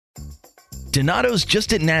Donato's just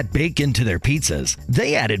didn't add bacon to their pizzas.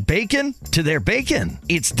 They added bacon to their bacon.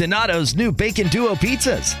 It's Donato's new Bacon Duo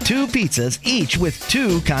pizzas. 2 pizzas, each with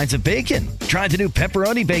 2 kinds of bacon. Try the new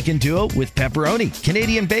Pepperoni Bacon Duo with pepperoni,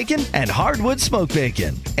 Canadian bacon, and hardwood smoked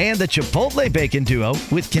bacon. And the Chipotle Bacon Duo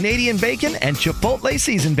with Canadian bacon and Chipotle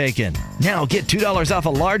seasoned bacon. Now get $2 off a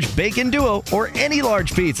large Bacon Duo or any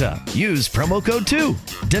large pizza. Use promo code 2.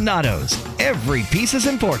 Donato's. Every piece is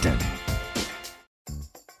important.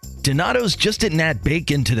 Donato's just didn't add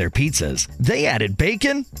bacon to their pizzas. They added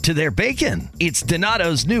bacon to their bacon. It's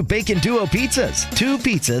Donato's new Bacon Duo pizzas. 2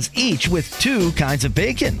 pizzas, each with 2 kinds of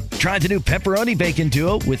bacon. Try the new Pepperoni Bacon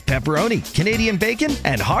Duo with pepperoni, Canadian bacon,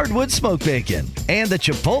 and hardwood smoked bacon. And the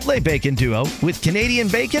Chipotle Bacon Duo with Canadian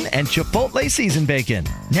bacon and Chipotle seasoned bacon.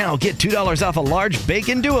 Now get $2 off a large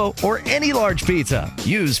Bacon Duo or any large pizza.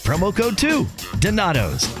 Use promo code 2.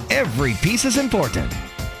 Donato's. Every piece is important.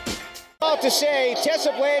 About to say,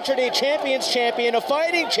 Tessa Blanchard, a champion's champion, a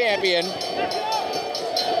fighting champion.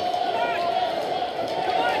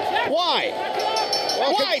 Why?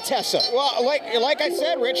 Well, why, Tessa? Well, like I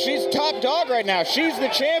said, Rich, she's top dog right now. She's the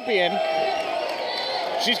champion.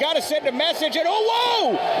 She's got to send a message, and oh,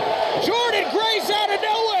 whoa! Jordan Grace out of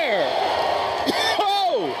nowhere!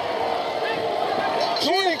 Oh!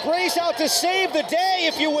 Jordan Grace out to save the day,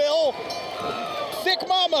 if you will. Thick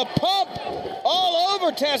Mama pump all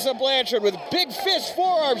over Tessa Blanchard with big fist,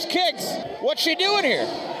 forearms, kicks. What's she doing here?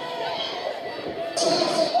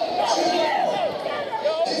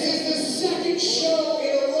 This is the second show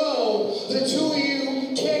in a row. The 2 of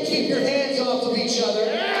you can't keep your hands off of each other.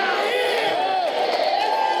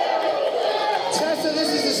 Tessa,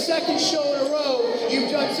 this is the second show in a row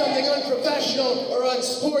you've done something unprofessional or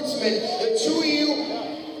unsportsman. The 2 of you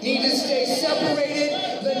need to stay separated.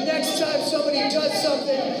 The next time somebody does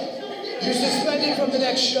something, you're suspended from the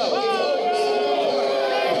next show.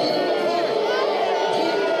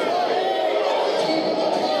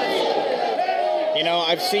 You know,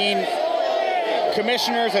 I've seen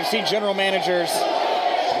commissioners, I've seen general managers.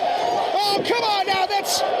 Oh, come on now,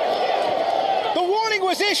 the warning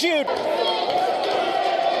was issued.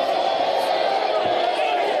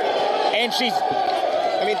 And she's,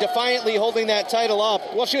 defiantly holding that title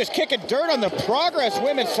up. Well, she was kicking dirt on the Progress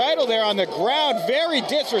women's title there on the ground. Very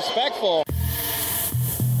disrespectful.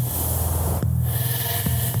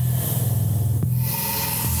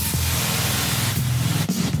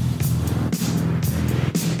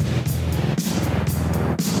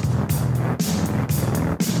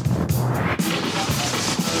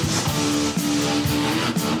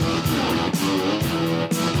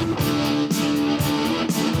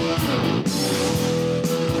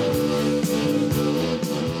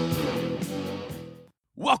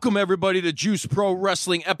 Welcome, everybody, to Juice Pro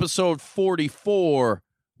Wrestling, episode 44,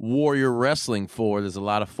 Warrior Wrestling 4. There's a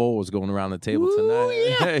lot of fours going around the table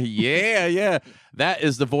tonight. Yeah. That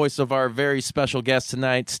is the voice of our very special guest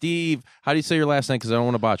tonight. Steve, how do you say your last name? Because I don't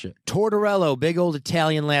want to botch it. Tortorello, big old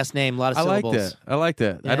Italian last name, a lot of syllables. I like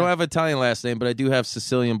that. Yeah. I don't have Italian last name, but I do have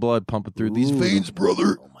Sicilian blood pumping through these veins,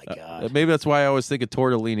 brother. Oh, my God. Maybe that's why I always think of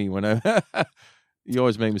tortellini when I... You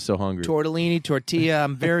always make me so hungry. Tortellini, tortilla,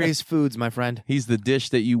 various foods, my friend. He's the dish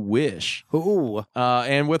that you wish. Ooh.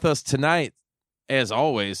 And with us tonight, as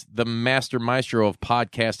always, the master maestro of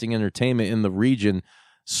podcasting entertainment in the region,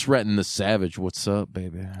 Sretton the Savage. What's up,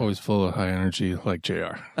 baby? Always full of high energy like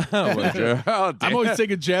JR. Oh, I'm always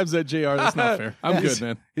taking jabs at JR. That's not fair. I'm good,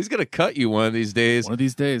 man. He's going to cut you one of these days. One of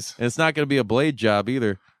these days. And it's not going to be a blade job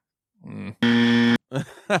either.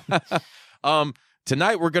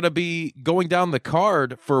 Tonight, we're going to be going down the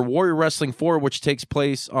card for Warrior Wrestling 4, which takes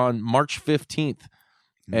place on March 15th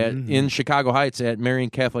in Chicago Heights at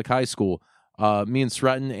Marian Catholic High School. Me and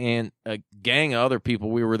Sretton and a gang of other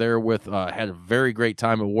people we were there with had a very great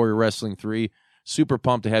time at Warrior Wrestling 3. Super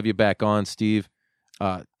pumped to have you back on, Steve.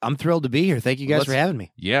 I'm thrilled to be here. Thank you guys for having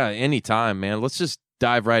me. Yeah, anytime, man. Let's just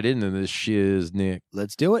dive right into this shiz, Nick.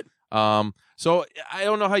 Let's do it. So I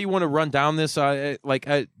don't know how you want to run down this. Do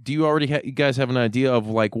you already you guys have an idea of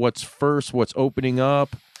like what's first, what's opening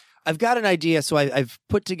up? I've got an idea, so I've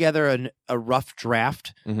put together a rough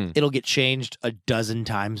draft. Mm-hmm. It'll get changed a dozen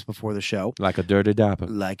times before the show. Like a dirty diaper.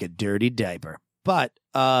 Like a dirty diaper. But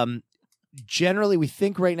generally, we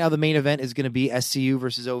think right now the main event is going to be SCU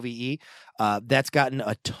versus OVE. That's gotten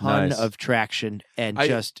a ton of traction, and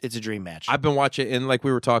it's a dream match. I've been watching, and like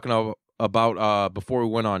we were talking about before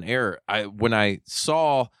we went on air, when I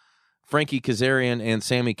saw Frankie Kazarian and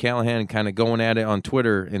Sami Callihan kind of going at it on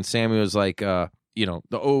Twitter, and Sami was like, the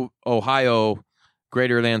Ohio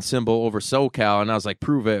greater than symbol over SoCal, and I was like,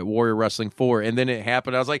 prove it, Warrior Wrestling 4, and then it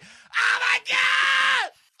happened. I was like, oh my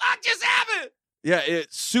God, fuck just happened. Yeah,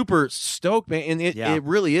 it's super stoked, man, and it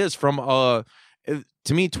really is from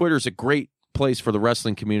to me, Twitter's a great place for the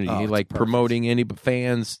wrestling community, like promoting any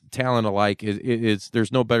fans, talent alike. It's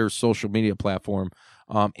there's no better social media platform,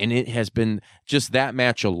 and it has been just that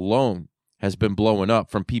match alone has been blowing up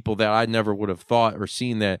from people that I never would have thought or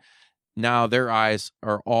seen that. Now their eyes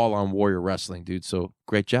are all on Warrior Wrestling, dude. So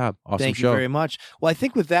great job. Awesome Thank show. you very much. Well, I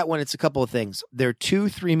think with that one, it's a couple of things. They're 2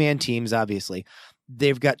 3-man teams, obviously.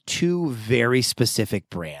 They've got 2 very specific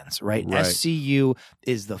brands, right? SCU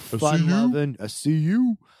is the fun-loving,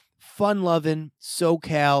 fun-loving,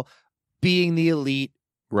 SoCal, being the elite,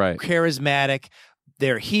 right? Charismatic.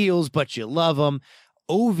 They're heels, but you love them.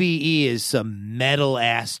 OVE is some metal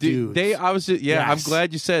ass dudes. I'm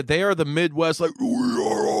glad you said they are the Midwest, like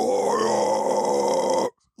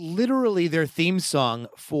literally their theme song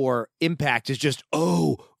for Impact is just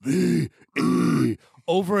OVE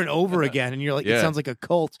over and over again, and you're like, it sounds like a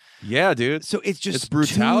cult. Yeah, dude. So it's just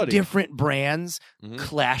brutality. 2 different brands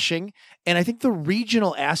clashing, and I think the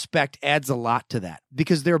regional aspect adds a lot to that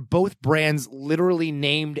because they're both brands literally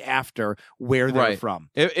named after where they're from.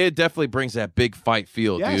 It definitely brings that big fight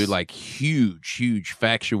feel, dude. Like huge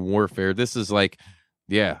faction warfare. This is like,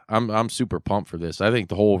 I'm super pumped for this. I think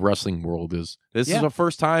the whole wrestling world is the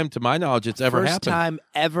first time, to my knowledge, it's ever happened. First time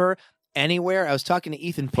ever. Anywhere. I was talking to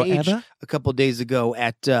Ethan Page a couple of days ago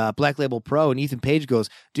at Black Label Pro, and Ethan Page goes,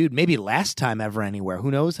 dude, maybe last time ever anywhere.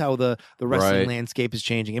 Who knows how the wrestling landscape is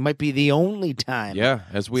changing. It might be the only time. Yeah,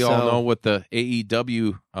 as we all know with the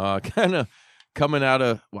AEW kind of coming out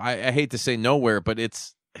of, I hate to say nowhere, but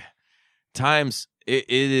it's times, it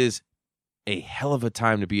is a hell of a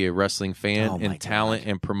time to be a wrestling fan and talent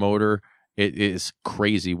and promoter. It is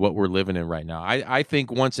crazy what we're living in right now. I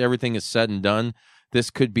think once everything is said and done, this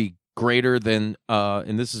could be greater than,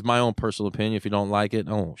 and this is my own personal opinion. If you don't like it,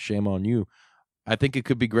 shame on you. I think it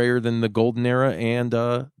could be greater than the Golden Era and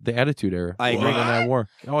the Attitude Era. I agree. That war.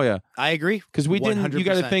 Oh yeah, I agree. Because we didn't. You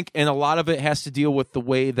got to think, and a lot of it has to deal with the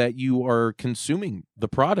way that you are consuming the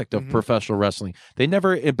product of professional wrestling. They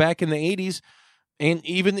never back in the '80s and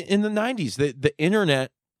even in the '90s. The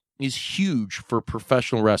internet is huge for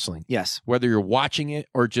professional wrestling. Yes, whether you're watching it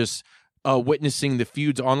or just witnessing the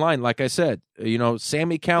feuds online. Like I said,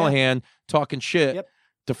 Sammy Callahan talking shit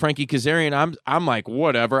to Frankie Kazarian. I'm like,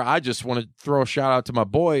 whatever. I just want to throw a shout out to my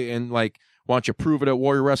boy and like, why don't you prove it at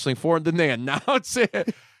Warrior Wrestling 4? And then they announce it.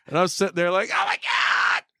 And I was sitting there like, oh my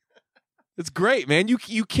God. It's great, man.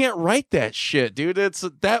 You can't write that shit, dude.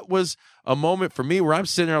 That was a moment for me where I'm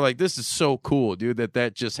sitting there like, this is so cool, dude,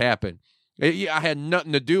 that just happened. I had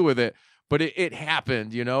nothing to do with it, but it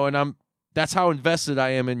happened, and that's how invested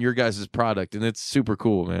I am in your guys' product, and it's super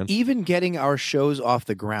cool, man. Even getting our shows off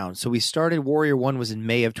the ground. So we started, Warrior 1 was in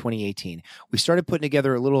May of 2018. We started putting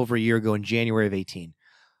together a little over a year ago in January of 18.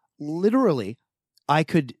 Literally, I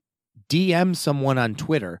could DM someone on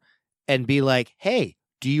Twitter and be like, hey,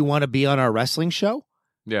 do you want to be on our wrestling show?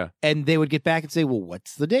 Yeah. And they would get back and say, well,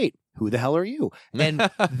 what's the date? Who the hell are you? And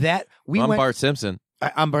I'm Bart Simpson.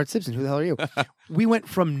 I'm Bart Simpson. Who the hell are you? We went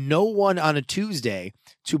from no one on a Tuesday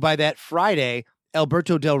to by that Friday,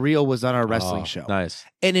 Alberto Del Rio was on our wrestling show. Nice.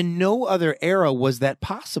 And in no other era was that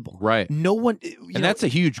possible. Right. No one. That's a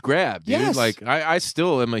huge grab, dude. Yes. Like, I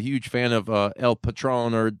still am a huge fan of El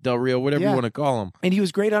Patron or Del Rio, whatever you want to call him. And he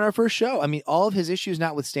was great on our first show. I mean, all of his issues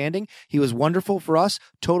notwithstanding, he was wonderful for us.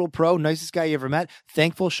 Total pro, nicest guy you ever met.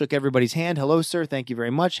 Thankful, shook everybody's hand. Hello, sir. Thank you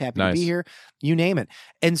very much. Happy to be here. You name it.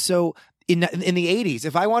 And so in the 80s,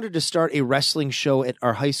 if I wanted to start a wrestling show at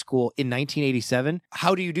our high school in 1987,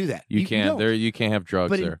 how do you do that? You can't. You can't have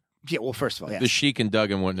drugs there. Yeah, well, first of all, the Sheik and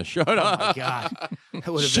Duggan wouldn't have showed up. Oh my God, that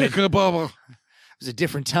would have Sheik been. and Bubba. It was a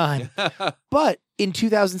different time. But in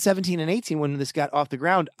 2017 and 18, when this got off the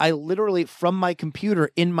ground, I literally, from my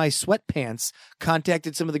computer in my sweatpants,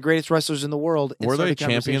 contacted some of the greatest wrestlers in the world. Were they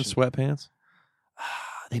champion sweatpants?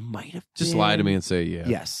 They might have. Just lie to me and say yeah.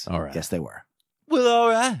 Yes. All right. Yes, they were. Well, all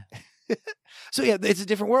right. So yeah, it's a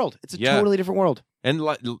different world. It's a totally different world. And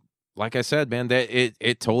like I said, man, that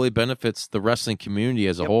it totally benefits the wrestling community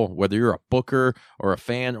as a whole. Whether you're a booker or a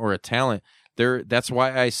fan or a talent, that's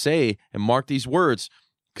why I say and mark these words,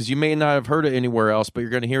 because you may not have heard it anywhere else, but you're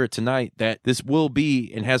going to hear it tonight. That this will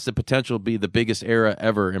be and has the potential to be the biggest era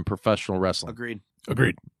ever in professional wrestling.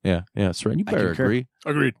 Agreed. Yeah. Sren, you better agree.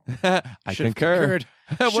 Agreed. I concur.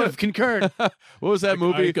 Should have concurred. What was that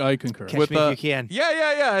movie? I concur. Catch me if you can.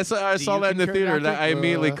 Yeah. I saw that in the theater. I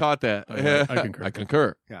immediately caught that. I concur. I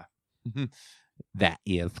concur. Yeah. That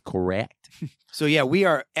is correct. So yeah, we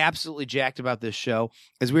are absolutely jacked about this show.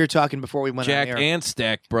 As we were talking before we went Jacked on air. and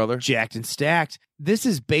stacked, brother. Jacked and stacked. This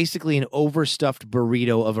is basically an overstuffed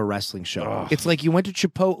burrito of a wrestling show. Ugh. It's like you went to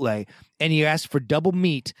Chipotle and you asked for double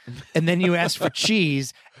meat, and then you asked for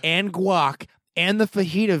cheese and guac and the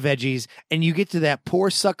fajita veggies, and you get to that poor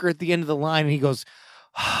sucker at the end of the line, and he goes,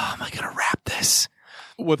 "Oh, am I going to wrap this?"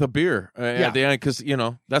 With a beer at the end, because,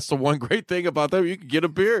 that's the one great thing about them. You can get a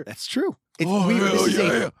beer. That's true. Oh, This is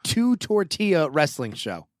a 2-tortilla wrestling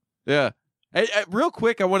show. Yeah. Hey, real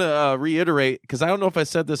quick, I want to reiterate, because I don't know if I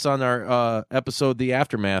said this on our episode, The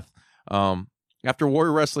Aftermath. After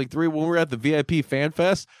Warrior Wrestling 3, when we were at the VIP Fan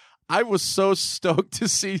Fest, I was so stoked to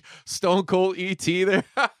see Stone Cold E.T. there.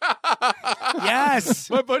 Yes.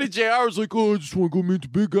 My buddy JR was like, "Oh, I just want to go meet the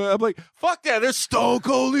big guy." I'm like, fuck that, there's Stone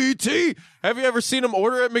Cold E.T. Have you ever seen him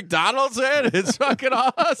order at McDonald's, man? It's fucking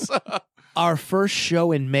awesome. Our first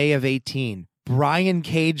show in May of 18, Brian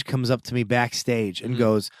Cage comes up to me backstage and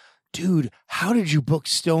goes, "Dude, how did you book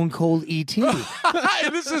Stone Cold E.T.?"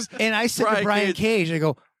 And I said to Brian Cage, I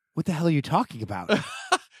go, "What the hell are you talking about?"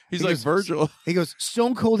 He's like, "Virgil." He goes,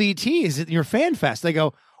 "Stone Cold E.T. is at your fan fest." I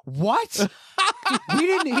go, "What?"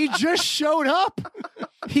 He just showed up.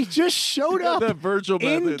 He just showed up that Virgil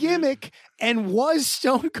in method, gimmick and was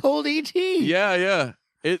Stone Cold E.T. Yeah.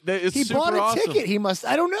 It's he super bought a awesome. ticket. He must.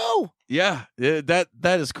 I don't know. Yeah, that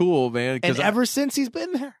is cool, man. And ever since he's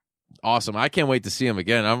been there. Awesome. I can't wait to see him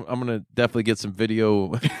again. I'm gonna definitely get some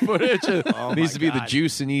video footage. It needs to be the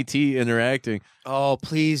Juice and ET interacting. Oh,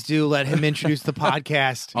 please do let him introduce the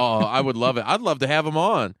podcast. Oh, I would love it. I'd love to have him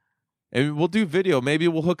on, and we'll do video. Maybe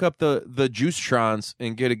we'll hook up the Juicetrons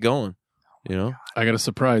and get it going. I got a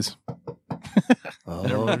surprise. Oh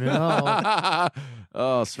no!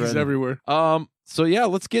 Oh, He's Sven. everywhere. So yeah,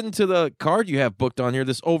 let's get into the card you have booked on here.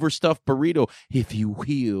 This overstuffed burrito, if you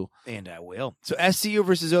will. And I will. So SCU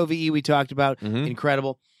versus OVE we talked about. Mhm.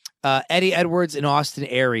 Incredible. Eddie Edwards and Austin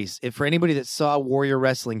Aries. If for anybody that saw Warrior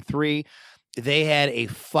Wrestling 3, they had a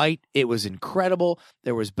fight. It was incredible.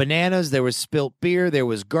 There was bananas. There was spilt beer. There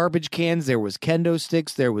was garbage cans. There was kendo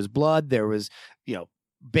sticks. There was blood. There was,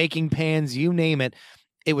 baking pans. You name it.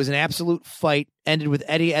 It was an absolute fight. Ended with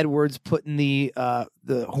Eddie Edwards putting the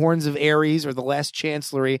horns of Aries, or the last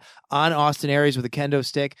chancellery, on Austin Aries with a kendo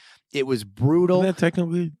stick. It was brutal. Isn't that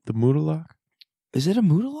technically the Moodalock? Is it a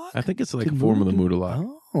Moodalock? I think it's like a form of the Moodalock.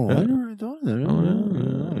 Oh, I never thought of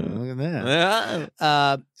that. Look at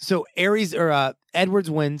that. So Aries or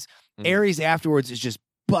Edwards wins. Aries afterwards is just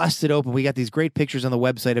busted open. We got these great pictures on the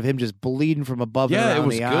website of him just bleeding from above and around it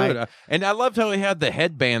was the good. eye. And I loved how he had the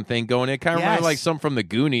headband thing going. It kind of reminded like some from the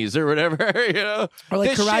Goonies or whatever, Or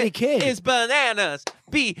like This Karate shit Kid. is bananas.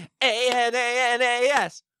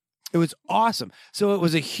 BANANAS. It was awesome. So it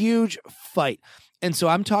was a huge fight. And so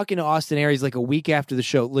I'm talking to Austin Aries like a week after the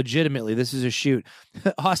show. Legitimately, this is a shoot.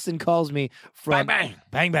 Austin calls me from Bang,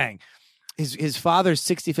 bang, bang. His father's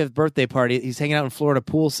 65th birthday party. He's hanging out in Florida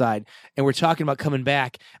poolside, and we're talking about coming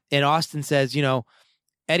back. And Austin says,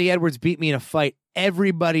 Eddie Edwards beat me in a fight.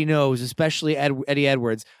 Everybody knows, especially Eddie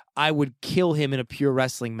Edwards, I would kill him in a pure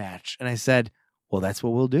wrestling match. And I said, well, that's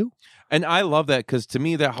what we'll do. And I love that because to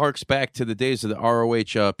me that harks back to the days of the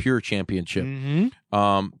ROH Pure Championship.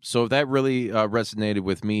 Mm-hmm. So that really resonated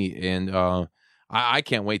with me, and I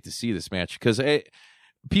can't wait to see this match because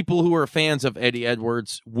people who are fans of Eddie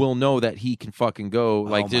Edwards will know that he can fucking go.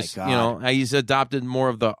 Like just he's adopted more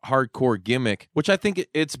of the hardcore gimmick, which I think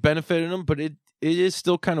it's benefited him, but it is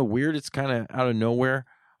still kind of weird. It's kind of out of nowhere.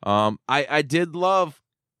 I did love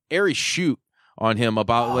Aries' shoot on him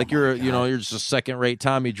about you're just a second-rate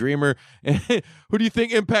Tommy Dreamer. Who do you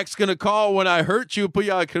think Impact's gonna call when I hurt you, put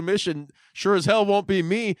you on commission? Sure as hell won't be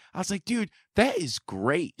me. I was like, dude, that is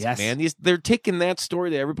great, man. They're taking that story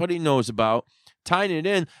that everybody knows about, tying it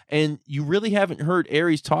in, and you really haven't heard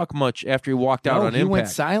Aries talk much after he walked out on Impact. He went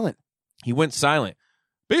silent.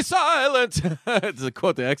 Be silent. It's a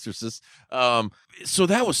quote, The Exorcist. So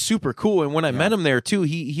that was super cool. And when I met him there too,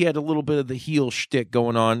 he had a little bit of the heel shtick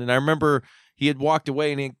going on. And I remember he had walked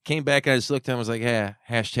away and he came back and I just looked at him and was like,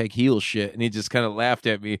 hashtag heel shit. And he just kind of laughed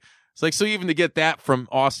at me. It's like, so even to get that from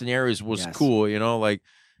Austin Aries was cool,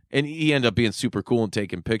 and he ended up being super cool and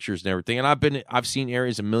taking pictures and everything. And I've seen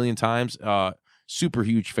Aries a million times. Super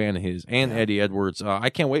huge fan of his and Eddie Edwards. I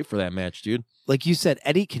can't wait for that match, dude. Like you said,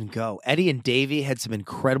 Eddie can go. Eddie and Davey had some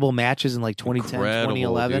incredible matches in like 2010,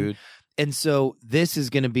 2011. Dude. And so this is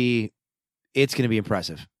going to be, it's going to be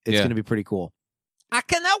impressive. It's going to be pretty cool. I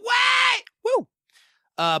cannot wait. Woo!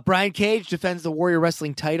 Brian Cage defends the Warrior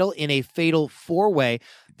Wrestling title in a fatal 4-way.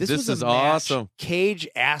 This was a is match awesome. Cage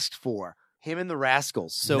asked for, him and the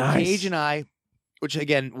Rascals. So Nice. Cage and I, which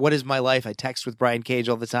again, what is my life? I text with Brian Cage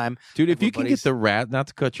all the time. Dude, if you can get not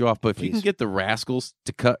to cut you off, but if you can get the Rascals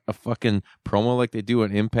to cut a fucking promo like they do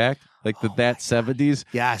on Impact, like that 70s.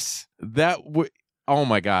 Yes. That would. Oh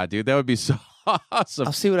my God, dude, that would be so awesome.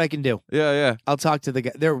 I'll see what I can do. Yeah. I'll talk to the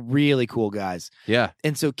guy. They're really cool guys. Yeah.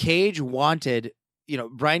 And so Cage wanted,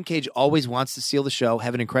 Brian Cage always wants to steal the show,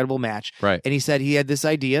 have an incredible match. Right. And he said he had this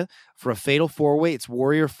idea for a fatal 4-way. It's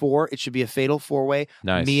Warrior 4. It should be a fatal 4-way.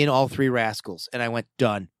 Nice. Me and all 3 Rascals. And I went,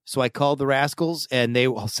 done. So I called the Rascals and they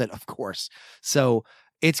all said, of course. So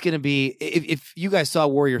it's going to be, if you guys saw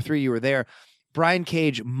Warrior 3, you were there. Brian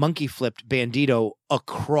Cage monkey flipped Bandito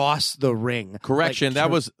across the ring. Correction, that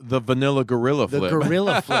was the vanilla gorilla flip. The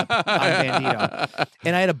gorilla flip on Bandito.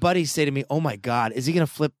 And I had a buddy say to me, oh my God, is he going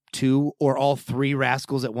to flip 2 or all 3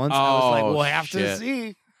 Rascals at once? I was like, we'll have to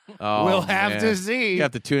see. We'll have to see. You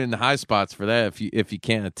have to tune in the high spots for that if you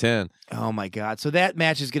can't attend. Oh my God. So that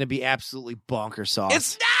match is going to be absolutely bonker sauce.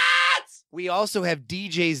 It's nuts! We also have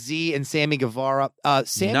DJ Z and Sammy Guevara.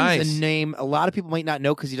 Sammy's Nice. a name a lot of people might not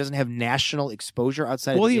know because he doesn't have national exposure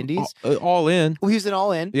outside of the Indies. All in. Well, he's an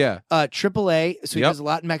all in. Yeah. AAA, so he does a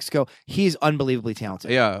lot in Mexico. He's unbelievably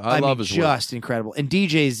talented. Yeah, I love his work. Just incredible. And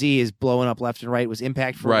DJ Z is blowing up left and right. Was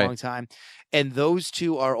Impact for a long time. And those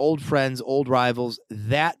two are old friends, old rivals.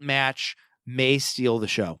 That match may steal the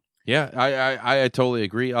show. Yeah, I totally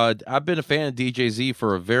agree. I've been a fan of DJ Z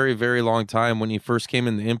for a very, very long time. When he first came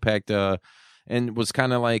in the Impact, and was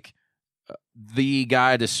kind of like the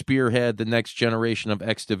guy to spearhead the next generation of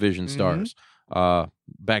X Division stars.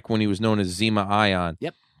 Back when he was known as Zima Ion.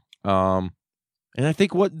 Yep. And I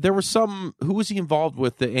think there was who was he involved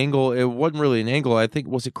with the angle? It wasn't really an angle. I think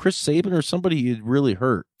was it Chris Sabin or somebody he really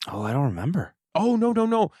hurt. Oh, I don't remember. Oh,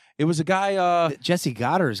 no. It was a guy... Jesse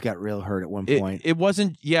Goddard's got real hurt at one point. It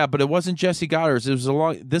wasn't... Yeah, but it wasn't Jesse Goddard's. It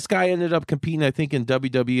was this guy ended up competing, I think, in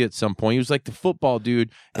WWE at some point. He was like the football dude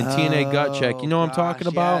in TNA Gut Check. You know what I'm talking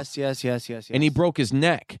about? Yes. And he broke his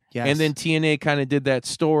neck. Yes. And then TNA kind of did that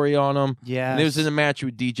story on him. Yeah. And it was in a match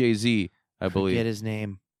with DJ Z, I believe. Forget his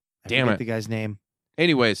name. Damn it. The guy's name.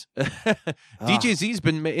 Anyways, DJ Z's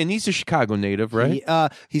been, and he's a Chicago native, right?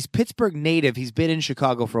 He's Pittsburgh native. He's been in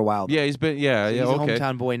Chicago for a while. Yeah, he's been, he's okay. a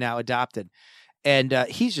hometown boy now, adopted. And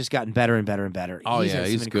he's just gotten better and better and better. Oh, he's yeah, had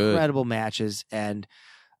he's some good. Incredible matches. And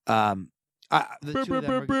the two of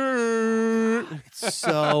them it's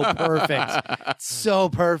so perfect. It's so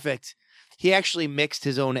perfect. He actually mixed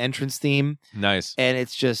his own entrance theme. Nice. And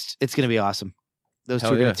it's going to be awesome. Those two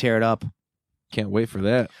are yeah. going to tear it up. Can't wait for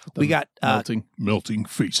that. We got melting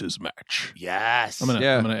faces match. Yes. I'm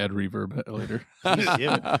gonna add reverb later.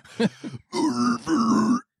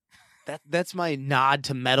 That's my nod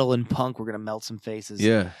to metal and punk. We're gonna melt some faces.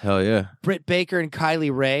 Yeah, hell yeah. Britt Baker and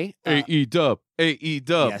Kylie Ray. AE-Dub.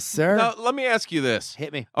 Yes, sir. Now let me ask you this.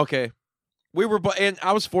 Hit me. Okay, and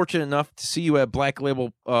I was fortunate enough to see you at Black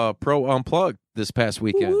Label Pro Unplugged this past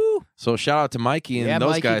weekend. Woo-hoo. So shout out to Mikey and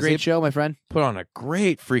those Mikey, guys. Great show, my friend. Put on a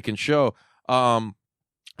great freaking show. I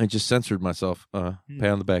just censored myself. Pay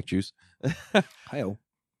on the back, juice. Hi-oh.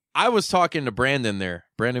 I was talking to Brandon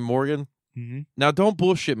Morgan. Mm-hmm. Now, don't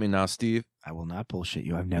bullshit me now, Steve. I will not bullshit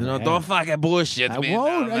you. I've never. No, don't fucking bullshit me. I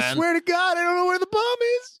won't. Now, I swear to God, I don't know where the bomb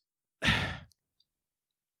is.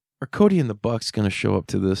 Are Cody and the Bucks going to show up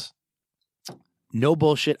to this? No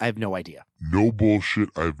bullshit. I have no idea. No bullshit.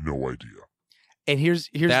 I have no idea. And here's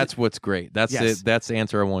that's what's great. That's it. That's the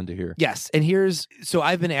answer I wanted to hear. Yes. And so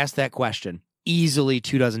I've been asked that question easily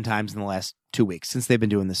 24 times in the last 2 weeks since they've been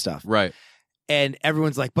doing this stuff. Right. And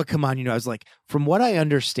everyone's like, but come on, I was like, from what I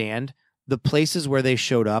understand, the places where they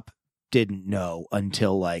showed up didn't know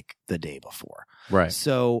until like the day before. Right.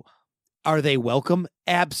 So are they welcome?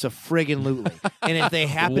 Abso-friggin-lutely. And if they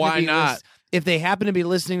happen Why not? If they happen to be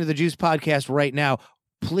listening to the Juice podcast right now,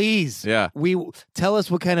 please, tell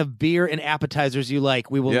us what kind of beer and appetizers you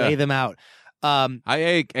like. We will lay them out.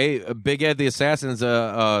 Big Ed the Assassin's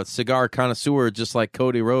a cigar connoisseur, just like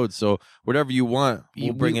Cody Rhodes. So whatever you want,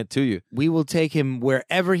 we'll bring it to you. We will take him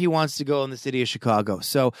wherever he wants to go in the city of Chicago.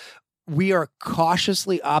 So we are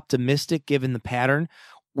cautiously optimistic given the pattern.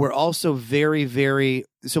 We're also very, very.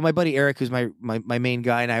 So my buddy Eric, who's my main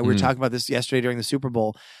guy, and I were talking about this yesterday during the Super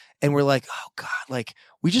Bowl. And we're like, oh, God, like,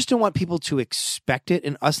 we just don't want people to expect it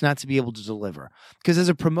and us not to be able to deliver. Because as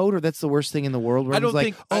a promoter, that's the worst thing in the world. Where it's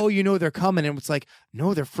like, they're coming. And it's like,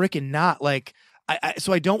 no, they're freaking not. Like,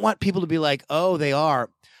 so I don't want people to be like, oh, they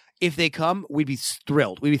are. If they come, we'd be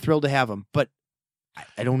thrilled. We'd be thrilled to have them. But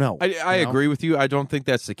I don't know. I agree with you. I don't think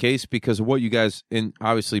that's the case because of what you guys, in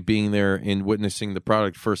obviously being there and witnessing the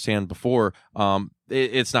product firsthand before,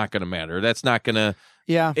 it's not going to matter. That's not going to.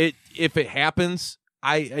 Yeah. If it happens.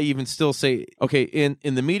 I even still say, okay,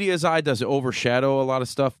 in the media's eye, does it overshadow a lot of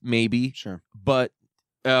stuff? Maybe. Sure. But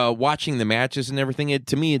watching the matches and everything,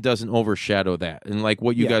 to me, it doesn't overshadow that and like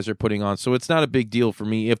what you guys are putting on. So it's not a big deal for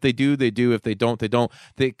me. If they do, they do. If they don't, they don't.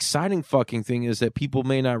 The exciting fucking thing is that people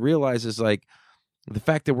may not realize is like the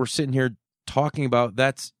fact that we're sitting here talking about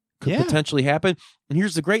could potentially happen. And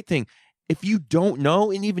here's the great thing. If you don't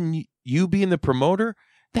know, and even you being the promoter,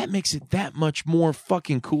 that makes it that much more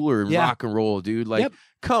fucking cooler in rock and roll, dude. Like,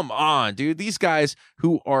 come on, dude. These guys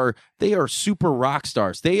they are super rock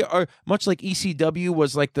stars. They are much like ECW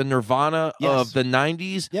was like the Nirvana of the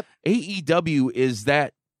 90s. Yep. AEW is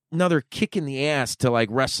that another kick in the ass to like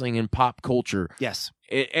wrestling and pop culture. Yes.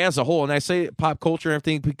 As a whole. And I say pop culture and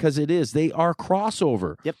everything because it is. They are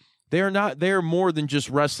crossover. Yep. They're more than just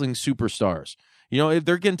wrestling superstars. You know, if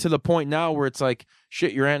they're getting to the point now where it's like,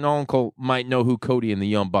 shit, your aunt and uncle might know who Cody and the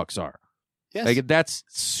Young Bucks are. Yes. Like, that's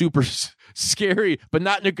super scary, but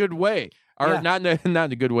not in a good way. Or not in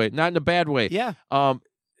a good way, not in a bad way. Yeah.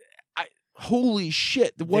 Holy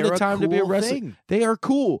shit, what a time to be a wrestler. Thing. They are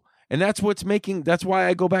cool. And that's why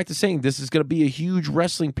I go back to saying this is going to be a huge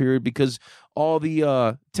wrestling period because all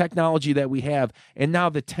the technology that we have and now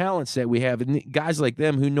the talents that we have and guys like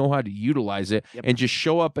them who know how to utilize it and just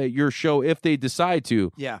show up at your show if they decide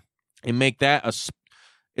to. Yeah. And make that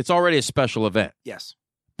it's already a special event. Yes.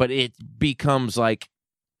 But it becomes like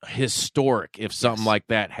historic if something like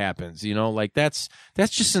that happens, you know, like that's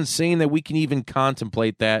just insane that we can even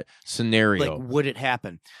contemplate that scenario. Like, would it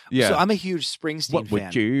happen? Yeah. So I'm a huge Springsteen fan. What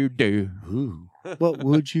would you do? Ooh. What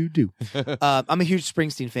would you do? I'm a huge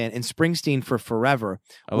Springsteen fan, and Springsteen for forever.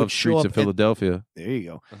 I love Streets of Philadelphia. There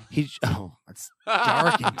you go. That's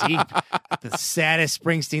dark and deep. The saddest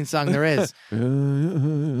Springsteen song there is. So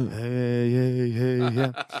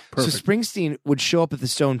Springsteen would show up at the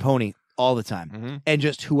Stone Pony all the time, and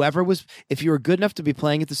just whoever was, if you were good enough to be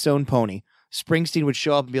playing at the Stone Pony, Springsteen would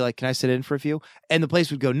show up and be like, "Can I sit in for a few?" And the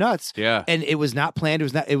place would go nuts. Yeah. And it was not planned.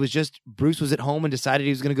 It was just Bruce was at home and decided he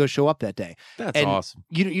was going to go show up that day. That's awesome.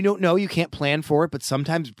 You don't know, you can't plan for it, but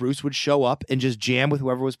sometimes Bruce would show up and just jam with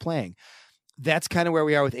whoever was playing. That's kind of where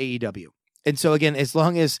we are with AEW. And so again, as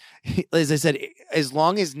long as I said, as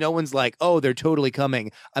long as no one's like, "Oh, they're totally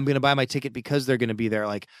coming, I'm going to buy my ticket because they're going to be there."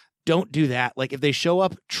 Like, don't do that. Like, if they show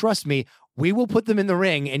up, trust me, we will put them in the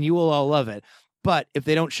ring and you will all love it. But if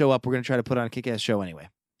they don't show up, we're going to try to put on a kick-ass show anyway.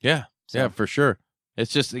 Yeah. So. Yeah, for sure.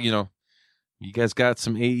 It's just, you know, you guys got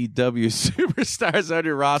some AEW superstars on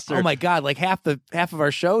your roster. Oh my God, like half of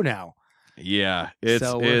our show now. Yeah,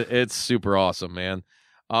 it's super awesome, man.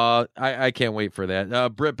 I can't wait for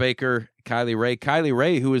that. Britt Baker, Kylie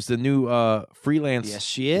Ray, who is the new freelance. Yes,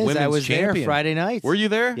 she is. I was champion. there Friday night. Were you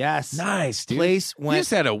there? Yes. Nice, dude. Place went. You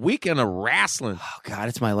just had a weekend of wrestling. Oh God,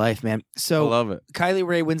 it's my life, man. So I love it. Kylie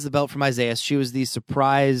Ray wins the belt from Isaiah. She was the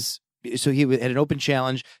surprise. So he had an open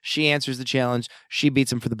challenge. She answers the challenge. She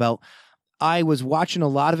beats him for the belt. I was watching a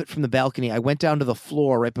lot of it from the balcony. I went down to the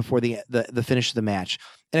floor right before the finish of the match,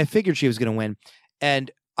 and I figured she was going to win. And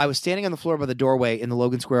I was standing on the floor by the doorway in the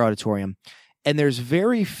Logan Square Auditorium, and there's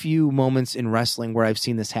very few moments in wrestling where I've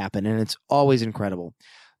seen this happen, and it's always incredible.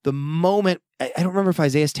 The moment, I don't remember if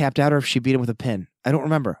Isaiah's tapped out or if she beat him with a pin. I don't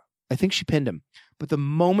remember. I think she pinned him. But the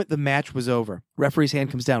moment the match was over, referee's hand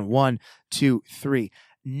comes down, 1, 2, 3.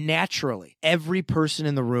 Naturally, every person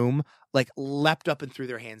in the room like leapt up and threw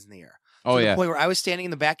their hands in the air. To the point where I was standing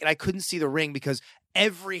in the back and I couldn't see the ring because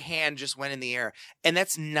every hand just went in the air. And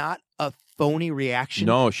that's not a phony reaction.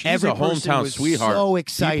 No, she's a hometown sweetheart. So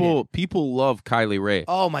excited. People love Kylie Ray.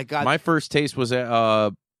 Oh my God. My first taste was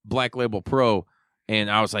at Black Label Pro,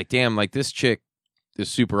 and I was like, damn, like this chick is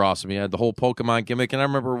super awesome. He had the whole Pokemon gimmick. And I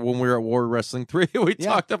remember when we were at War Wrestling 3, we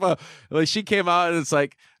talked about, like, she came out and it's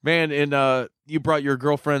like, man, and you brought your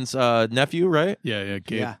girlfriend's nephew, right? Yeah,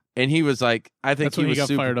 Gabe. Yeah. And he was like, I think that's when he got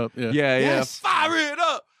fired up. Yeah. Yes. Fire it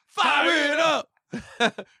up. Fire it up.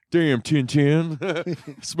 Damn,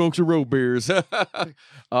 Tintin. Smokes a road beers.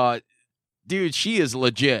 Dude, she is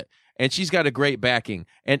legit. And she's got a great backing.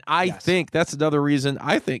 And I think that's another reason.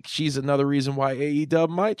 I think she's another reason why AEW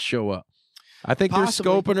might show up. I think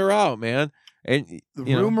Possibly. they're scoping her out, man. And the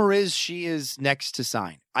rumor is she is next to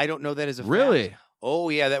sign. I don't know that as a really. fact. Oh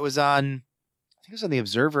yeah, that was on. I think it was on the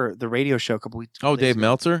Observer, the radio show a couple weeks. Oh, Dave ago.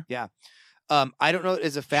 Meltzer. Yeah. I don't know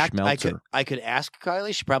as a fact. I could ask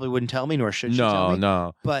Kylie. She probably wouldn't tell me, nor should she tell me.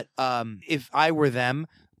 No. But if I were them,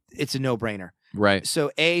 it's a no-brainer. Right.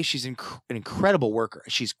 So she's an incredible worker.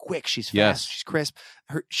 She's quick. She's fast. She's crisp.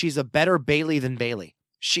 She's a better Bailey than Bailey.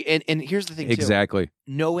 And here's the thing too. Exactly.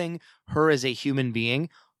 Knowing her as a human being,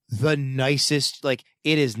 the nicest. Like,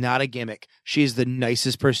 it is not a gimmick. She's the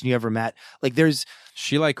nicest person you ever met. Like, there's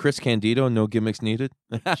She like Chris Candido, no gimmicks needed.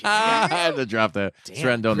 I had to drop that.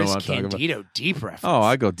 Stratton don't know what I'm talking about. Candido, deep reference. Oh,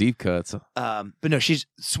 I go deep cuts. But no, she's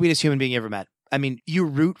the sweetest human being you ever met. I mean, you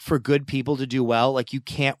root for good people to do well. Like, you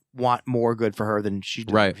can't want more good for her than she's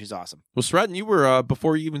doing. Right. She's awesome. Well, Stratton, you were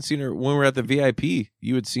before you even seen her when we were at the VIP.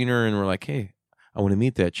 You had seen her and were like, "Hey, I want to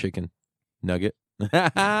meet that chicken nugget."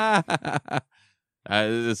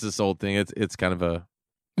 This old thing. It's kind of a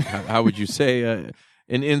how would you say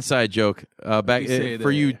an inside joke back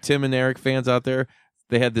for you Tim and Eric fans out there.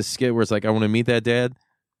 They had this skit where it's like, "I want to meet that dad,"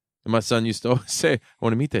 and my son used to always say, "I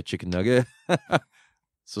want to meet that chicken nugget."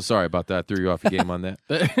 So sorry about that. I threw you off your game on that.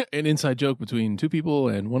 An inside joke between two people,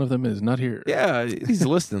 and one of them is not here. Yeah, he's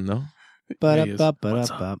listening though. But yeah,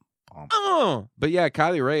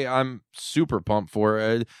 Kylie Ray, I'm super pumped for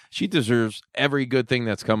her. She deserves every good thing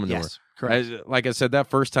that's coming to her. Correct. Like I said, that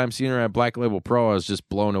first time seeing her at Black Label Pro, I was just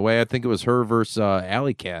blown away. I think it was her versus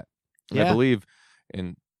Alley Cat, I believe.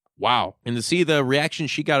 And wow. And to see the reaction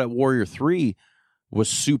she got at Warrior 3 was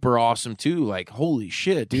super awesome too. Like, holy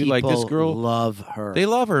shit, dude. People like, this girl, love her. they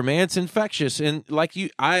love her, man. It's infectious. And like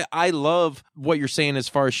I love what you're saying as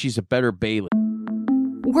far as she's a better Bayley.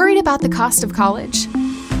 Worried about the cost of college?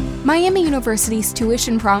 Miami University's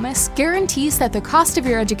Tuition Promise guarantees that the cost of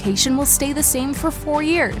your education will stay the same for 4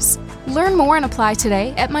 years. Learn more and apply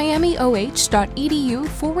today at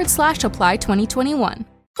miamioh.edu/apply 2021.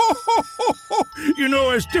 Ho, ho, ho, ho. You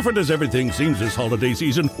know, as different as everything seems this holiday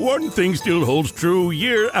season, one thing still holds true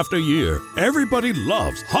year after year. Everybody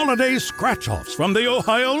loves holiday scratch-offs from the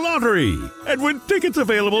Ohio Lottery. And with tickets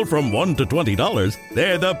available from $1 to $20,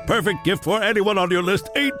 they're the perfect gift for anyone on your list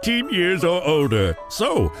 18 years or older.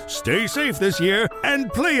 So, stay safe this year and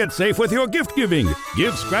play it safe with your gift giving.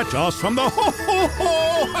 Give scratch-offs from the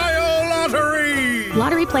Ohio Lottery!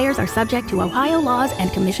 Lottery players are subject to Ohio laws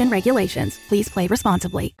and commission regulations. Please play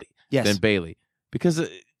responsibly. Yes. Than Bayley. Because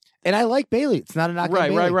and I like Bayley. It's not a knock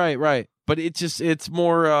on Bayley. Right. But it's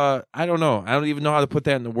more I don't know. I don't even know how to put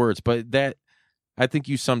that into words, but that I think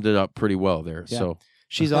you summed it up pretty well there. Yeah. So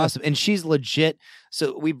she's awesome. And she's legit.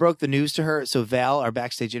 So we broke the news to her. So Val, our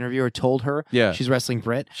backstage interviewer, told her she's wrestling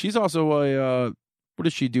Britt. She's also a what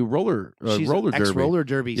does she do? She's roller an derby. ex-roller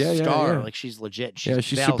derby Yeah. star. Like, she's legit. She's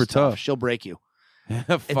Val's super tough. She'll break you.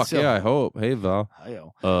 Fuck yeah, I hope. Hey, Val. Hey,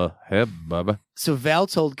 Bubba. So Val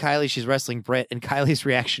told Kylie she's wrestling Britt, and Kylie's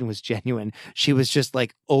reaction was genuine. She was just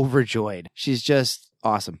like overjoyed. She's just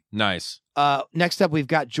awesome. Nice. Next up, we've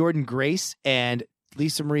got Jordan Grace and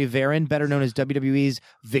Lisa Marie Varon, better known as WWE's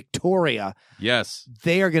Victoria. Yes.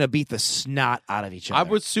 They are going to beat the snot out of each other. I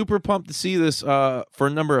was super pumped to see this for a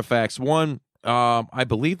number of facts. One, I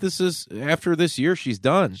believe this is after this year she's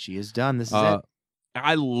done. She is done. This is it.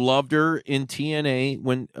 I loved her in TNA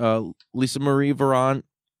when Lisa Marie Varon,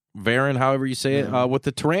 however you say it, with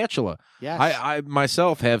the tarantula. Yes. I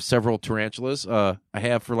myself have several tarantulas. I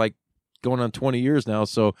have for like going on 20 years now.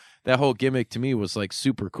 So that whole gimmick to me was like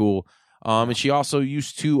super cool. And she also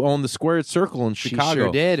used to own the Squared Circle in Chicago. She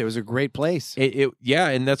sure did. It was a great place. Yeah,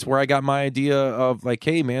 and that's where I got my idea of like,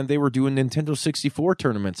 hey man, they were doing Nintendo 64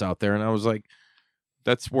 tournaments out there, and I was like,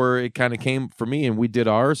 that's where it kind of came for me, and we did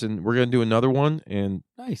ours, and we're gonna do another one. And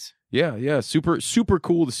nice, yeah, super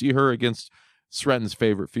cool to see her against Stratton's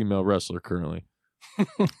favorite female wrestler currently.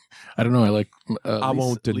 I don't know. I like. I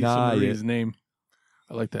won't deny Lisa Marie's name.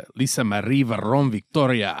 I like that, Lisa Marie Varon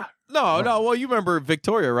Victoria. No. Well, you remember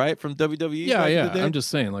Victoria, right, from WWE? Yeah. I'm just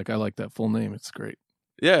saying, like, I like that full name. It's great.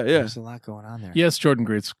 Yeah. There's a lot going on there. Yes, Jordan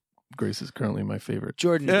Grace is currently my favorite.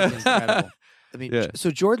 Jordan is incredible. I mean,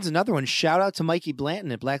 so Jordan's another one. Shout out to Mikey Blanton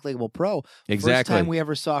at Black Label Pro. Exactly. First time we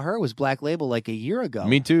ever saw her was Black Label like a year ago.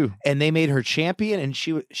 Me too. And they made her champion, and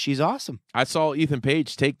she's awesome. I saw Ethan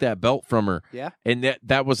Page take that belt from her. Yeah. And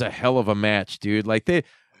that was a hell of a match, dude. Like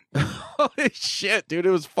holy shit, dude.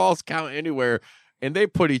 It was false count anywhere. And they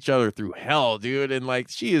put each other through hell, dude. And like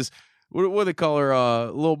she is, what do they call her?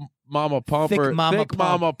 Little Mama Pump Thick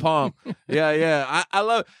Mama Pump. Yeah. I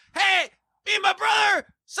love. Hey, me and my brother.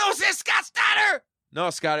 So says Scott Steiner. No,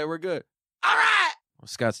 Scotty, we're good. All right. Well,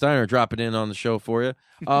 Scott Steiner dropping in on the show for you.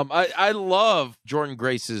 I love Jordan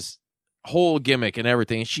Grace's whole gimmick and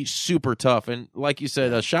everything. She's super tough. And like you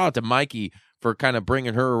said, shout out to Mikey for kind of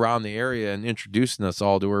bringing her around the area and introducing us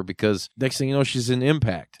all to her, because next thing you know, she's in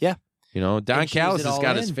Impact. Yeah. You know, Don Callis has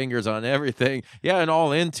got his fingers on everything. Yeah, and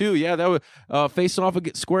All In too. Yeah, that was facing off,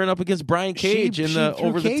 squaring up against Brian Cage in the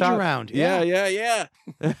over the top. Around. Yeah. Yeah.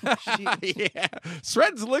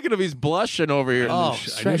 Shred's looking at him. He's blushing over here. Oh,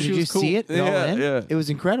 Shred, did you see it? Yeah. It was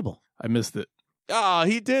incredible. I missed it. Oh,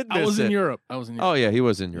 he did miss I was it. in Europe. Oh, yeah, he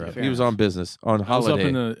was in Europe. Fair He was on business, on I was up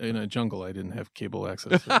holiday. in a jungle. I didn't have cable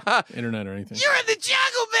access to internet or anything. You're in the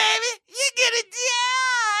jungle, baby. You're gonna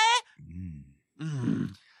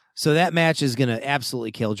die. So that match is going to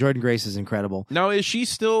absolutely kill. Jordan Grace is incredible. Now, is she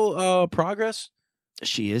still Progress?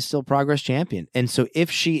 She is still Progress champion. And so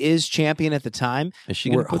if she is champion at the time, Is she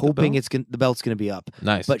gonna we're put the hoping belt? the belt's going to be up.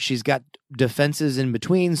 Nice. But she's got defenses in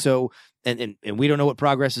between. So, and we don't know what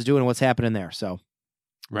Progress is doing and what's happening there. So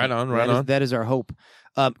right on. That is our hope.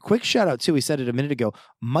 Quick shout out too. We said it a minute ago.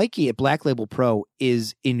 Mikey at Black Label Pro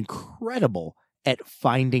is incredible at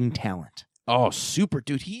finding talent. Oh, super,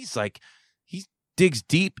 dude. He digs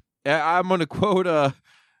deep. I'm going to quote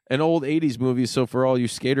an old 80s movie. So for all you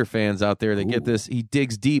skater fans out there that get this, he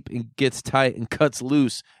digs deep and gets tight and cuts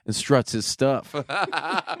loose and struts his stuff.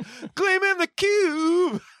 Claiming the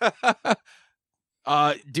cube.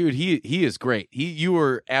 Dude, he is great.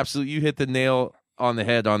 You hit the nail on the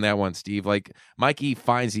head on that one, Steve. Like, Mikey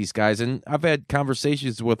finds these guys, and I've had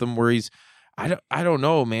conversations with him where I don't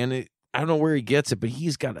know, man. I don't know where he gets it, but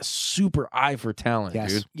he's got a super eye for talent,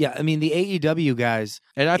 dude. Yeah, I mean, the AEW guys.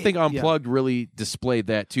 And I think Unplugged really displayed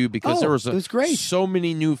that, too, because there it was great. So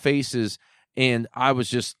many new faces, and I was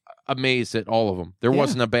just amazed at all of them. There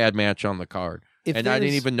wasn't a bad match on the card, and I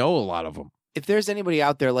didn't even know a lot of them. If there's anybody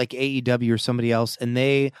out there like AEW or somebody else, and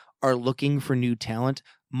they are looking for new talent,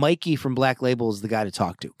 Mikey from Black Label is the guy to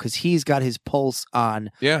talk to, because he's got his pulse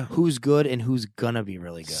on who's good and who's going to be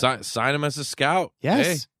really good. Sign him as a scout. Yes.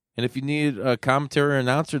 Hey. And if you need a commentary or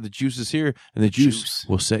announcer, the juice is here, and the juice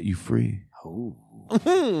will set you free. Oh.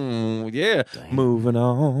 Yeah. Damn. Moving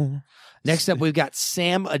on. Next up, we've got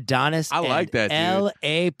Sam Adonis. I like that, dude.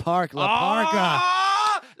 L.A. Park. La Parka.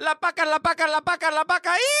 La Paca, La Paca, La Paca, La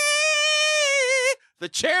Paca. The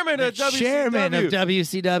chairman of WCW. Chairman of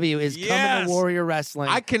WCW is coming to Warrior Wrestling.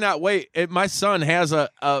 I cannot wait. My son has a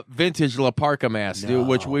vintage La Parka mask, dude,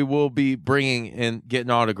 which we will be bringing and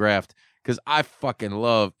getting autographed. Because I fucking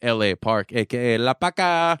love L.A. Park, a.k.a. La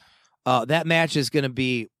Paca. That match is going to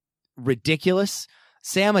be ridiculous.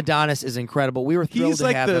 Sam Adonis is incredible. We were thrilled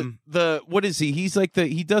to have him. What is he? He's like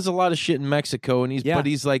he does a lot of shit in Mexico, and but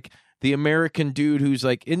he's like the American dude who's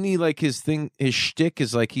like, isn't he like his shtick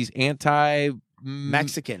is like he's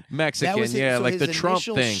Mexican. That was like the Trump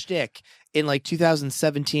thing. Shtick in like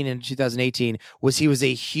 2017 and 2018 was he was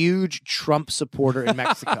a huge Trump supporter in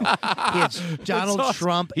Mexico. He had Donald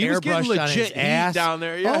Trump airbrushed on his ass down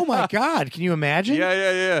there. Yeah. Oh my God! Can you imagine?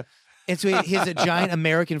 Yeah. And so he has a giant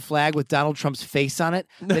American flag with Donald Trump's face on it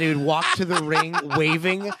that he would walk to the ring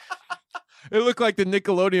waving. It looked like the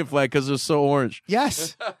Nickelodeon flag because it was so orange.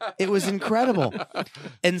 Yes, it was incredible.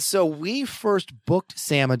 And so we first booked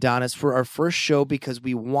Sam Adonis for our first show because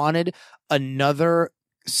we wanted another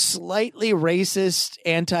slightly racist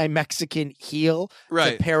anti-Mexican heel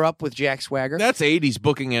to pair up with Jack Swagger. That's 80s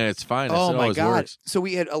booking at its finest. Oh, my God. Works. So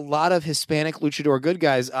we had a lot of Hispanic luchador good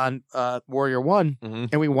guys on Warrior 1,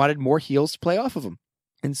 and we wanted more heels to play off of them.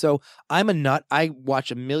 And so I'm a nut. I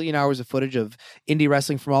watch 1 million hours of footage of indie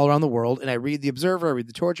wrestling from all around the world, and I read The Observer, I read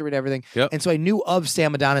The Torch, I read everything. Yep. And so I knew of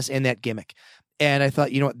Sam Adonis and that gimmick. And I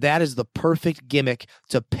thought, you know what, that is the perfect gimmick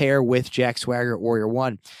to pair with Jack Swagger at Warrior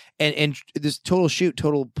 1. And this total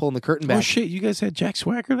pulling the curtain back. Oh, shit, you guys had Jack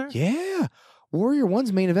Swagger there? Yeah. Warrior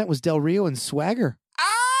 1's main event was Del Rio and Swagger.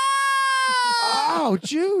 Oh,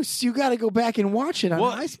 Juice, you got to go back and watch it on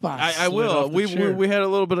iSpots. I will. We had a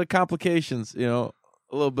little bit of complications, a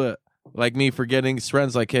little bit. Like me forgetting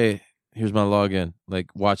friends like, hey, here's my login.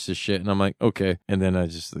 Like, watch this shit. And I'm like, okay. And then I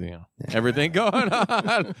just, everything going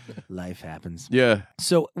on. Life happens. Yeah.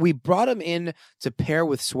 So we brought him in to pair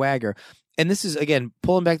with Swagger. And this is, again,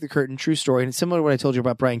 pulling back the curtain, true story. And it's similar to what I told you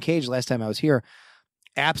about Brian Cage last time I was here.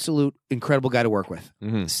 Absolute incredible guy to work with.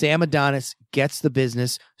 Mm-hmm. Sam Adonis gets the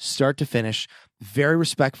business start to finish. Very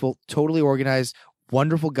respectful, totally organized,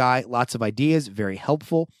 wonderful guy, lots of ideas, very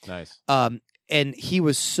helpful. Nice. And he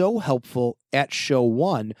was so helpful at show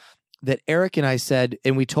 1 that Eric and I said,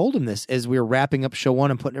 and we told him this as we were wrapping up show 1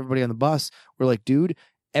 and putting everybody on the bus. We're like, dude,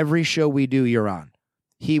 every show we do, you're on.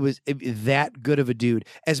 He was that good of a dude.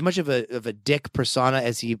 As much of a dick persona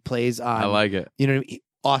as he plays on. I like it.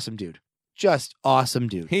 Awesome dude. Just awesome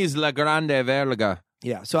dude. He's La Grande Verga.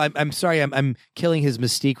 Yeah, so I'm sorry, I'm killing his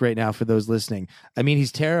mystique right now for those listening. I mean,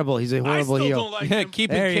 he's terrible. He's a horrible heel. Don't like him.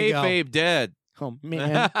 Keeping kayfabe dead. Oh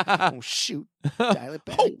man! Oh shoot! Dial it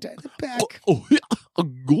back! Dial it back! Oh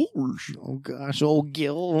gosh! Old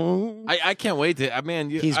Gil. I can't wait to. Man,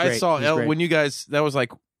 He's I great. saw He's great. when you guys. That was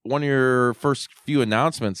like one of your first few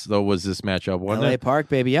announcements, though, was this matchup, wasn't LA it? Park,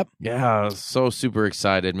 baby. Yep. Yeah, so super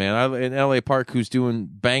excited, man. In LA Park, who's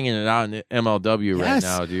banging it out in MLW right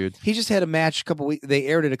now, dude. He just had a match a couple weeks. They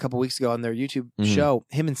aired it a couple weeks ago on their YouTube show.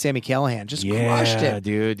 Him and Sami Callihan just crushed it,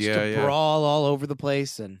 dude. Just a brawl all over the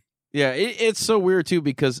place, and it's so weird too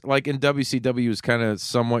because like in WCW is kind of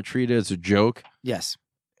somewhat treated as a joke. Yes,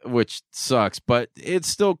 which sucks, but it's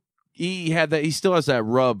still. He still has that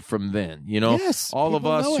rub from then, you know. Yes, all of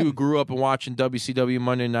us who grew up and watching WCW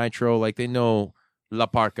Monday Nitro, like they know La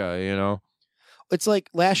Parca, you know. It's like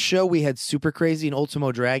last show we had Super Crazy and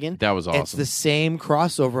Ultimo Dragon. That was awesome. It's the same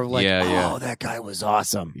crossover of like, that guy was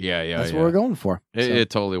awesome. That's what we're going for. It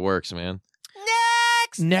totally works, man.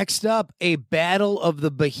 Next up, a battle of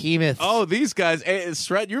the behemoths. Oh, these guys.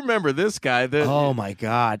 Shred, you remember this guy. Oh, my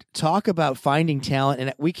God. Talk about finding talent.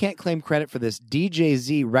 And we can't claim credit for this.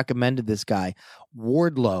 DJZ recommended this guy,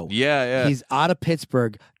 Wardlow. Yeah. He's out of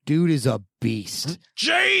Pittsburgh. Dude is a beast.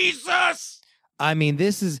 Jesus! I mean,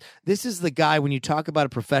 this is the guy, when you talk about a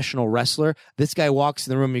professional wrestler, this guy walks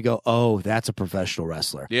in the room and you go, oh, that's a professional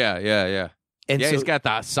wrestler. Yeah. And so, he's got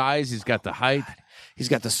the size. He's got the height. He's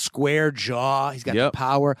got the square jaw. He's got the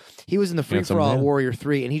power. He was in the Free For All Warrior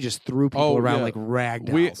 3, and he just threw people around like rag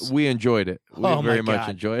dolls. We enjoyed it. We very much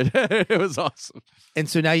enjoyed it. It was awesome. And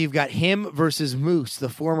so now you've got him versus Moose, the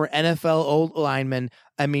former NFL old lineman.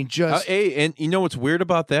 I mean, just... hey, and you know what's weird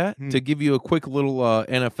about that? To give you a quick little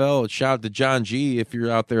NFL shout out to John G, if you're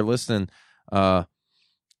out there listening.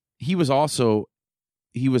 He was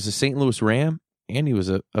a St. Louis Ram, and he was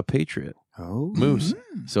a Patriot. Oh. Moose.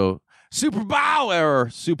 So... Super Bowl or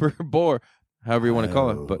Super Bore, however you want to call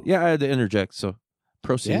it. But yeah, I had to interject. So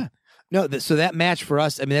proceed. Yeah. No, so that match for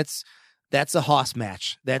us, I mean, that's a Hoss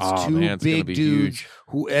match. That's two big dudes.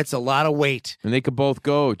 Huge. It's a lot of weight. And they could both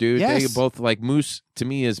go, dude. Yes. They could both, like, Moose, to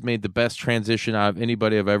me, has made the best transition out of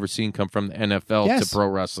anybody I've ever seen come from the NFL to pro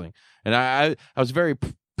wrestling. And I was very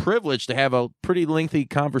privileged to have a pretty lengthy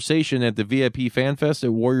conversation at the VIP Fan Fest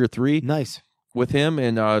at Warrior 3. Nice. With him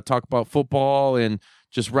and talk about football and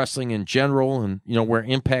just wrestling in general, and you know where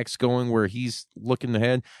Impact's going, where he's looking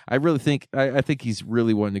ahead. I really think I think he's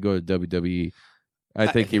really wanting to go to WWE. I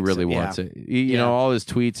think he really wants it. You know, all his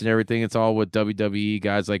tweets and everything. It's all with WWE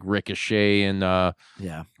guys like Ricochet and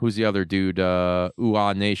who's the other dude?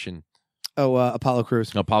 UA Nation. Oh, Apollo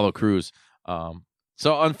Crews. Apollo Crews.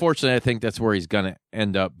 So unfortunately, I think that's where he's gonna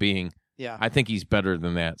end up being. Yeah, I think he's better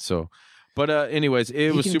than that. So. But anyways,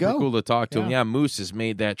 it was super cool to talk to him. Yeah, Moose has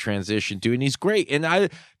made that transition, dude, and he's great. And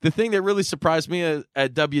the thing that really surprised me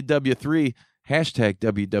at WW3, hashtag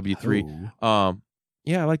WW3,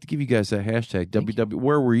 I like to give you guys that hashtag WW.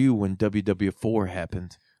 Where were you when WW4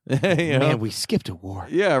 happened? Man, we skipped a war.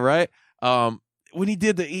 Yeah, right. When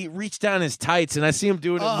he reached down his tights, and I see him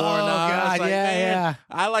doing it more now. God, like, yeah.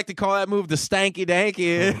 I like to call that move the stanky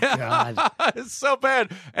danky. Oh, God. It's so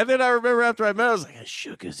bad. And then I remember after I met, I was like, I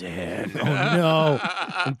shook his hand. Oh, no.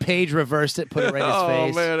 And Paige reversed it, put it right in his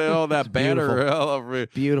face. Oh, man, and all that banner all over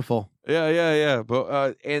it. Beautiful. Yeah.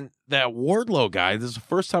 But and that Wardlow guy, this is the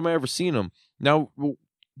first time I ever seen him. Now,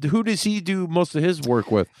 who does he do most of his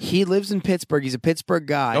work with? He lives in Pittsburgh. He's a Pittsburgh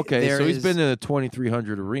guy. Okay, so he's been in the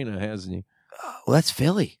 2300 arena, hasn't he? Well, that's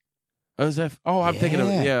Philly. Oh, is that? Oh, I'm thinking of.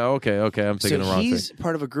 Yeah, okay. I'm thinking of the wrong thing. He's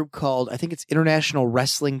part of a group called, I think it's International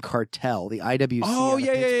Wrestling Cartel, the IWC. Oh,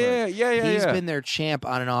 yeah. He's been their champ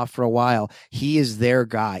on and off for a while. He is their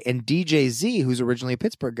guy. And DJZ, who's originally a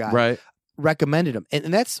Pittsburgh guy, recommended him.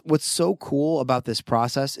 And that's what's so cool about this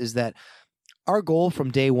process is that our goal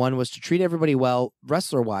from day one was to treat everybody well,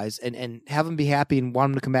 wrestler-wise, and have them be happy and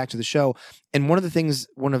want them to come back to the show. And one of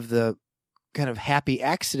the kind of happy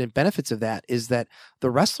accident benefits of that is that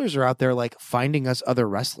the wrestlers are out there like finding us other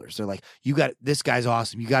wrestlers. They're like, this guy's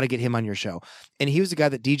awesome. You got to get him on your show. And he was the guy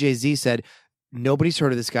that DJZ said, nobody's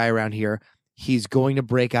heard of this guy around here. He's going to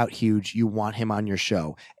break out huge. You want him on your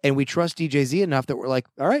show. And we trust DJZ enough that we're like,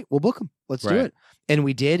 all right, we'll book him. Let's do it. And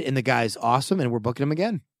we did. And the guy's awesome. And we're booking him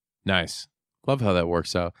again. Nice. Love how that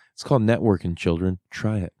works out. It's called networking, children.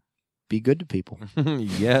 Try it. Be good to people.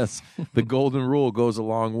 Yes. The golden rule goes a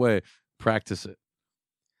long way. Practice it.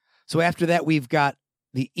 So after that, we've got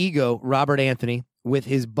the ego, Robert Anthony, with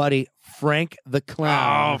his buddy, Frank the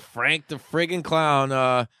Clown. Oh, Frank the friggin' Clown.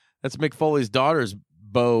 That's Mick Foley's daughter's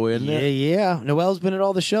beau, isn't it? Yeah. Noelle's been at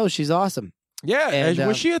all the shows. She's awesome. Yeah. And,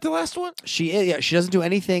 was she at the last one? She is. Yeah. She doesn't do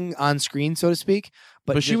anything on screen, so to speak.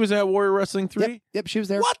 But she was at Warrior Wrestling 3? Yep, she was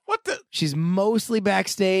there. What the? She's mostly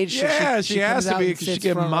backstage. Yeah, she has to be because she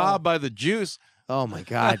get mobbed by the Juice. Oh, my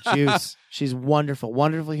God, Juice. She's wonderful.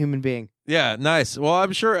 Wonderful human being. Yeah, nice. Well,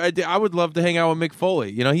 I'm sure I would love to hang out with Mick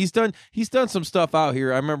Foley. You know, he's done some stuff out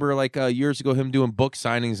here. I remember like years ago him doing book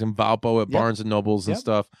signings in Valpo at Barnes and Nobles and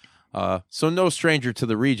stuff. So no stranger to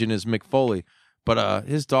the region is Mick Foley, but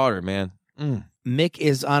his daughter, man. Mick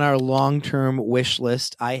is on our long-term wish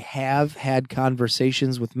list. I have had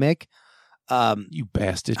conversations with Mick. You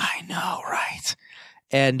bastard. I know, right?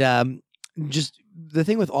 And just the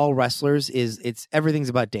thing with all wrestlers is everything's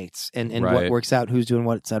about dates and what works out, who's doing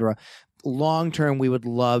what, etc. Long term, we would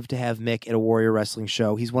love to have Mick at a Warrior Wrestling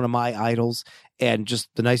show. He's one of my idols and just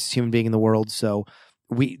the nicest human being in the world. So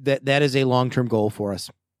that is a long term goal for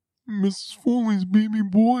us. Mrs. Foley's baby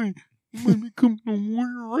boy might be coming to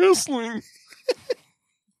Warrior Wrestling.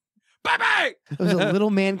 Bye-bye! It was a little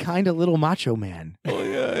man, kind of little macho man. Oh,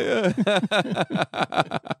 yeah.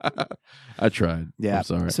 I tried. Yeah. I'm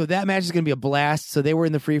sorry. So that match is going to be a blast. So they were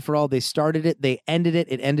in the free-for-all. They started it. They ended it.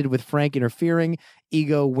 It ended with Frank interfering,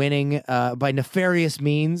 Ego winning by nefarious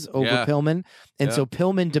means over Pillman. And so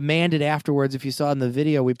Pillman demanded afterwards, if you saw in the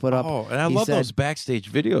video we put up. Oh, and I love those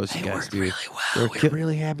backstage videos you guys do. Really well. We're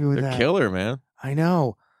really happy with that. They're killer, man. I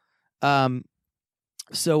know.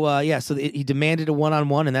 So he demanded a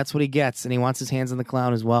one-on-one, and that's what he gets, and he wants his hands on the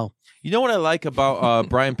clown as well. You know what I like about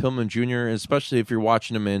Brian Pillman Jr., especially if you're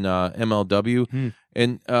watching him in MLW,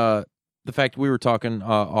 and the fact we were talking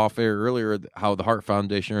off air earlier, how the Hart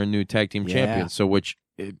Foundation are a new tag team champions, so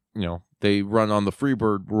they run on the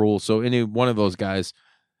Freebird rule, so any one of those guys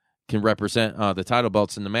can represent the title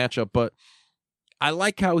belts in the matchup. But I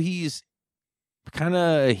like how he's kind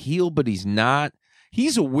of a heel, but he's not.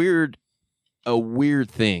 He's a weird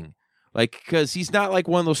thing, like, because he's not like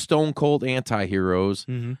one of those stone cold anti-heroes,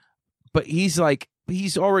 but he's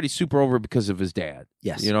already super over because of his dad.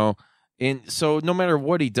 Yes, you know, and so no matter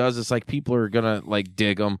what he does, it's like people are gonna like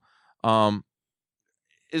dig him.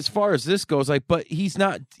 As far as this goes, like, but he's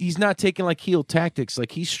not taking like heel tactics.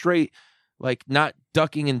 Like, he's straight, like, not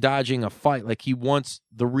ducking and dodging a fight. Like, he wants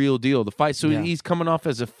the real deal, the fight. So he's coming off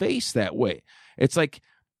as a face that way. It's like,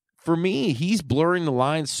 for me, he's blurring the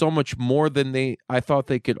lines so much more than I thought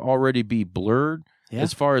they could already be blurred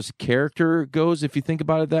as far as character goes, if you think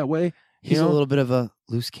about it that way. He's a little bit of a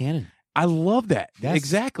loose cannon. I love that.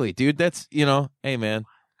 Exactly, dude. That's, hey, man,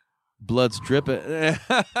 blood's dripping.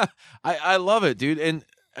 I love it, dude. And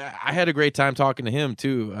I had a great time talking to him,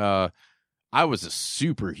 too. I was a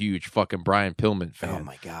super huge fucking Brian Pillman fan. Oh,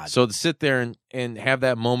 my God. So to sit there and have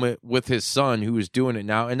that moment with his son who is doing it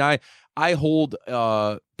now, and I hold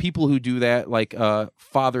people who do that, like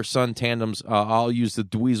father-son tandems. I'll use the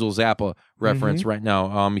Dweezil Zappa reference right now.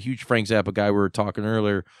 I'm a huge Frank Zappa guy. We were talking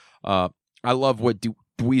earlier. I love what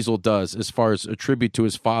Dweezil does as far as a tribute to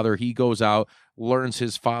his father. He goes out, learns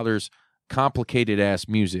his father's complicated-ass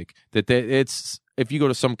music. It's if you go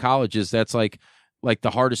to some colleges, that's like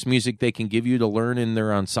the hardest music they can give you to learn in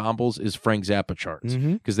their ensembles is Frank Zappa charts,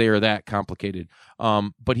 because they are that complicated.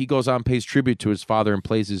 But he goes on, pays tribute to his father, and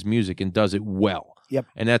plays his music and does it well. Yep.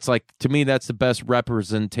 And that's like, to me, that's the best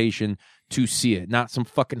representation to see it, not some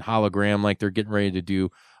fucking hologram like they're getting ready to do.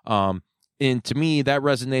 And to me, that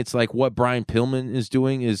resonates like what Brian Pillman is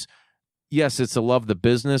doing is, yes, it's a love of the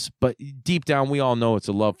business, but deep down, we all know it's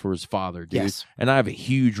a love for his father, dude. Yes. And I have a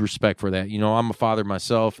huge respect for that. I'm a father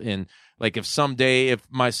myself, and like, if someday, if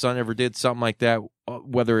my son ever did something like that,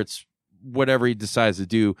 whether it's whatever he decides to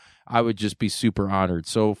do, I would just be super honored.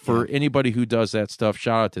 So for anybody who does that stuff,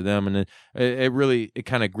 shout out to them. And it really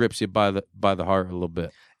kind of grips you by the heart a little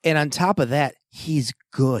bit. And on top of that, he's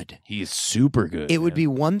good. He is super good. It would be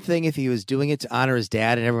one thing if he was doing it to honor his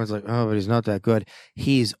dad and everyone's like, oh, but he's not that good.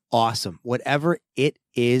 He's awesome. Whatever it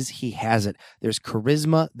is, he has it. There's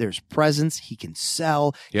charisma. There's presence. He can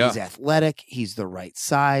sell. Yeah. He's athletic. He's the right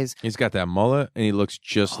size. He's got that mullet, and he looks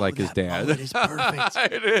just like his dad. Mullet is perfect.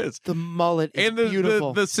 It is. The mullet is and the,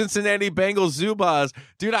 beautiful. The Cincinnati Bengals Zubas.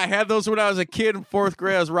 Dude, I had those when I was a kid in 4th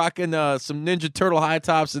grade. I was rocking some Ninja Turtle high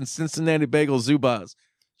tops and Cincinnati Bengals Zubas.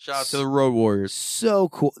 Shout out to the Road Warriors. So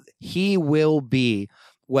cool. He will be,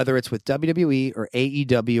 whether it's with WWE or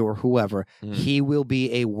AEW or whoever, he will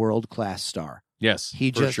be a world-class star. Yes, he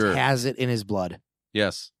just has it in his blood.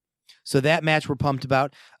 Yes. So that match we're pumped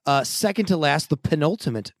about. Second to last, the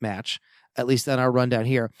penultimate match, at least on our rundown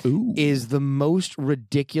here, is the most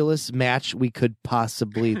ridiculous match we could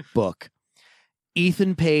possibly book.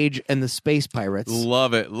 Ethan Page and the Space Pirates.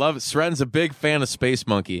 Love it. Love it. Sren's a big fan of Space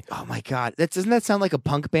Monkey. Oh, my God. Doesn't that sound like a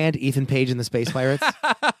punk band, Ethan Page and the Space Pirates?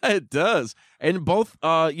 It does. And both,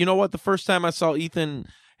 you know what? The first time I saw Ethan,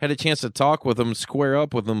 had a chance to talk with him, square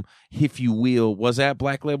up with him, if you will, was at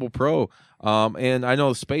Black Label Pro. And I know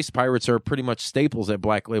the Space Pirates are pretty much staples at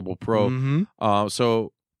Black Label Pro.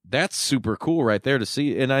 So that's super cool right there to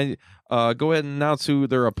see. And go ahead and announce who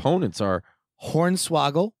their opponents are.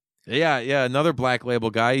 Hornswoggle. Yeah, another Black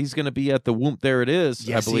Label guy. He's going to be at the Whoop. There it is.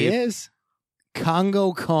 Yes, I believe. he is.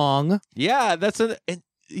 Congo Kong. Yeah,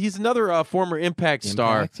 he's another former Impact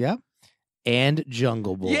star. Yeah. And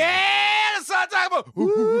Jungle Boy. Yeah, that's what I'm talking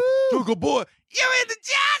about. Jungle Boy, you're in the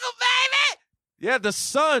jungle, baby. Yeah, the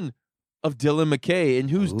son of Dylan McKay. And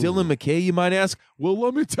who's Dylan McKay, you might ask? Well,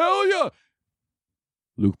 let me tell you.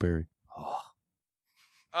 Luke Perry.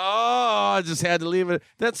 Oh, I just had to leave it.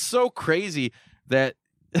 That's so crazy that.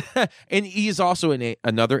 And he's also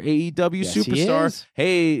another AEW superstar.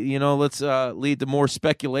 Hey, let's lead to more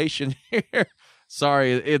speculation here.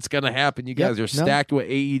 Sorry, it's going to happen. You guys are stacked with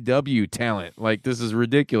AEW talent. Like, this is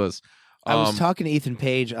ridiculous. I was talking to Ethan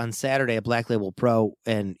Page on Saturday at Black Label Pro,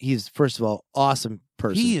 and he's, first of all, awesome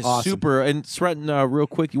person. He is super. And Sretton, real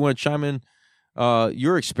quick, you want to chime in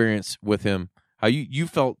your experience with him? How you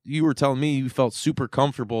felt? You were telling me you felt super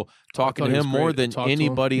comfortable talking to him more than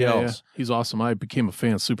anybody else. Yeah. He's awesome. I became a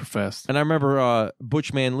fan super fast. And I remember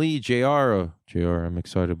Butchman Lee, JR, I'm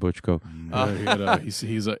excited, Butchko.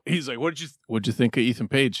 He's like, what'd you think of Ethan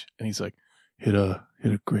Page? And he's like, hit a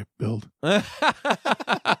great build.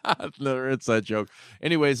 Another inside joke.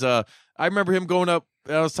 Anyways, I remember him going up.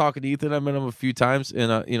 I was talking to Ethan. I met him a few times,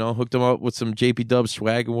 and hooked him up with some JP Dub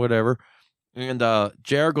swag and whatever. And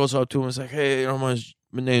JR goes up to him and is like, hey,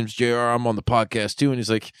 my name's JR. I'm on the podcast too. And he's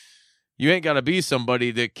like, you ain't got to be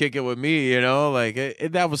somebody to kick it with me, Like,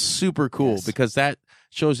 that was super cool because that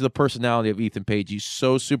shows you the personality of Ethan Page. He's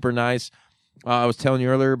so super nice. I was telling you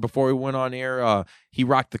earlier before we went on air, he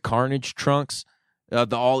rocked the Carnage trunks,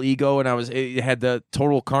 the All Ego, and it had the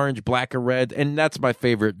Total Carnage black and red. And that's my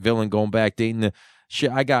favorite villain going back, dating the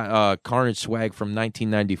shit. I got Carnage swag from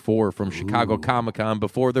 1994 from Chicago Comic-Con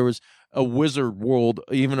before there was a Wizard World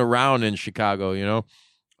even around in Chicago,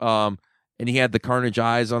 and he had the Carnage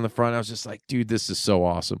eyes on the front. I was just like, dude, this is so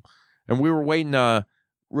awesome. And we were waiting,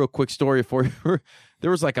 real quick story for you.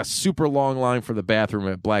 There was like a super long line for the bathroom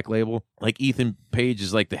at Black Label. Like Ethan Page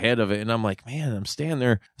is like the head of it. And I'm like, man, I'm standing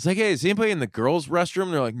there. It's like, hey, is anybody in the girls' restroom?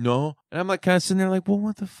 And they're like, no. And I'm like kind of sitting there like, well,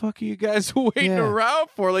 what the fuck are you guys waiting around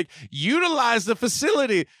for? Like, utilize the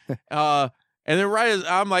facility. And then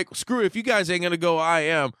I'm like, screw it. If you guys ain't going to go, I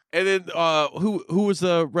am. And then who was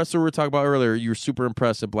the wrestler we were talking about earlier? You were super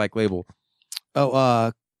impressed at Black Label.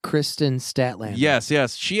 Oh, Kristen Statlander.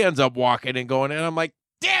 Yes. She ends up walking and going, and I'm like,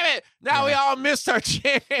 damn it. Now we all missed our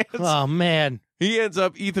chance. Oh, man.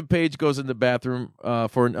 Ethan Page goes in the bathroom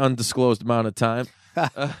for an undisclosed amount of time.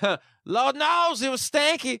 Lord knows it was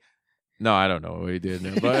stanky. No, I don't know what he did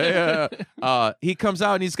there, but he comes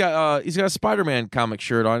out and he's got a Spider-Man comic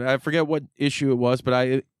shirt on. I forget what issue it was, but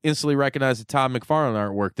I instantly recognized the Todd McFarlane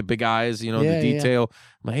artwork, the big eyes, the detail. Yeah.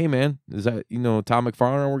 I'm like, hey man, is that Todd McFarlane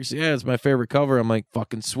artwork? He said, yeah, it's my favorite cover. I'm like,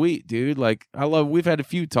 fucking sweet, dude. Like, we've had a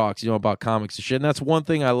few talks, about comics and shit, and that's one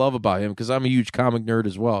thing I love about him because I'm a huge comic nerd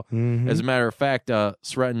as well. Mm-hmm. As a matter of fact,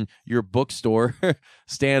 Sretton, your bookstore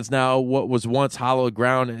stands now what was once hallowed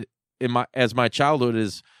ground as my childhood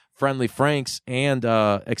is Friendly Franks and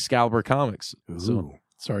Excalibur Comics. So,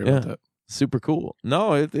 sorry about that. Super cool.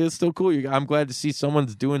 No, it's still cool. I'm glad to see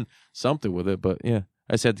someone's doing something with it. But yeah,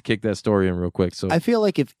 I just had to kick that story in real quick. So I feel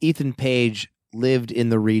like if Ethan Page lived in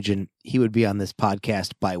the region, he would be on this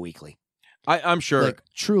podcast bi-weekly. I'm sure. Like,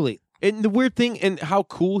 truly. And the weird thing and how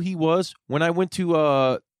cool he was when I went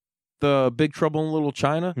to the Big Trouble in Little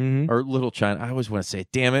China, or Little China. I always want to say,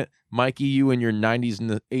 damn it, Mikey, you and your 90s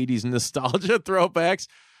and the 80s nostalgia throwbacks.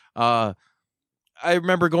 I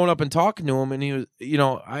remember going up and talking to him, and he was,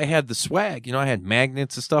 I had the swag, I had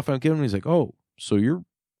magnets and stuff I'm giving him. He's like, oh, so you're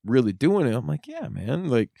really doing it? I'm like, yeah, man.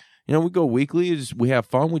 Like, we go weekly, we have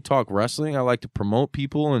fun, we talk wrestling. I like to promote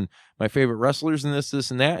people and my favorite wrestlers and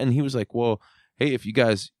this and that. And he was like, well, hey, if you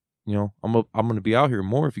guys, I'm going to be out here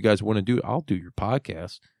more. If you guys want to do it, I'll do your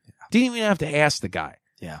podcast. Yeah. Didn't even have to ask the guy.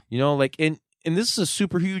 Yeah. And this is a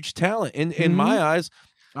super huge talent in my eyes.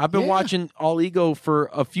 I've been watching All Ego for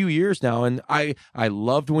a few years now, and I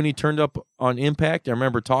loved when he turned up on Impact. I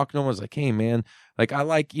remember talking to him. I was like, hey, man, like, I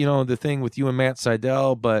like, the thing with you and Matt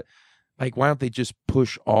Sydal, but, like, why don't they just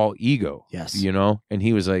push All Ego? Yes. And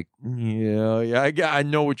he was like, yeah, I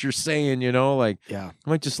know what you're saying, like, I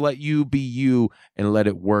might just let you be you and let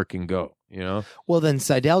it work and go. Well, then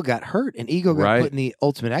Sydal got hurt, and Ego got put in the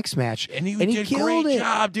Ultimate X match, and he did killed great it.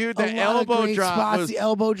 Job, dude. The elbow drop, the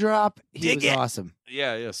elbow drop, he was awesome.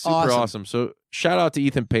 Yeah, super awesome. So shout out to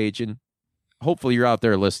Ethan Page, and hopefully you're out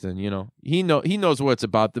there listening. He knows what it's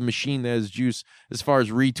about. The machine that has juice as far as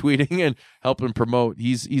retweeting and helping promote.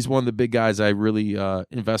 He's one of the big guys I really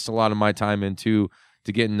invest a lot of my time into.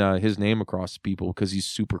 to getting his name across to people because he's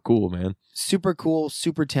super cool, man. Super cool,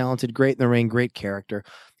 super talented, great in the ring, great character.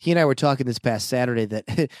 He and I were talking this past Saturday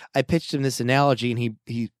that I pitched him this analogy and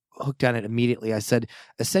he hooked on it immediately. I said,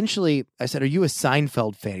 are you a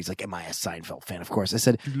Seinfeld fan? He's like, am I a Seinfeld fan? Of course. I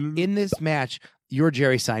said, in this match, you're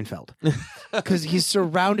Jerry Seinfeld. Because he's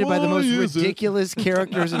surrounded by the most ridiculous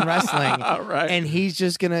characters in wrestling. Right. And he's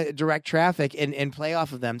just going to direct traffic and play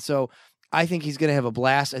off of them. So I think he's going to have a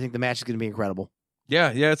blast. I think the match is going to be incredible.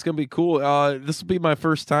 Yeah, it's going to be cool. This will be my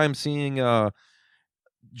first time seeing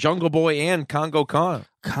Jungle Boy and Congo Kong.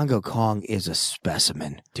 Congo Kong is a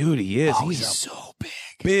specimen. Dude, he is. Oh, he's so big.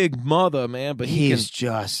 Big mother, man. But he's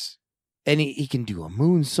just... And he can do a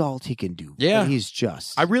moonsault. He can do... Yeah. He's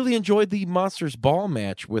just... I really enjoyed the Monsters Ball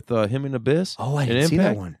match with him and Abyss. Oh, I didn't see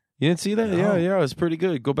that one. You didn't see that? No. Yeah, it was pretty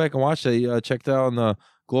good. Go back and watch that. Check that out on the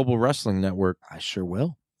Global Wrestling Network. I sure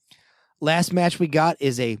will. Last match we got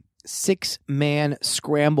is a 6-man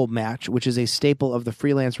scramble match, which is a staple of the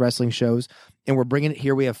freelance wrestling shows. And we're bringing it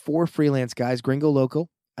here. We have 4 freelance guys. Gringo Loco.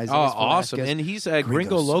 Isaiah Awesome. Velasquez. And he's at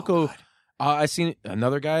Gringo Loco. So I seen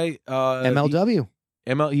another guy. MLW.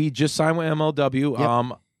 He just signed with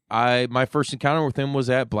MLW. Yep. My first encounter with him was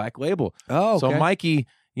at Black Label. Oh, okay. So Mikey,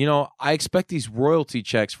 I expect these royalty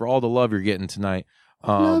checks for all the love you're getting tonight.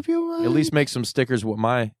 Love you, Mike. At least make some stickers with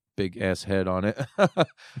my big ass head on it.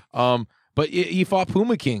 But he fought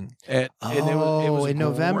Puma King and it was in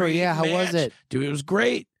November. Yeah, how was it, dude? It was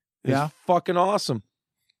great. It was fucking awesome.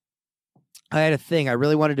 I had a thing. I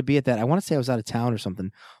really wanted to be at that. I want to say I was out of town or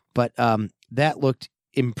something, but that looked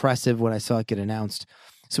impressive when I saw it get announced.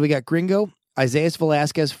 So we got Gringo, Isaiah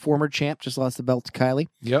Velasquez, former champ, just lost the belt to Kylie.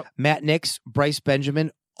 Yep. Matt Nix, Bryce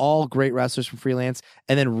Benjamin, all great wrestlers from freelance,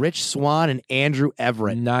 and then Rich Swann and Andrew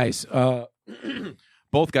Everett. Nice.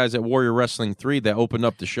 Both guys at Warrior Wrestling 3 that opened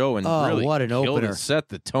up the show and really what an killed opener. It, set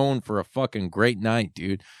the tone for a fucking great night,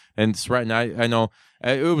 dude. And it's right now, I know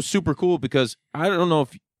it was super cool because I don't know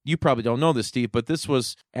if you probably don't know this, Steve, but this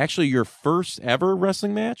was actually your first ever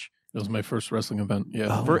wrestling match. It was my first wrestling event.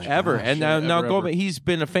 Yeah, forever. And now go back. He's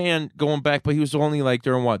been a fan going back, but he was only like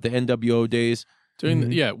during what, the NWO days. During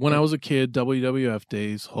when I was a kid, WWF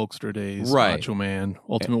days, Hulkster days, Macho Man,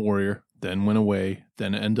 Ultimate Warrior. Then went away.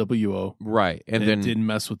 Then NWO. Right, and then didn't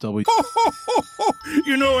mess with W.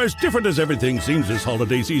 You know, as different as everything seems this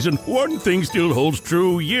holiday season, one thing still holds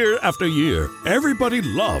true year after year. Everybody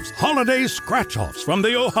loves holiday scratch-offs from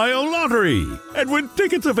the Ohio Lottery. And with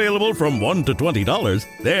tickets available from $1 to $20,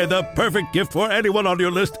 they're the perfect gift for anyone on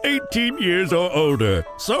your list 18 years or older.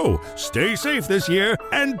 So, stay safe this year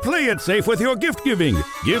and play it safe with your gift giving.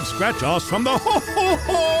 Give scratch-offs from the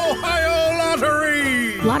Ohio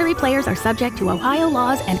Lottery! Lottery players are subject to Ohio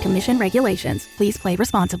laws and commission regulations. Please play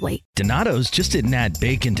responsibly. Donato's just didn't add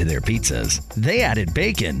bacon to their pizzas. They added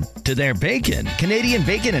bacon to their bacon. Canadian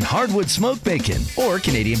bacon and hardwood smoked bacon. Or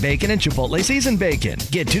Canadian bacon and Chipotle seasoned bacon.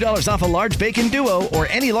 Get $2 off a large bacon duo or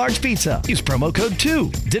any large pizza. Use promo code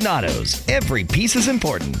 2. Donato's. Every piece is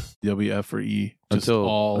important. WF or E.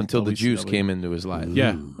 Until the juice came into his life.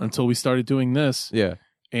 Yeah, until we started doing this. Yeah.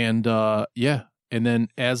 And and then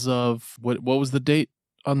as of, what was the date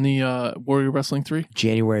on the Warrior Wrestling 3?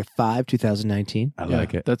 January 5, 2019. I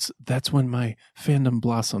like it. That's when my fandom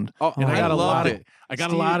blossomed. Oh, and I got a lot of a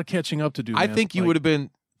lot of catching up to do. I man. think you would have been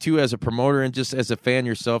too as a promoter and just as a fan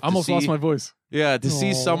yourself. I almost lost my voice. Yeah, to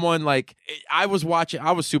see someone like I was watching.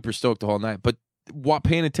 I was super stoked the whole night, but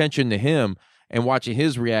paying attention to him and watching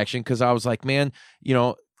his reaction because I was like, man,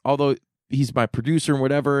 although he's my producer and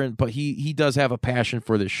whatever, but he does have a passion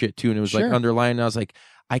for this shit too, and it was like underlying. And I was like,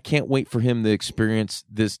 I can't wait for him to experience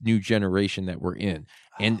this new generation that we're in.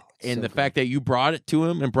 And the fact that you brought it to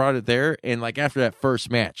him and brought it there, and like after that first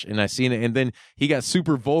match, and I seen it, and then he got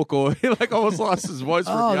super vocal, he like almost lost his voice.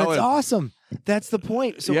 Oh, that's awesome. That's the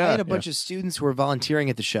point. So I had a bunch of students who were volunteering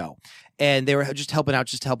at the show, and they were just helping out,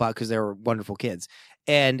 to help out because they were wonderful kids.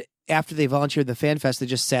 And after they volunteered at the Fan Fest, they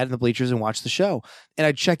just sat in the bleachers and watched the show. And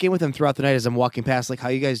I'd check in with them throughout the night as I'm walking past, like, how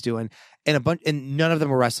you guys doing? And none of them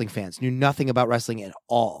were wrestling fans, knew nothing about wrestling at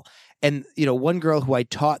all. And, one girl who I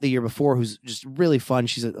taught the year before, who's just really fun,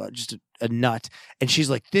 she's just a nut. And she's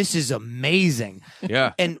like, this is amazing.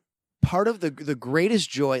 Yeah. And part of the greatest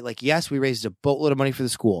joy, like, yes, we raised a boatload of money for the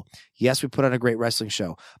school. Yes, we put on a great wrestling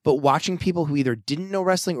show. But watching people who either didn't know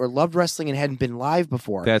wrestling or loved wrestling and hadn't been live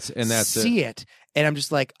before see it. And I'm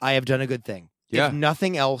just like, I have done a good thing. Yeah. If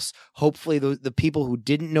nothing else, hopefully the people who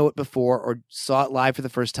didn't know it before or saw it live for the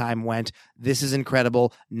first time went, this is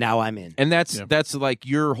incredible. Now I'm in. And that's like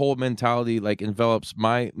your whole mentality, like envelops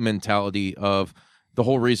my mentality of the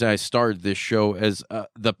whole reason I started this show as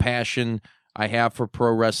the passion I have for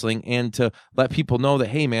pro wrestling, and to let people know that,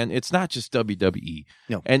 hey, man, it's not just WWE.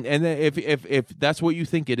 No. And then if that's what you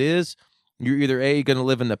think it is, you're either A, going to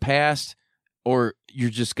live in the past, or you're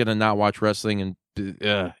just going to not watch wrestling and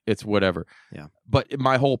it's whatever. Yeah. But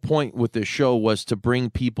my whole point with this show was to bring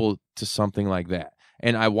people to something like that.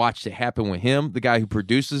 And I watched it happen with him, the guy who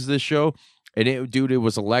produces this show. And it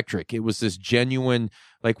was electric. It was this genuine,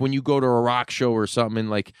 like when you go to a rock show or something, and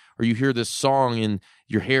like, or you hear this song and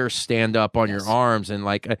your hair stand up on your arms, and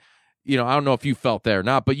like, I don't know if you felt that or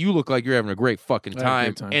not, but you look like you're having a great fucking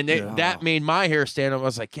time. And that made my hair stand up. I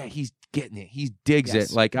was like, yeah, he's getting it. He digs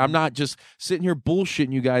it. Like, I'm not just sitting here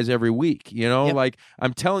bullshitting you guys every week, like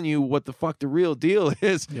I'm telling you what the fuck the real deal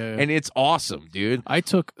is. And it's awesome, dude.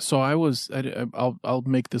 I'll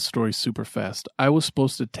make this story super fast. I was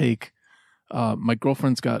supposed to take, my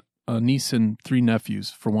girlfriend's got a niece and 3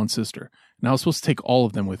 nephews for one sister. And I was supposed to take all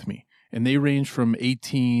of them with me. And they range from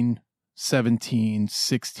 18, 17,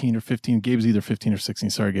 16, or 15. Gabe's either 15 or 16.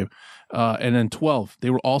 Sorry, Gabe. And then 12. They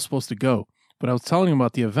were all supposed to go. But I was telling them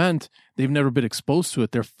about the event. They've never been exposed to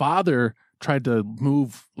it. Their father tried to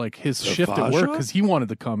move like his shift at work because he wanted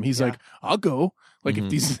to come. He's like, I'll go. Like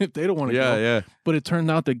if they don't want to go. Yeah. But it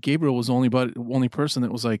turned out that Gabriel was the only person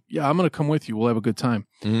that was like, yeah, I'm going to come with you. We'll have a good time.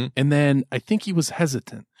 And then I think he was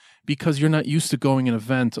hesitant because you're not used to going an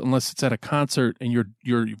event unless it's at a concert and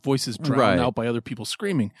your voice is drowned out by other people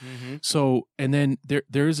screaming. So, and then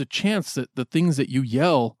there is a chance that the things that you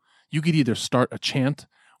yell, you could either start a chant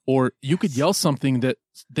or you could yell something that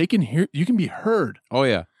they can hear. You can be heard. Oh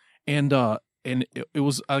yeah. And it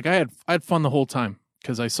was like I had fun the whole time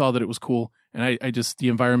because I saw that it was cool. And I just, the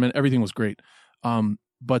environment, everything was great.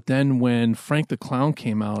 But then when Frank the Clown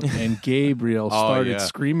came out and Gabriel started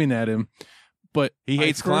screaming at him, but he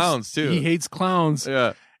hates clowns too. He hates clowns.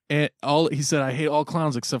 Yeah. And he said, I hate all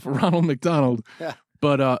clowns except for Ronald McDonald. Yeah.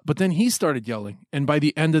 But then he started yelling. And by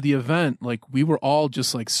the end of the event, like we were all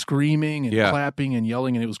just like screaming and clapping and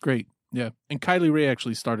yelling, and it was great. Yeah. And Kylie Ray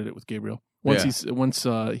actually started it with Gabriel. Once he the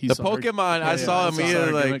saw Pokemon, I saw him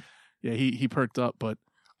either like he perked up, but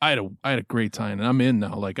I had a great time, and I'm in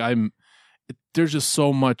now. Like there's just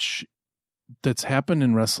so much that's happened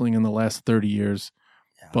in wrestling in the last 30 years,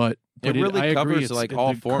 but it really I covers agree. like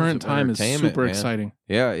all the forms current of time is entertainment, super man. exciting.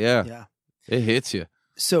 Yeah. It hits you.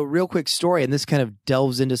 So real quick story, and this kind of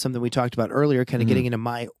delves into something we talked about earlier, kind of getting into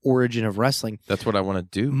my origin of wrestling. That's what I want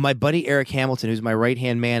to do. My buddy Eric Hamilton, who's my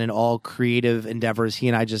right-hand man in all creative endeavors, he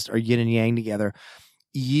and I just are yin and yang together.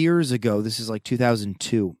 Years ago, this is like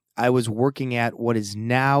 2002, I was working at what is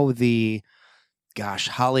now the,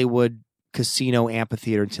 Hollywood Casino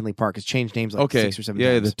Amphitheater in Tinley Park. It's changed names like 6 or 7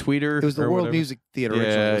 times. Yeah, the Tweeter. It was the World Music Theater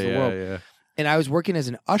originally. It was the World. Yeah. And I was working as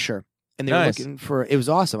an usher. And they were looking for, it was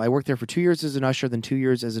awesome. I worked there for 2 years as an usher, then 2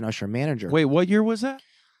 years as an usher manager. Wait, what year was that?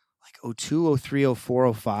 Like 02, 03,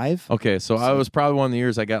 04, 05. Okay, so I was probably one of the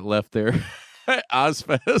years I got left there at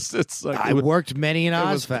Ozfest. It's like I worked many in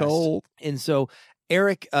Ozfest. It was cold. And so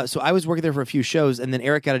Eric, so I was working there for a few shows, and then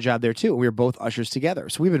Eric got a job there too. We were both ushers together.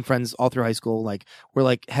 So we've been friends all through high school. Like we're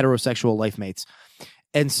like heterosexual life mates.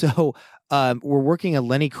 And so we're working a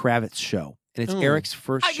Lenny Kravitz show, and it's Eric's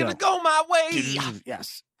first show. I'm going to go my way.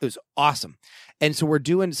 Yes. It was awesome. And so we're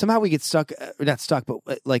doing, somehow we get stuck, not stuck, but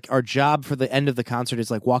like our job for the end of the concert is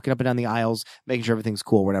like walking up and down the aisles, making sure everything's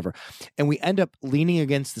cool, whatever. And we end up leaning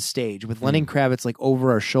against the stage with Lenny Kravitz like over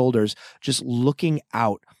our shoulders, just looking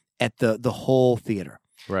out at the whole theater.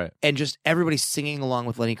 Right. And just everybody singing along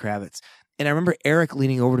with Lenny Kravitz. And I remember Eric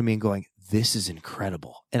leaning over to me and going, this is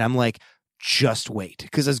incredible. And I'm like, just wait.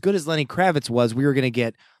 Because as good as Lenny Kravitz was, we were going to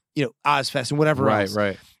get, Ozfest and whatever else.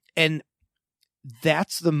 Right. And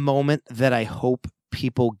that's the moment that I hope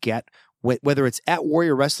people get, whether it's at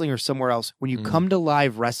Warrior Wrestling or somewhere else. When you come to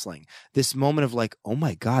live wrestling, this moment of like, oh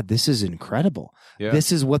my God, this is incredible. Yeah.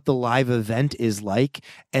 This is what the live event is like.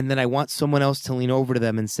 And then I want someone else to lean over to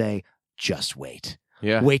them and say, just wait.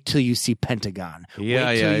 Yeah. Wait till you see Pentagon.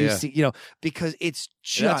 Wait till you see, because it's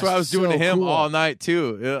just that's what I was doing to him cool. all night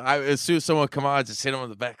too. As soon as someone would come on, I just hit him in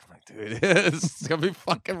the back. I'm like, dude, it's gonna be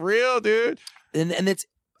fucking real, dude. And it's,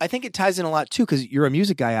 I think it ties in a lot too, because you're a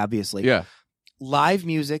music guy, obviously. Yeah. Live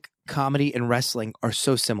music, comedy, and wrestling are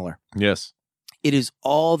so similar. Yes. It is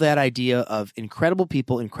all that idea of incredible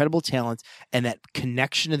people, incredible talent, and that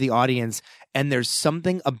connection to the audience. And there's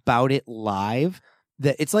something about it live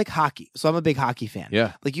that it's like hockey. So I'm a big hockey fan.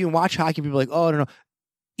 Yeah. Like you can watch hockey, people are like, oh, I don't know.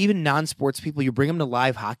 Even non-sports people, you bring them to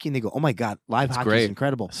live hockey and they go, oh my God, live hockey is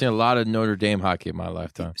incredible. I've seen a lot of Notre Dame hockey in my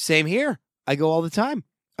lifetime. Same here. I go all the time.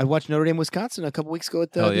 I watched Notre Dame, Wisconsin a couple weeks ago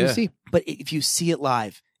at the UC. But if you see it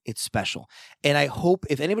live, it's special. And I hope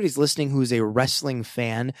if anybody's listening who's a wrestling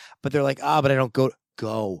fan, but they're like, but I don't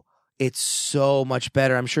go. it's so much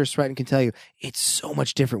better. I'm sure Stratton can tell you, it's so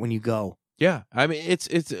much different when you go. Yeah, I mean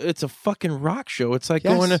it's a fucking rock show. It's like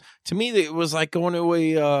Yes. going to me. It was like going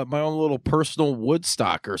to my own little personal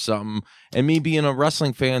Woodstock or something. And me being a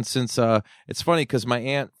wrestling fan since it's funny because my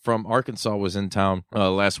aunt from Arkansas was in town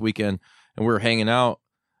last weekend and we were hanging out,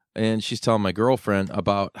 and she's telling my girlfriend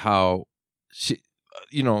about how she,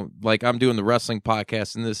 like I'm doing the wrestling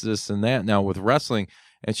podcast and this and that now with wrestling,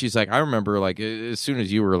 and she's like, I remember like as soon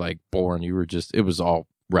as you were like born, you were just it was all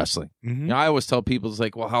wrestling. Mm-hmm. I always tell people, it's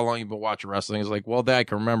like, well, how long you been watching wrestling? It's like, well, that I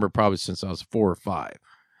can remember probably since I was 4 or 5.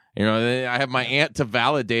 I have my aunt to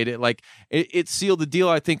validate it. Like it sealed the deal,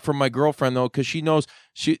 I think, for my girlfriend though, because she knows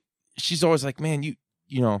she's always like, man, you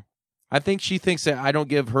know, I think she thinks that I don't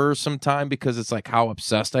give her some time because it's like how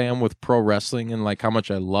obsessed I am with pro wrestling and like how much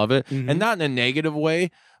I love it, and not in a negative way,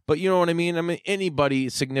 but you know what I mean. I mean, anybody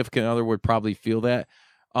significant other would probably feel that.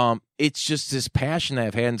 It's just this passion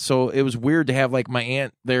I've had, and so it was weird to have like my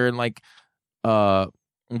aunt there and like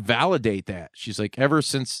validate that. She's like, ever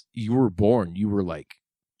since you were born, you were like,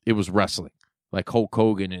 it was wrestling, like Hulk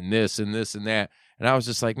Hogan and this and this and that, and I was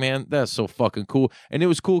just like, man, that's so fucking cool. And it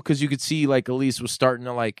was cool because you could see like Elise was starting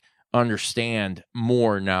to like understand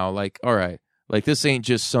more now, like, all right, like this ain't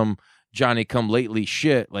just some Johnny come lately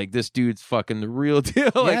shit. Like this dude's fucking the real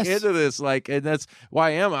deal. Like into this, like, and that's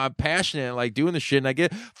why I'm passionate, like doing the shit, and I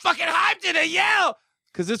get fucking hyped and I yell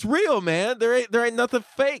because it's real, man. There ain't nothing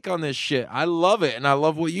fake on this shit. I love it, and I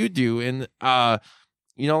love what you do, and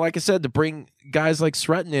like I said, to bring guys like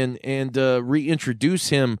Stratton in and reintroduce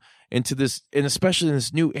him into this, and especially in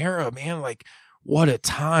this new era, man, like. What a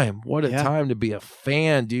time. What a time to be a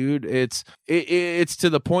fan, dude. It's to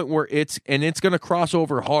the point where it's going to cross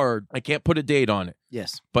over hard. I can't put a date on it.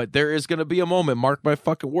 Yes. But there is going to be a moment, mark my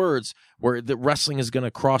fucking words, where the wrestling is going to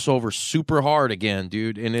cross over super hard again,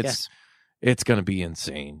 dude. And it's going to be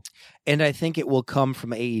insane. And I think it will come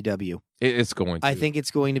from AEW. It's going to. I think it's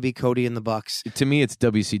going to be Cody and the Bucks. To me, it's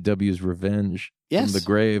WCW's revenge from the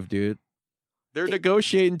grave, dude. They're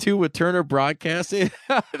negotiating too with Turner Broadcasting.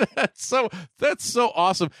 That's so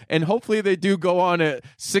awesome. And hopefully they do go on at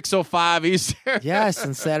 6:05 Eastern. Yes,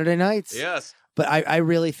 on Saturday nights. Yes. But I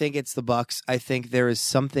really think it's the Bucks. I think there is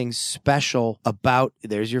something special about.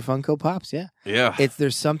 There's your Funko Pops, yeah.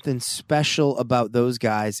 There's something special about those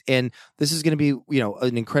guys, and this is going to be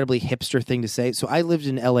an incredibly hipster thing to say. So I lived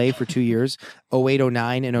in LA for 2 years, 08,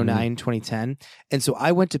 09, and 09, 2010, and so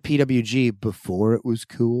I went to PWG before it was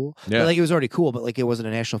cool. Yeah, like it was already cool, but like it wasn't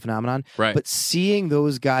a national phenomenon. Right. But seeing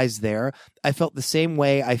those guys there, I felt the same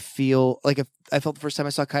way I felt the first time I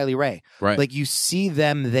saw Kylie Ray. Right. Like you see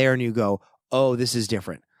them there, and you go, oh, this is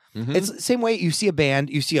different. Mm-hmm. It's the same way you see a band,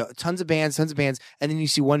 you see tons of bands, and then you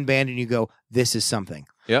see one band and you go, this is something.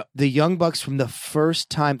 Yep. The Young Bucks from the first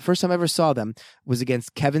time I ever saw them was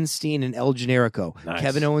against Kevin Steen and El Generico,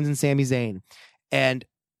 Kevin Owens and Sami Zayn. And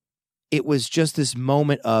it was just this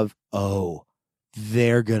moment of, oh,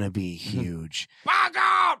 they're going to be huge. By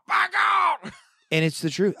God! And it's the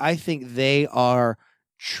truth. I think they are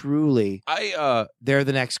truly, they're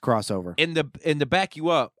the next crossover. And to back you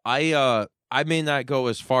up, I may not go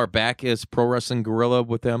as far back as Pro Wrestling Guerrilla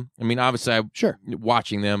with them. I mean, obviously,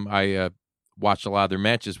 watching them, I watched a lot of their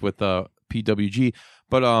matches with PWG.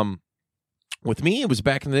 But with me, it was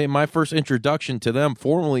back in the day. My first introduction to them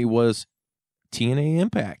formally was TNA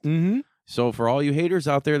Impact. Mm-hmm. So for all you haters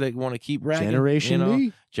out there that want to keep ragging,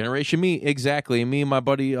 Generation Me, exactly. And me and my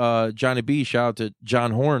buddy Johnny B, shout out to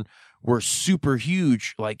John Horn, were super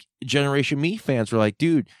huge, like Generation Me fans. Were like,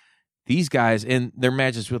 dude, these guys in their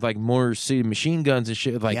matches with like Motor City Machine Guns and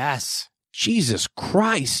shit, like, yes, Jesus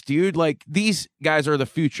Christ, dude, like these guys are the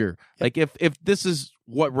future. Like if this is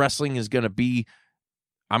what wrestling is gonna be,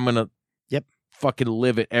 I'm gonna fucking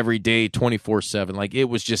live it every day 24/7. Like it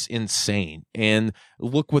was just insane. And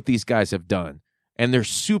look what these guys have done. And they're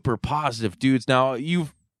super positive dudes. Now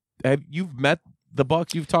you've met the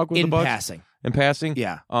Bucks, you've talked with the Bucks in passing.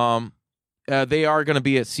 Yeah. They are going to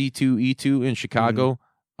be at C2E2 in Chicago.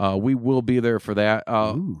 We will be there for that.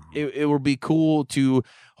 It will be cool to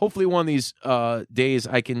hopefully one of these days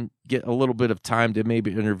I can get a little bit of time to maybe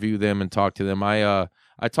interview them and talk to them.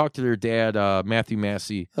 I talked to their dad, Matthew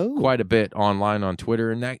Massey, quite a bit online on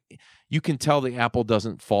Twitter, and that you can tell the apple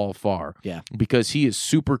doesn't fall far. Yeah, because he is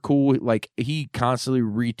super cool. Like he constantly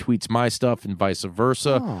retweets my stuff and vice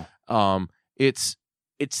versa. It's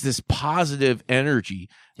this positive energy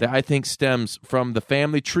that I think stems from the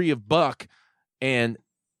family tree of Buck, and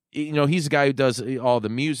he's a guy who does all the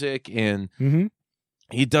music and. Mm-hmm.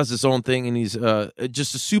 He does his own thing, and he's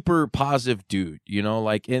just a super positive dude,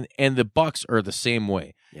 like, and the Bucks are the same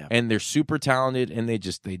way. Yeah. And they're super talented, and they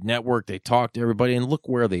network, they talk to everybody, and look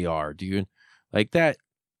where they are, dude. Like that,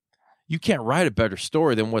 you can't write a better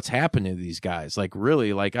story than what's happened to these guys. Like,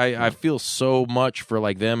 really, like I feel so much for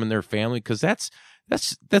like them and their family, because that's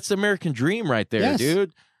the American dream right there,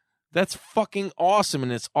 dude. That's fucking awesome,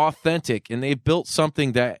 and it's authentic, and they've built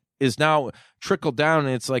something that is now trickled down,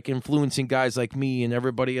 and it's like influencing guys like me and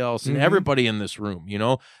everybody else and everybody in this room, you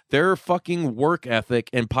know? Their fucking work ethic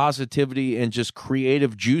and positivity and just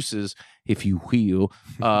creative juices, if you will,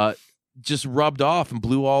 just rubbed off and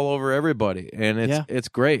blew all over everybody, and it's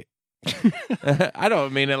great. I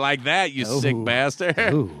don't mean it like that, you sick bastard.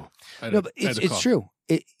 No, but it's true.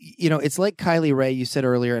 It's like Kylie Ray, you said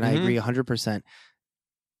earlier, and I agree 100%.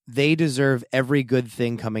 They deserve every good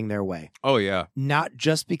thing coming their way. Oh, yeah. Not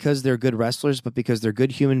just because they're good wrestlers, but because they're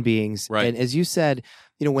good human beings. Right. And as you said,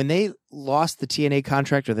 when they lost the TNA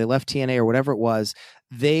contract or they left TNA or whatever it was,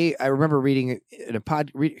 I remember hearing in a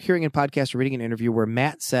podcast or reading an interview where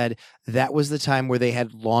Matt said that was the time where they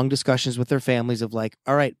had long discussions with their families of like,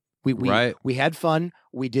 all right, we had fun.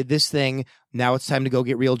 We did this thing. Now it's time to go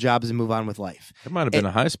get real jobs and move on with life. It might have been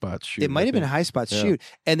a high spot shoot. It might have been a high spot shoot.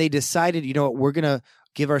 And they decided, you know what, we're going to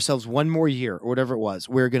give ourselves one more year or whatever it was.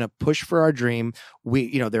 We're going to push for our dream.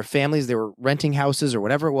 Their families, they were renting houses or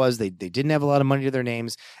whatever it was. They didn't have a lot of money to their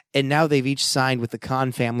names. And now they've each signed with the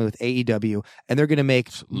Khan family with AEW, and they're going to make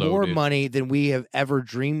more money than we have ever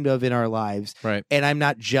dreamed of in our lives. Right. And I'm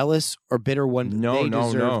not jealous or bitter one. They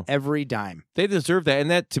deserve every dime. They deserve that.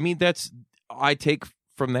 And that, to me, I take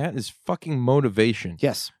from that is fucking motivation.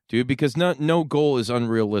 Yes. Dude, because no goal is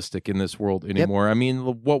unrealistic in this world anymore. Yep. I mean,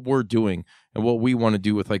 what we're doing and what we want to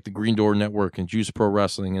do with like the Green Door Network and Juice Pro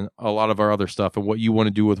Wrestling and a lot of our other stuff, and what you want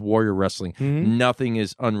to do with Warrior Wrestling, nothing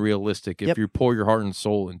is unrealistic if you pour your heart and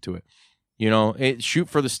soul into it. Shoot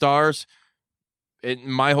for the stars.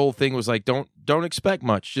 My whole thing was like, don't expect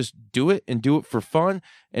much. Just do it and do it for fun.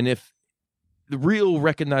 And if the real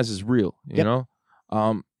recognizes real, you know,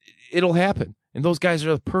 it'll happen. And those guys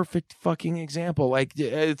are the perfect fucking example. Like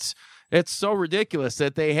it's so ridiculous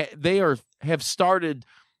that they have started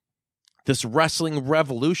this wrestling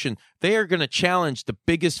revolution. They are going to challenge the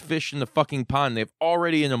biggest fish in the fucking pond. They've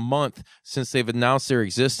already, in a month since they've announced their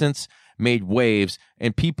existence, made waves.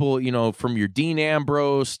 And people, from your Dean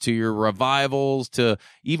Ambrose to your Revivals to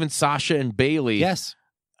even Sasha and Bailey,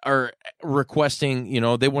 are requesting.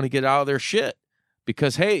 They want to get out of their shit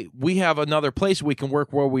because, hey, we have another place we can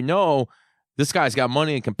work where we know this guy's got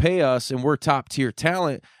money and can pay us, and we're top tier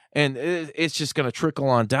talent, and it's just going to trickle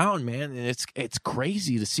on down, man. And it's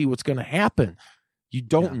crazy to see what's going to happen. You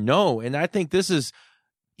don't know, and I think this is,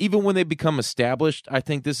 even when they become established, I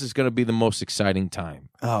think this is going to be the most exciting time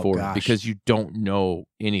for it, because you don't know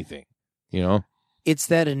anything. It's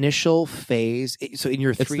that initial phase. So in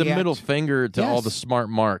your it's the middle finger to all the smart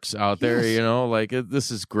marks out there.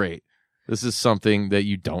 This is great. This is something that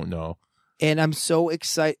you don't know, and I'm so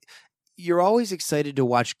excited. You're always excited to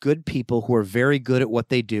watch good people who are very good at what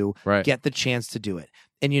they do get the chance to do it.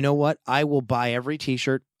 And you know what? I will buy every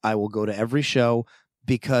t-shirt. I will go to every show,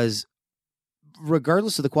 because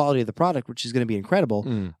regardless of the quality of the product, which is going to be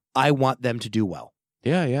incredible, I want them to do well.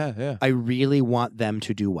 Yeah. I really want them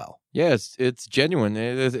to do well. Yeah, it's genuine.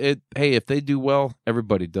 Hey, if they do well,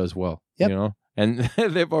 everybody does well. Yep. And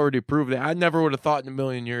they've already proved it. I never would have thought in a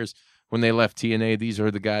million years when they left TNA, these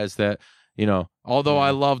are the guys that, although I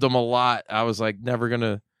loved them a lot, I was like,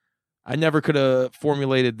 I never could have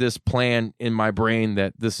formulated this plan in my brain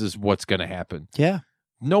that this is what's going to happen. Yeah.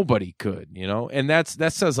 Nobody could, and that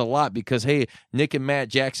says a lot, because, hey, Nick and Matt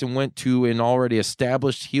Jackson went to an already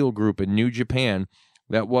established heel group in New Japan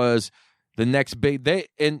that was the next big,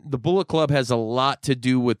 and the Bullet Club has a lot to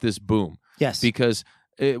do with this boom. Yes. Because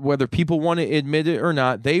whether people want to admit it or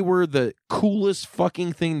not, they were the coolest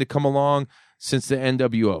fucking thing to come along since the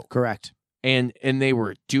NWO. Correct. And they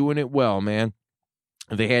were doing it well, man.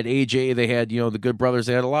 They had AJ, they had, the Good Brothers,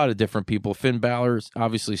 they had a lot of different people. Finn Balor's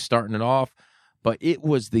obviously starting it off, but it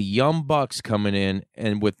was the Young Bucks coming in,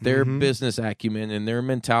 and with their business acumen and their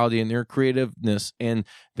mentality and their creativeness, and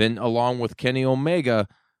then along with Kenny Omega,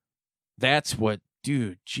 that's what,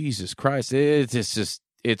 dude, Jesus Christ,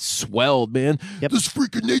 it's swelled, man. Yep. This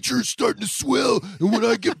freak of nature is starting to swell, and when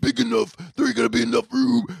I get big enough, there ain't gonna be enough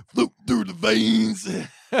room float through the veins.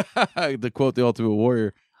 To quote the Ultimate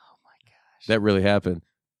Warrior. Oh my gosh. That really happened.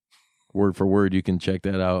 Word for word, you can check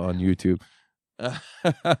that out on YouTube.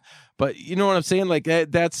 But you know what I'm saying? Like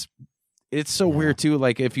it's so weird too.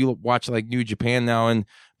 Like if you watch like New Japan now, and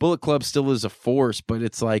Bullet Club still is a force, but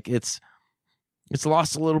it's like it's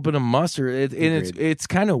lost a little bit of mustard. And it's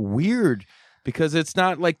kind of weird, because it's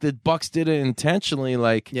not like the Bucks did it intentionally.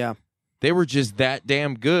 Like they were just that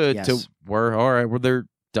damn good to where, all right, well, they're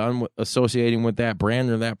done with associating with that brand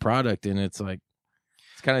or that product. And it's like,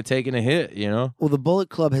 it's kind of taking a hit, you know? Well, the Bullet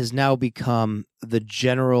Club has now become the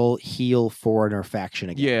general heel foreigner faction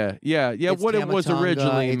again. Yeah. It's What it was Tamatonga,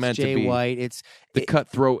 originally it's meant Jay to be. White, it's the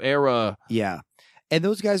cutthroat era. Yeah. And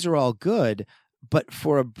those guys are all good, but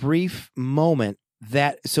for a brief moment,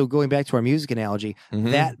 so going back to our music analogy,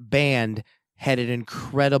 that band had an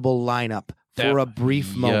incredible lineup for a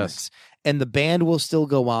brief moment. And the band will still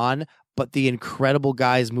go on, but the incredible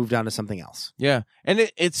guys moved on to something else. Yeah.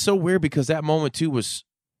 And it's so weird because that moment too was,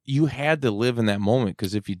 you had to live in that moment,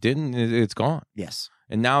 because if you didn't, it's gone. Yes.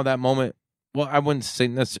 And now that moment, well, I wouldn't say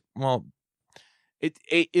that's, well,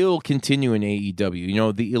 it'll continue in AEW, you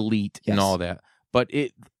know, the elite and all that. But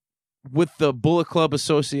with the Bullet Club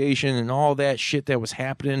Association and all that shit that was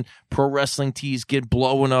happening, pro wrestling tees get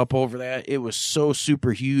blowing up over that. It was so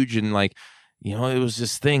super huge, and like, you know, it was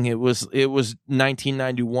this thing. It was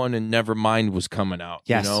 1991 and Nevermind was coming out.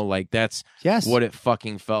 Yes. You know, like that's what it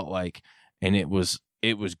fucking felt like. And it was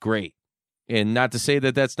great. And not to say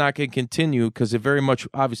that that's not going to continue, because it very much,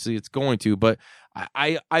 obviously it's going to, but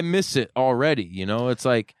I miss it already. You know, it's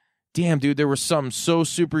like, damn, dude, there was something so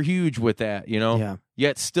super huge with that, you know? Yeah.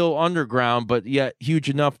 Yet still underground, but yet huge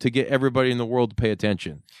enough to get everybody in the world to pay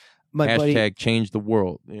attention. Hashtag change the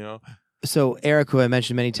world, you know? So Eric, who I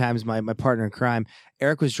mentioned many times, my partner in crime,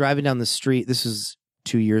 Eric was driving down the street. This was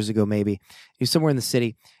 2 years ago, maybe. He was somewhere in the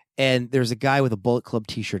city, and there's a guy with a Bullet Club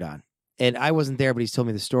t-shirt on. And I wasn't there, but he's told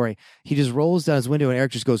me the story. He just rolls down his window, and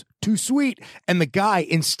Eric just goes, "Too sweet." And the guy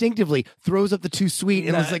instinctively throws up the "too sweet"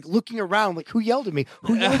 and was like looking around, like, who yelled at me?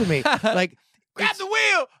 Who yelled at me? Like, grab the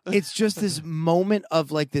wheel. It's just this moment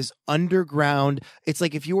of like this underground. It's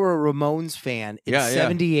like if you were a Ramones fan in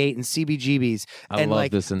 78 and CBGBs, and love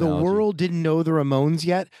like this the analogy. world didn't know the Ramones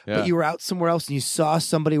yet, but you were out somewhere else and you saw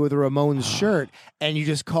somebody with a Ramones shirt and you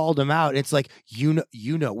just called them out. It's like, you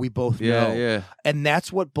know, we both know. Yeah. And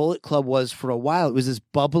that's what Bullet Club was for a while. It was this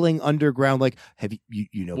bubbling underground, like, have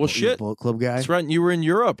you know, Well, shit, Bullet Club guy? That's right. You were in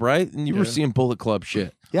Europe, right? And you were seeing Bullet Club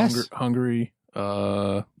shit. Yes. Hungary. In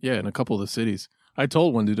a couple of the cities. I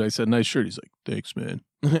told one dude, I said, "Nice shirt." He's like, "Thanks, man."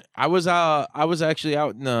 I was actually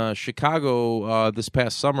out in Chicago this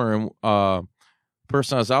past summer, and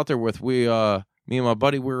person I was out there with, me and my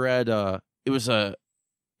buddy, we were at it was a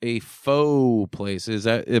pho place.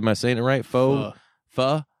 Am I saying it right? Pho.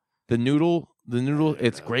 The noodle.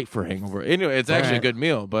 It's great for hangover. Anyway, it's actually a good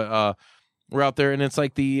meal. But we're out there, and it's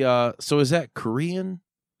like the so is that Korean?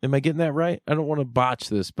 Am I getting that right? I don't want to botch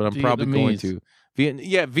this, but I'm probably going to.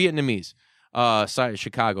 Vietnamese. Side of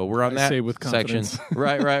Chicago. We're on that say with section. confidence.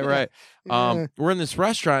 Right. We're in this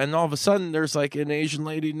restaurant, and all of a sudden there's like an Asian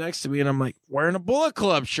lady next to me, and I'm like wearing a Bullet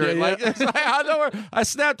Club shirt. Yeah. Like, it's like I know her. I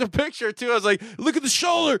snapped a picture too. I was like, look at the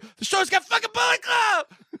shoulder. The shoulder's got fucking Bullet Club.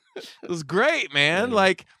 It was great, man.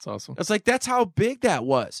 Like, it's awesome. It's like that's how big that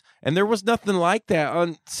was, and there was nothing like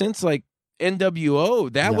that since like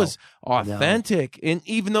NWO. That was authentic, and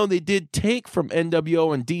even though they did take from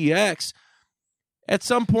NWO and DX. At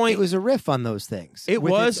some point, it was a riff on those things. It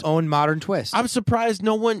with was its own modern twist. I'm surprised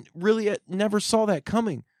no one really never saw that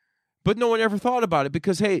coming, but no one ever thought about it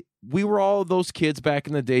because hey, we were all those kids back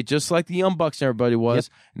in the day, just like the Young Bucks and everybody was,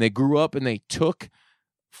 and they grew up and they took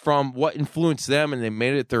from what influenced them and they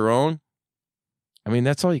made it their own. I mean,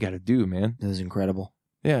 that's all you got to do, man. It was incredible.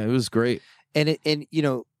 Yeah, it was great. And you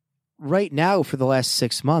know, right now for the last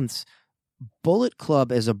 6 months, Bullet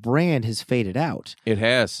Club as a brand has faded out. It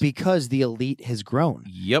has. Because the elite has grown.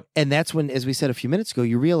 Yep. And that's when, as we said a few minutes ago,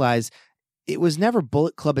 you realize it was never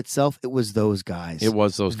Bullet Club itself. It was those guys. It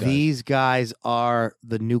was those guys. These guys are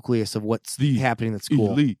the nucleus of what's happening at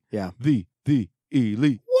school. Elite. Yeah. The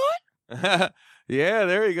elite. What? Yeah,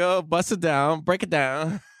 there you go. Bust it down. Break it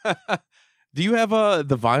down. Do you have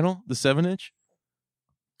the vinyl, the 7-inch?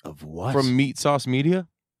 Of what? From Meat Sauce Media?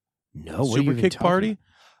 No. Super Kick Party?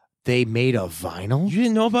 They made a vinyl? You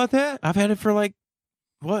didn't know about that? I've had it for like,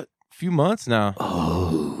 a few months now.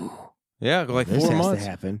 Oh. Yeah, like this 4 has months. To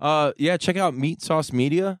happen. Yeah, check out Meat Sauce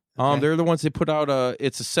Media. Okay. They're the ones that put out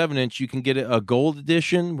it's a 7-inch. You can get it a gold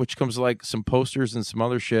edition, which comes with like some posters and some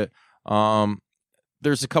other shit.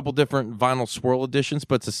 There's a couple different vinyl swirl editions,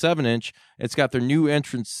 but it's a 7-inch. It's got their new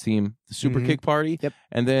entrance theme, the Super Kick Party. Yep.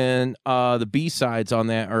 And then the B-sides on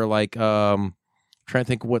that are like trying to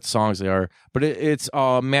think what songs they are, but it's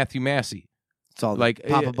Matthew Massey. It's all like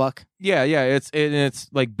Papa Buck. Yeah. It's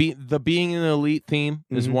like the Being an Elite theme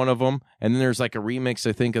is one of them, and then there's like a remix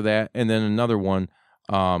I think of that, and then another one.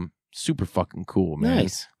 Super fucking cool, man.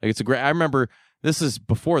 Nice. Like it's a great. I remember this is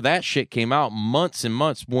before that shit came out, months and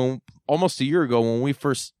months, almost a year ago when we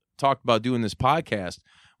first talked about doing this podcast.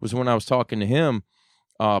 was when I was talking to him,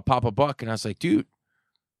 Papa Buck, and I was like, dude,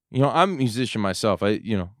 I'm a musician myself. I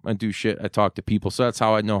do shit. I talk to people. So that's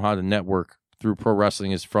how I know how to network through pro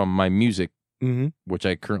wrestling is from my music, which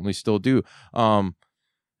I currently still do.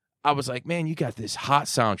 I was like, man, you got this hot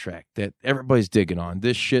soundtrack that everybody's digging on.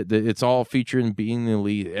 This shit that it's all featuring Being the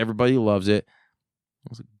Elite. Everybody loves it. I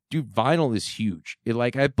was like, dude, vinyl is huge.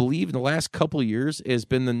 I believe in the last couple of years has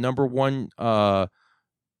been the number one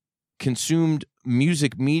consumed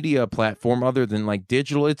music media platform other than like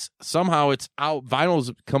digital. It's out.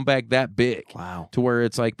 Vinyl's come back that big. Wow. To where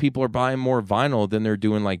it's like people are buying more vinyl than they're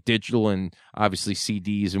doing like digital and obviously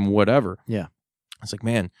CDs and whatever. Yeah. It's like,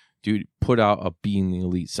 man, dude, put out a Being the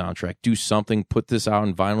Elite soundtrack. Do something. Put this out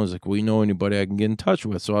in vinyl. It's like, well, you know anybody I can get in touch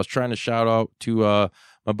with? So I was trying to shout out to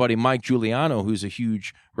my buddy Mike Giuliano, who's a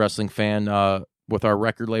huge wrestling fan, with our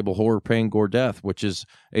record label Horror, Pain, Gore, Death, which is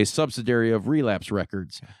a subsidiary of Relapse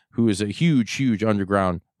Records, who is a huge, huge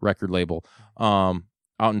underground record label out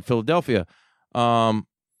in Philadelphia. That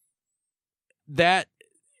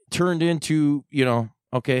turned into,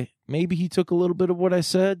 okay, maybe he took a little bit of what I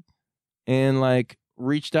said and like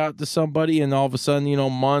reached out to somebody, and all of a sudden,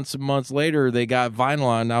 months and months later, they got vinyl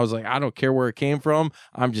on. And I was like, I don't care where it came from.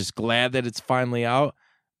 I'm just glad that it's finally out.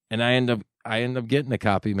 And I end up getting a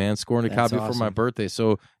copy, man, scoring a copy for my birthday.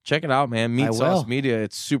 So check it out, man. Meat Sauce Media.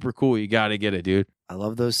 It's super cool. You got to get it, dude. I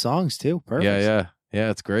love those songs too. Perfect. Yeah.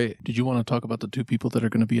 It's great. Did you want to talk about the two people that are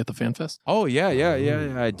going to be at the Fan Fest? Oh, yeah,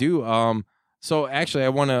 I do. So actually, I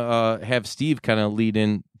want to have Steve kind of lead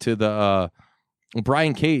into the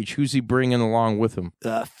Brian Cage. Who's he bringing along with him?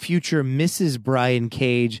 Future Mrs. Brian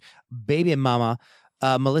Cage, baby mama.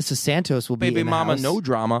 Melissa Santos will be baby in the mama, house. no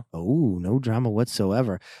drama. Oh, no drama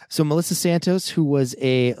whatsoever. So Melissa Santos, who was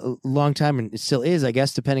a long time and still is, I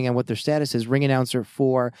guess, depending on what their status is, ring announcer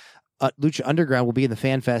for Lucha Underground, will be in the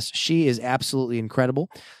Fan Fest. She is absolutely incredible.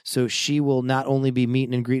 So she will not only be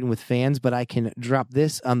meeting and greeting with fans, but I can drop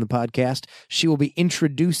this on the podcast. She will be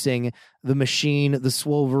introducing the Machine, the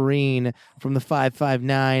Swolverine from the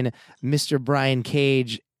 559, Mr. Brian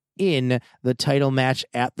Cage, in the title match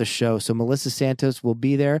at the show. So Melissa Santos will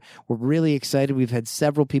be there. We're really excited. We've had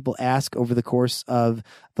several people ask over the course of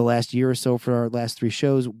the last year or so for our last 3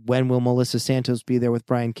 shows, when will Melissa Santos be there with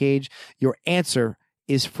Brian Cage? Your answer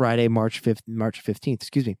is Friday, March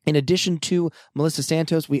 15th. In addition to Melissa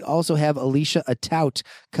Santos, we also have Alicia Atout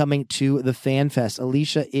coming to the Fan Fest.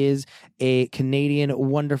 Alicia is a Canadian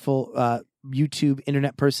wonderful YouTube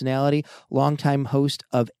internet personality, longtime host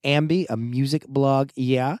of Ambi, a music blog,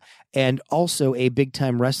 and also a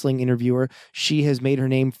big-time wrestling interviewer. She has made her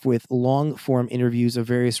name with long-form interviews of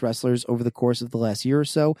various wrestlers over the course of the last year or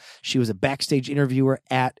so. She was a backstage interviewer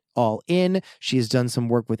at All In. She has done some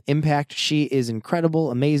work with Impact. She is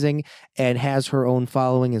incredible, amazing, and has her own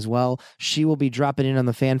following as well. She will be dropping in on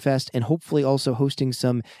the Fan Fest and hopefully also hosting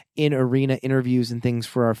some in-arena interviews and things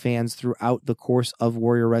for our fans throughout the course of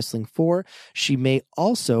Warrior Wrestling 4. She may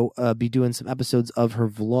also be doing some episodes of her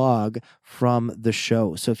vlog from the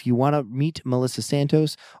show. So if you want to meet Melissa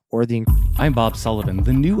Santos or the... I'm Bob Sullivan,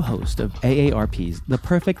 the new host of AARP's The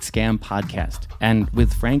Perfect Scam podcast. And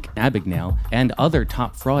with Frank Abagnale and other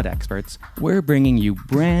top fraud experts, we're bringing you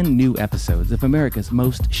brand new episodes of America's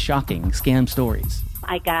most shocking scam stories.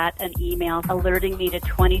 I got an email alerting me to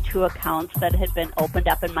 22 accounts that had been opened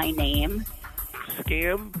up in my name.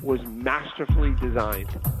 Scam was masterfully designed.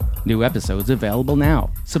 New episodes available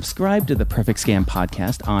now. Subscribe to the Perfect Scam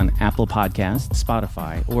podcast on Apple Podcasts,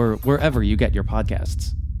 Spotify, or wherever you get your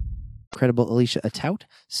podcasts. Incredible Alicia Atout.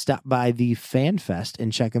 Stop by the Fan Fest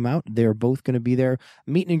and check them out. They're both going to be there,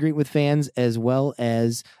 meet and greet with fans, as well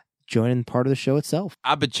as joining part of the show itself.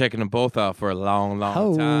 I've been checking them both out for a long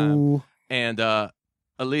time. And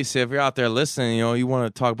Alicia, if you're out there listening, you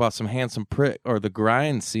want to talk about some handsome prick or the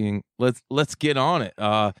grind scene, let's get on it.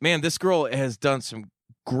 Man, this girl has done some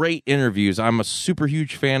great interviews. I'm a super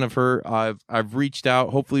huge fan of her. I've reached out.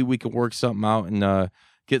 Hopefully we can work something out and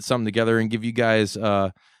get something together and give you guys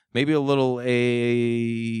maybe a little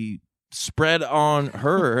spread on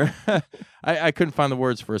her. I couldn't find the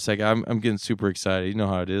words for a second. I'm getting super excited. You know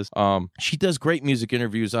how it is. She does great music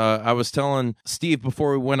interviews. I was telling Steve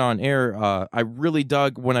before we went on air, I really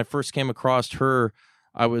dug when I first came across her.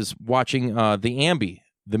 I was watching the Ambi,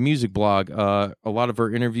 the music blog, a lot of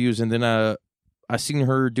her interviews, and then I seen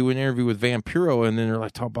her do an interview with Vampiro, and then they're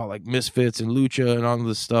like talking about like Misfits and Lucha and all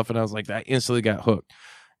this stuff, and I was like, I instantly got hooked.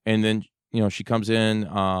 And then she comes in,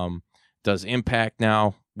 does Impact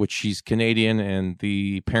now, which she's Canadian, and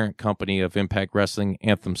the parent company of Impact Wrestling,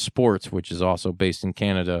 Anthem Sports, which is also based in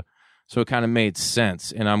Canada. So it kind of made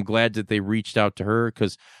sense. And I'm glad that they reached out to her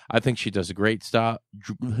because I think she does a great job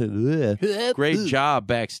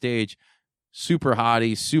backstage. Super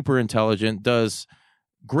hottie, super intelligent, does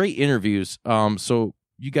great interviews. So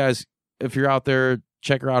you guys, if you're out there,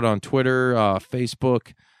 check her out on Twitter,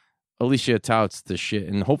 Facebook. Alicia touts the shit.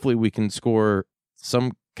 And hopefully we can score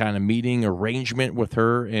some kind of meeting arrangement with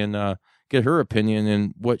her and get her opinion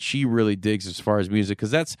and what she really digs as far as music,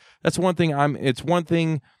 because that's one thing. It's one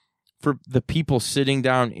thing for the people sitting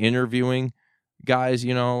down interviewing guys,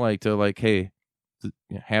 hey,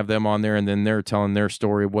 have them on there and then they're telling their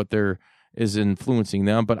story, what is influencing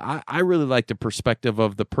them. But I really like the perspective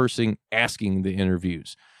of the person asking the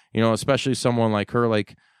interviews, especially someone like her.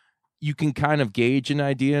 Like, you can kind of gauge an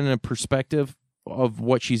idea and a perspective of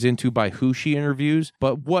what she's into by who she interviews,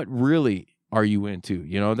 but what really are you into?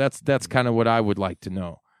 That's kind of what I would like to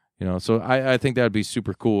know. So I think that'd be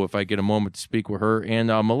super cool if I get a moment to speak with her and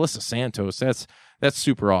Melissa Santos. That's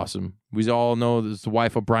super awesome. We all know this is the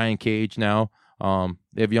wife of Brian Cage now.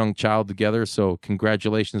 They have a young child together, so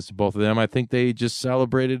congratulations to both of them. I think they just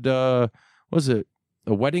celebrated, was it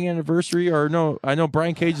a wedding anniversary? Or no, I know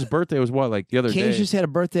Brian Cage's birthday was the other day. Cage just had a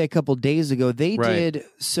birthday a couple days ago. They did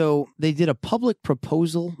a public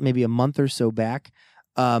proposal maybe a month or so back.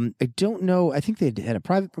 I don't know. I think they had a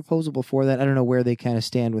private proposal before that. I don't know where they kind of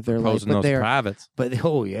stand with their life. But they're privates. But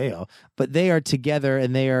but they are together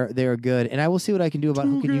and they are good. And I will see what I can do about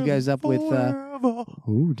hooking you guys up with.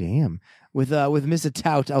 With Miss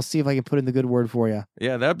Tout. I'll see if I can put in the good word for you.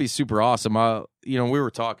 Yeah, that'd be super awesome. We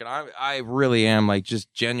were talking. I really am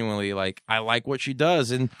just genuinely I like what she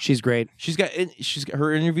does, and she's great. She's got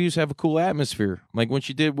her interviews have a cool atmosphere. Like when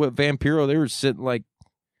she did with Vampiro, they were sitting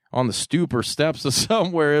on the stoop or steps of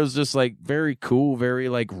somewhere. It was just very cool, very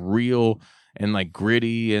real and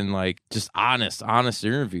gritty and just honest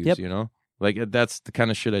interviews. Yep. That's the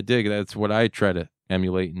kind of shit I dig. That's what I try to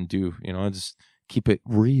emulate and do. Just keep it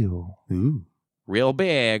real. Ooh. Real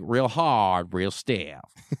big, real hard, real stiff.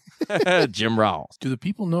 Jim Ross. Do the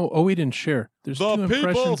people know? Oh, we didn't share. There's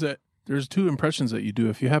two impressions that you do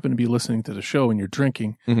if you happen to be listening to the show and you're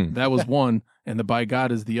drinking. Mm-hmm. That was one, and the by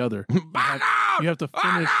God is the other. You have to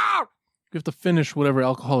finish. You have to finish whatever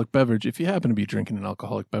alcoholic beverage. If you happen to be drinking an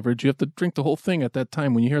alcoholic beverage, you have to drink the whole thing at that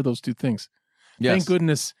time when you hear those two things. Yes. Thank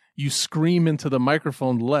goodness you scream into the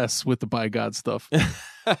microphone less with the by God stuff.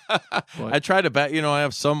 I try to bet, I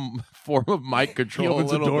have some form of mic control. He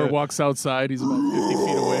opens the door, walks outside. He's about 50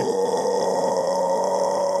 feet away.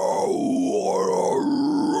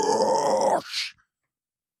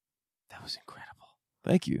 That was incredible.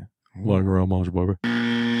 Thank you. Like around Monster Barber.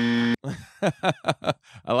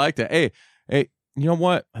 I like that. Hey, you know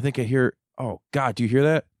what? I think I hear. Oh God, do you hear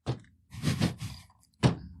that?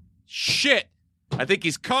 Shit! I think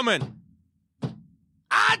he's coming.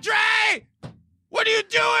 Andre, what are you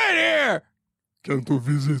doing here? Came to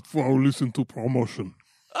visit for listen to promotion.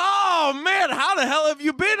 Oh man, how the hell have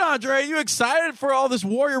you been, Andre? Are you excited for all this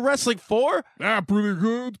Warrior Wrestling 4? Yeah, pretty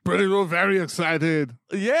good. Very excited.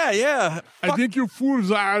 Yeah. I think you fools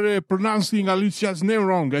are pronouncing Alicia's name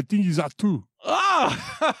wrong. I think it's a 2.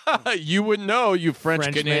 Oh, you would know, you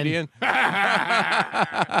French-Canadian.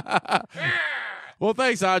 Well,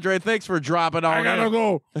 thanks, Andre. Thanks for dropping on. I gotta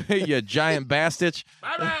go. You giant bastard.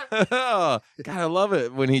 God, I love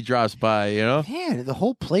it when he drops by, Man, the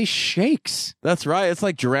whole place shakes. That's right. It's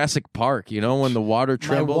like Jurassic Park, when the water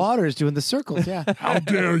trembles. My water's doing the circles, yeah. How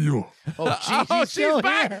dare you? Oh, she's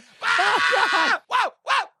back. Here. Oh, God.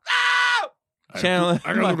 Whoa. Channel.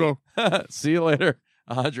 I gotta go. See you later,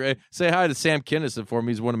 Andre. Say hi to Sam Kinison for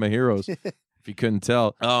me. He's one of my heroes. If you couldn't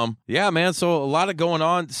tell. Yeah, man. So a lot of going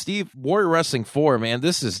on. Steve, Warrior Wrestling 4, man.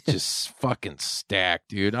 This is just fucking stacked,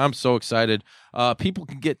 dude. I'm so excited. People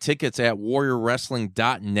can get tickets at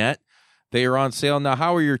warriorwrestling.net. They are on sale. Now,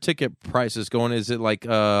 how are your ticket prices going? Is it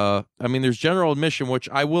there's general admission, which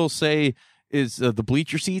I will say is the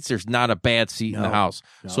bleacher seats. There's not a bad seat in the house.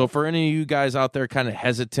 No. So for any of you guys out there kind of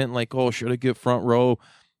hesitant, should I get front row?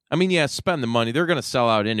 Spend the money. They're going to sell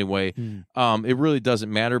out anyway. It really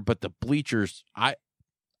doesn't matter. But the bleachers, I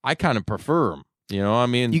kind of prefer them.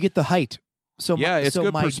 You get the height. So it's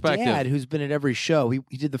good my perspective. Dad, who's been at every show, he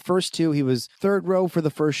did the first two. He was third row for the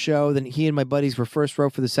first show. Then he and my buddies were first row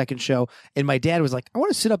for the second show. And my dad was like, I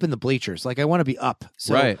want to sit up in the bleachers. I want to be up.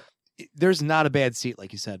 So right. There's not a bad seat,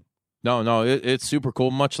 like you said. No, it's super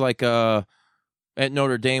cool. Much like at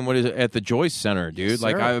Notre Dame, what is it? At the Joyce Center, dude. Yes,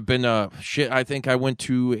 I've been I think I went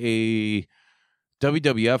to a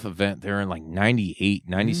WWF event there in 98,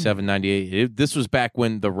 97, 98. This was back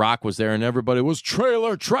when The Rock was there and everybody was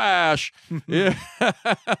trailer trash. Yeah.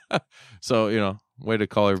 So, way to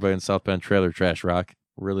call everybody in South Bend trailer trash, Rock.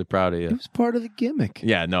 Really proud of you. It was part of the gimmick.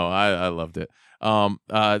 Yeah, no, I loved it.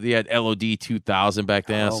 They had LOD 2000 back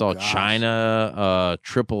then. I saw China,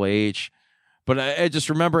 Triple H. But I just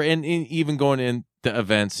remember, and even going in the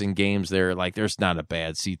events and games there, like there's not a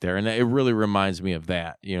bad seat there. And it really reminds me of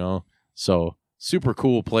that, you know? So super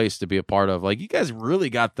cool place to be a part of. Like you guys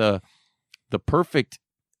really got the perfect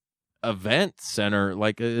event center,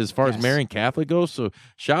 like as far as Marian Catholic goes. So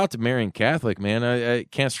shout out to Marian Catholic, man. I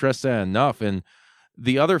can't stress that enough. And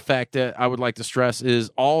the other fact that I would like to stress is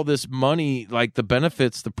all this money, like the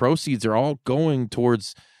benefits, the proceeds are all going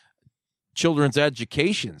towards children's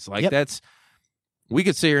educations. Like that's, we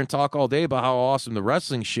could sit here and talk all day about how awesome the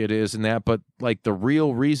wrestling shit is and that, but like the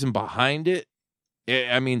real reason behind it,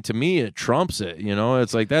 I mean, to me, it trumps it, you know?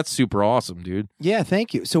 It's like, that's super awesome, dude. Yeah,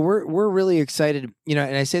 thank you. So we're really excited, you know,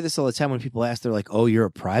 and I say this all the time when people ask, they're like, oh, you're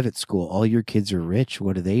a private school. All your kids are rich.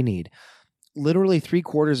 What do they need? Literally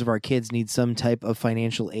 3/4 of our kids need some type of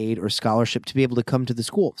financial aid or scholarship to be able to come to the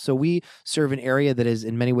school. So we serve an area that is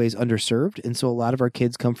in many ways underserved. And so a lot of our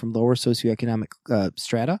kids come from lower socioeconomic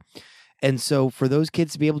strata. And so for those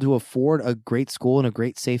kids to be able to afford a great school and a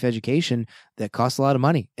great safe education, that costs a lot of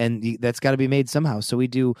money. And that's got to be made somehow. So we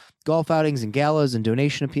do golf outings and galas and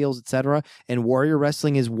donation appeals, etc. And Warrior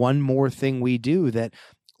Wrestling is one more thing we do that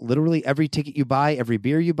literally every ticket you buy, every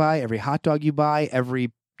beer you buy, every hot dog you buy,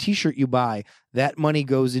 every T-shirt you buy, that money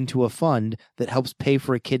goes into a fund that helps pay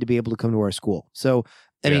for a kid to be able to come to our school. So,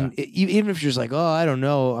 I mean, even if you're just like, oh, I don't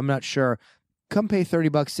know, I'm not sure, come pay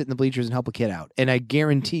 $30, sit in the bleachers and help a kid out. And I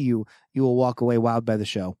guarantee you will walk away wowed by the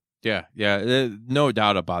show. Yeah, no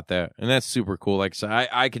doubt about that. And that's super cool. Like I said,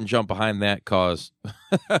 I can jump behind that cause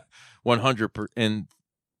 110%,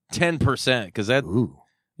 because that... Ooh.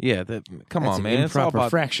 Yeah, come on, man. It's all about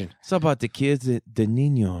fraction. It's all about the kids, the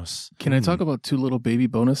niños. Can I talk about two little baby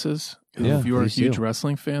bonuses? Yeah, if you are a huge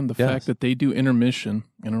wrestling fan, the fact that they do intermission,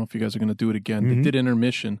 I don't know if you guys are going to do it again. They did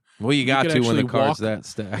intermission. Well, you got to when the card's that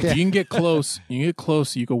stacked. You can get close. You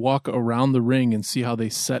can walk around the ring and see how they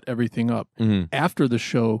set everything up. After the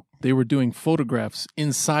show, they were doing photographs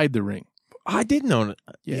inside the ring. I didn't know it.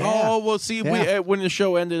 Yeah. Oh, well, see, when the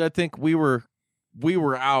show ended, I think we were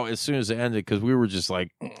out as soon as it ended because we were just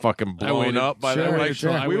like fucking blown up by that.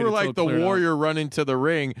 Like, we were like the Warrior running to the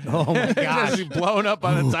ring. Oh my gosh, just blown up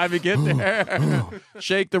by the time you get there.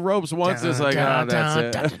 Shake the ropes once, it's like,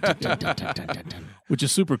 that's it. Which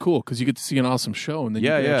is super cool because you get to see an awesome show, and then you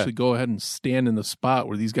can actually go ahead and stand in the spot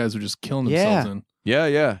where these guys are just killing themselves in.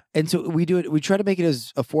 Yeah. And so we do it. We try to make it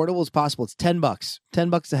as affordable as possible. It's $10,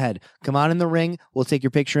 $10 a head. Come on in the ring. We'll take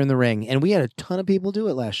your picture in the ring. And we had a ton of people do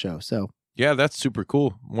it last show. So. Yeah, that's super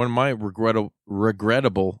cool. One of my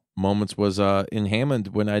regrettable moments was in Hammond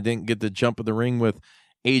when I didn't get to jump in the ring with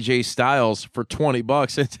AJ Styles for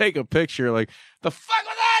 $20 and take a picture. Like, the fuck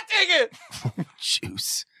was that ticket?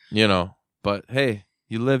 Juice. You know, but hey,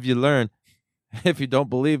 you live, you learn. If you don't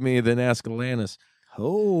believe me, then ask Alanis.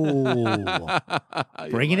 Oh,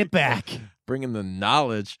 bringing it back. Bringing the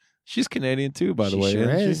knowledge. She's Canadian too, by the way. Sure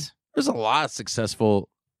is. There's a lot of successful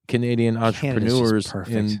Canadian entrepreneurs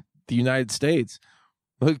in the United States.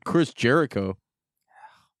 Look at Chris Jericho.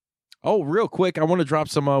 Oh, real quick, I want to drop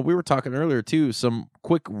some, we were talking earlier too, some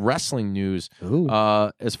quick wrestling news.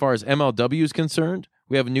 As far as MLW is concerned,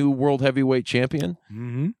 we have a new world heavyweight champion,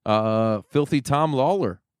 Filthy Tom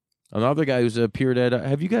Lawler. Another guy who's appeared at,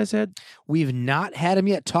 have you guys had? We've not had him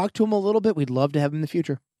yet. Talk to him a little bit. We'd love to have him in the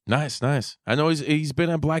future. Nice. I know he's been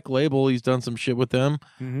at Black Label. He's done some shit with them.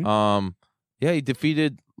 He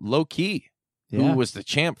defeated Low Key, who was the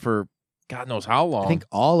champ for God knows how long. I think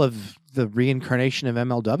all of the reincarnation of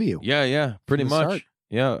MLW. Yeah, pretty much. Start.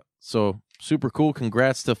 Yeah, so super cool.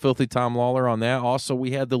 Congrats to Filthy Tom Lawler on that. Also,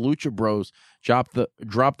 we had the Lucha Bros drop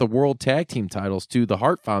the World Tag Team titles to the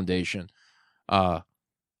Hart Foundation.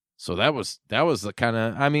 So that was the kind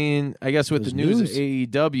of, I mean, I guess with the news of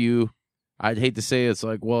AEW, I'd hate to say it's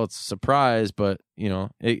like, well, it's a surprise, but you know,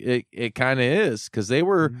 it kind of is because they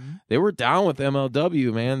were down with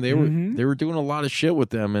MLW, man. They were doing a lot of shit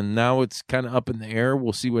with them, and now it's kind of up in the air.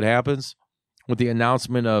 We'll see what happens with the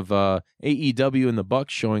announcement of AEW and the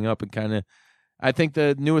Bucks showing up, and kind of, I think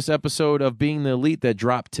the newest episode of Being the Elite that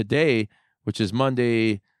dropped today, which is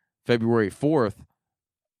Monday, February 4th.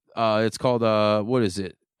 It's called what is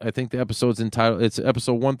it? I think the episode's entitled, it's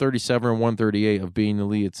episode 137 and 138 of Being the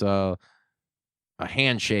Elite. It's a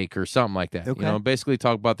handshake or something like that. Okay. You know, basically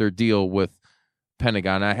talk about their deal with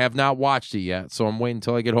Pentagon. I have not watched it yet, so I'm waiting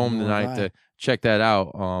until I get home tonight to check that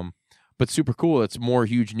out. But super cool. It's more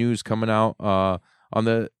huge news coming out.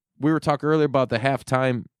 We were talking earlier about the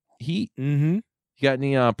halftime heat. You got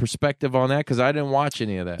any perspective on that? Because I didn't watch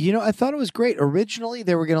any of that. You know, I thought it was great. Originally,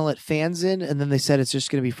 they were going to let fans in, and then they said it's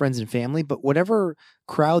just going to be friends and family. But whatever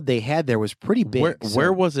crowd they had there was pretty big.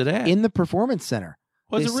 Where was it at? In the Performance Center.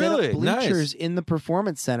 Was they it really? Set up bleachers in the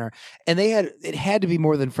Performance Center, and it had to be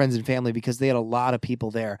more than friends and family because they had a lot of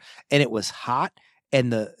people there, and it was hot.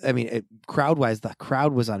 And crowd-wise, the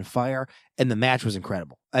crowd was on fire, and the match was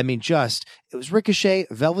incredible. I mean, it was Ricochet,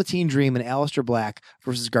 Velveteen Dream, and Aleister Black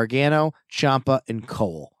versus Gargano, Ciampa, and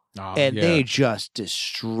Cole. Oh, and they just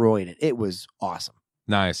destroyed it. It was awesome.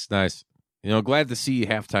 Nice. Glad to see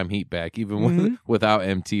Halftime Heat back, even without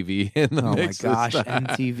MTV in the mix. Oh my gosh,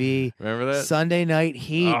 MTV. Remember that? Sunday Night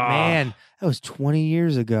Heat, man. That was 20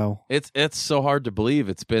 years ago. It's so hard to believe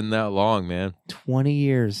it's been that long, man. 20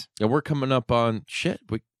 years. And we're coming up on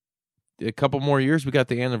a couple more years. We got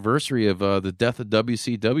the anniversary of the death of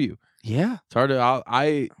WCW. Yeah. It's hard to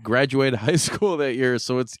I graduated high school that year,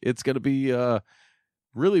 so it's going to be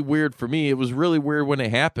really weird for me. It was really weird when it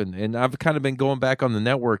happened, and I've kind of been going back on the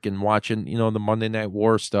network and watching, the Monday Night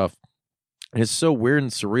War stuff. And it's so weird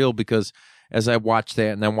and surreal because as I watch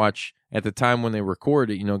that, and I watch at the time when they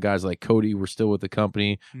recorded, guys like Cody were still with the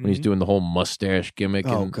company when he's doing the whole mustache gimmick.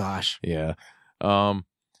 Oh gosh, yeah.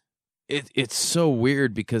 It's so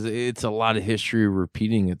weird because it's a lot of history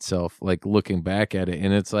repeating itself. Like looking back at it,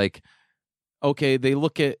 and it's like, okay, they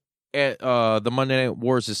look at the Monday Night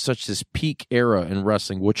Wars as such this peak era in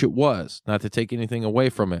wrestling, which it was, not to take anything away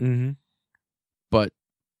from it. But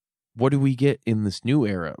what do we get in this new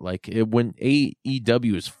era? Like when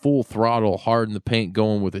AEW is full throttle, hard in the paint,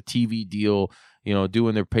 going with a TV deal,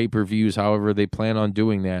 doing their pay-per-views, however they plan on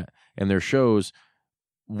doing that, and their shows,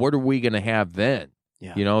 what are we going to have then?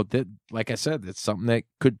 Yeah. That, like I said, it's something that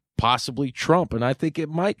could possibly trump, and I think it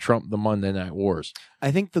might trump the Monday Night Wars.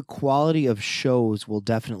 I think the quality of shows will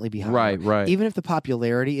definitely be higher. Right. Even if the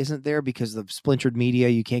popularity isn't there because of splintered media,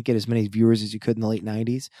 you can't get as many viewers as you could in the late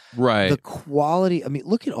 90s. Right. The quality,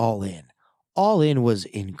 look at All In. All In was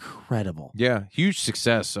incredible. Yeah, huge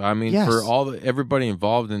success. I mean, Yes. for everybody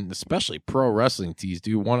involved, and especially pro wrestling tees,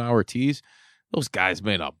 1 hour tees, those guys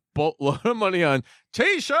made a boatload of money on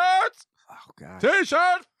T-shirts. Oh, God.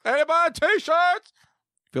 T-shirts! Anybody T-shirts?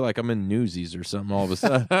 I feel like I'm in Newsies or something all of a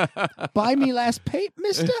sudden. Buy me last paint,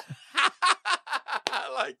 mister? I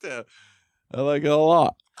like that. I like it a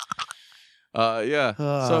lot. Yeah.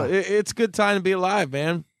 So it's a good time to be alive,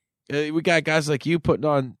 man. We got guys like you putting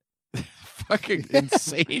on fucking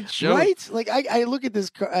insane shows. Right? Like, I look at this,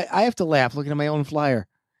 I have to laugh looking at my own flyer.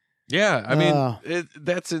 Yeah, I mean,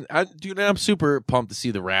 dude, I'm super pumped to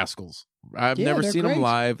see the Rascals. I've never seen them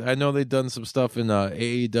live. I know they've done some stuff in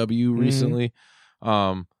AEW recently.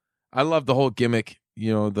 I love the whole gimmick,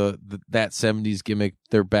 that 70s gimmick,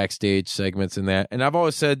 their backstage segments and that. And I've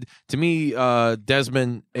always said, to me,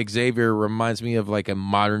 Desmond Xavier reminds me of like a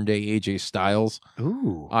modern day AJ Styles.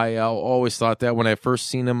 Ooh. I always thought that when I first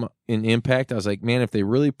seen him in Impact, I was like, man, if they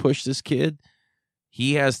really push this kid,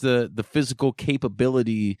 he has the physical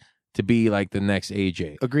capability to be like the next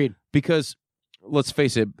AJ. Agreed. Because let's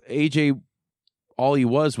face it, AJ, all he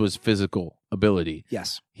was physical ability.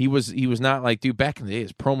 Yes. He was not like, dude, back in the day,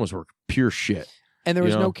 his promos were pure shit. And there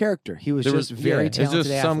was no character. He was just very talented. There's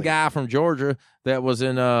just some guy from Georgia that was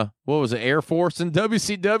in what was it, Air Force in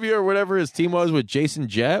WCW or whatever his team was with Jason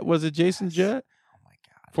Jett. Was it Jason Jett? Oh my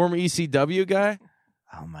God. Former ECW guy?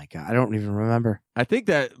 Oh my God. I don't even remember. I think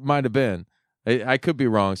that might have been. I could be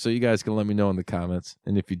wrong, so you guys can let me know in the comments.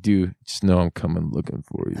 And if you do, just know I'm coming looking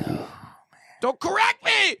for you. Don't correct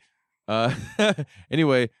me!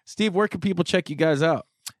 Anyway, Steve, where can people check you guys out?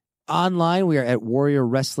 Online, we are at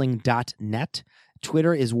warriorwrestling.net.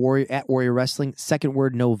 Twitter is at Warrior Wrestling. Second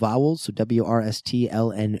word, no vowels. So WRSTLNG.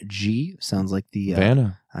 Sounds like the...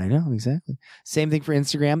 Vanna. I know, exactly. Same thing for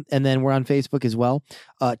Instagram. And then we're on Facebook as well.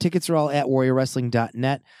 Tickets are all at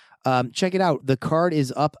warriorwrestling.net. Check it out. The card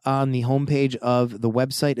is up on the homepage of the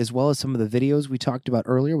website, as well as some of the videos we talked about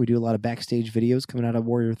earlier. We do a lot of backstage videos coming out of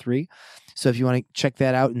Warrior 3. So if you want to check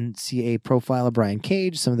that out and see a profile of Brian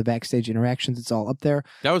Cage, some of the backstage interactions, it's all up there.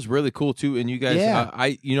 That was really cool too. And you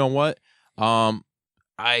guys, you know what?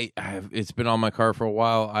 I have, it's been on my card for a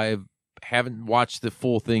while. I haven't watched the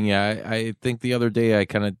full thing yet. I think the other day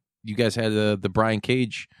you guys had the Brian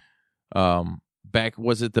Cage,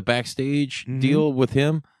 was it the backstage deal with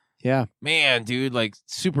him? Yeah. Man, dude, like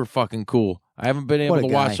super fucking cool. I haven't been able to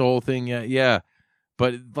watch the whole thing yet. Yeah.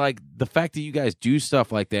 But like the fact that you guys do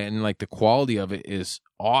stuff like that and like the quality of it is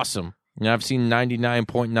awesome. And I've seen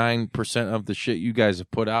 99.9% of the shit you guys have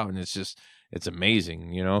put out, and it's it's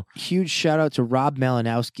amazing, you know. Huge shout out to Rob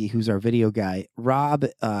Malinowski, who's our video guy. Rob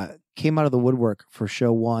came out of the woodwork for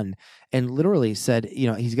show 1 and literally said, you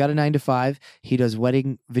know, he's got a 9 to 5. He does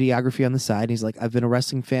wedding videography on the side. He's like, I've been a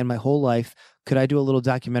wrestling fan my whole life. Could I do a little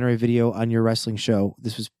documentary video on your wrestling show?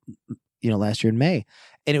 This was, you know, last year in May.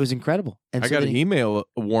 And it was incredible. And I got an email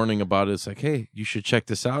warning about it. It's like, hey, you should check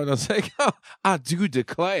this out. And I was like, oh, I do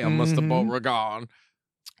declare, Mr. Beauregard.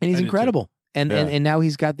 And he's incredible. And now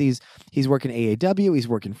he's got these, he's working AAW, he's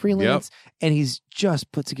working freelance, and he's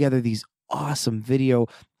just put together these awesome video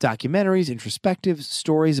documentaries, introspective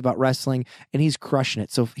stories about wrestling, and he's crushing it.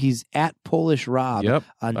 So he's at Polish Rob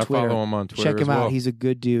on Twitter. I follow him on Twitter. Check him out. He's a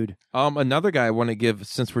good dude. Another guy I want to give,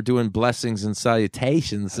 since we're doing blessings and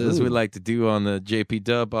salutations, as we like to do on the JP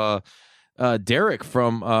Dub, Derek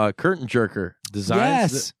from Curtain Jerker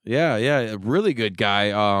Designs. Yes. Yeah, really good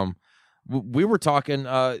guy. We were talking,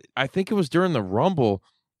 I think it was during the Rumble,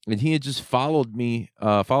 and he had just followed me,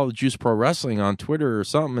 followed Juice Pro Wrestling on Twitter or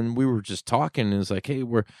something, and we were just talking, and it's like, hey,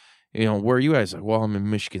 where are you guys? Like, well, I'm in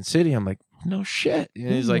Michigan City. I'm like, no shit. And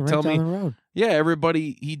he's like, tell me,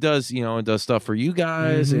 everybody, he does, does stuff for you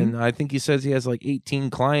guys, and I think he says he has like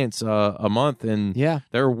 18 clients a month, and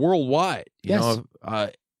they're worldwide. You know,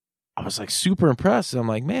 I was like super impressed. I'm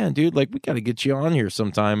like, man, dude, like we got to get you on here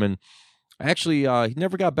sometime. And actually, he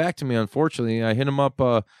never got back to me, unfortunately. I hit him up,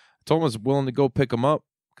 told him I was willing to go pick him up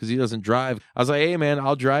because he doesn't drive. I was like, hey, man,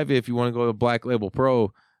 I'll drive you if you want to go to Black Label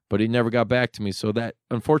Pro. But he never got back to me. So that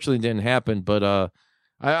unfortunately didn't happen. But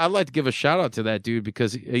I'd like to give a shout out to that dude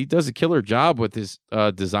because he does a killer job with his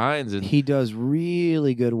designs. And he does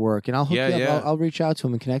really good work. And I'll hook you up. I'll reach out to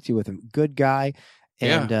him and connect you with him. Good guy.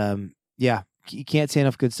 And you can't say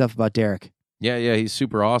enough good stuff about Derek. Yeah, he's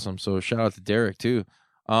super awesome. So shout out to Derek too.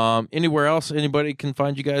 Anywhere else anybody can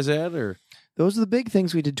find you guys at? Or those are the big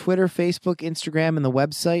things. We did Twitter, Facebook, Instagram, and the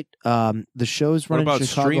website. The show's running in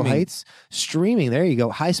Chicago Heights. Streaming, there you go.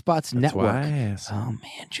 High Spots Network. Oh,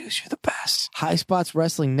 man, Juice, you're the best. High Spots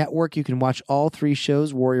Wrestling Network. You can watch all 3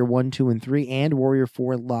 shows, Warrior 1, 2, and 3, and Warrior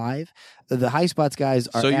 4 live. The High Spots guys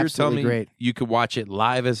are absolutely great. You can watch it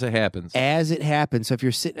live as it happens. As it happens. So if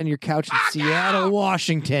you're sitting on your couch in Seattle,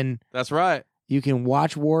 Washington. That's right. You can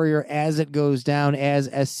watch Warrior as it goes down as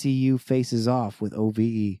SCU faces off with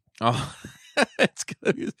OVE. Oh, it's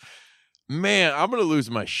gonna be, man, I'm gonna lose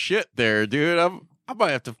my shit there, dude. I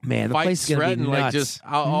might have to fight Stratton, like just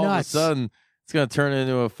all of a sudden it's gonna turn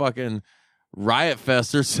into a fucking riot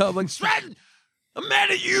fest or something. Like, Stratton, I'm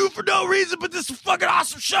mad at you for no reason, but this is a fucking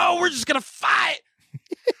awesome show. We're just gonna fight.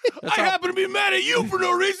 I happen to be mad at you for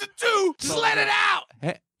no reason too. Just let it out.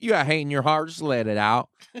 Hey, you got hate in your heart. Just let it out.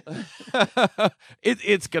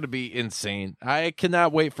 It's gonna be insane. I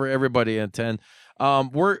cannot wait for everybody to attend.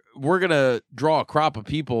 We're gonna draw a crop of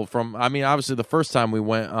people from. I mean, obviously, the first time we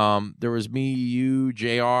went, there was me, you,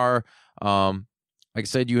 JR. Like I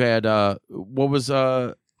said, you had what was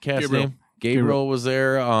Cat's name? Gabriel was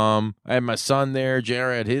there. I had my son there.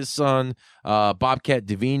 JR had his son. Bobcat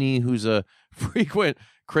Davini, who's a frequent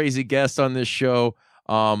crazy guest on this show.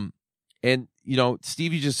 And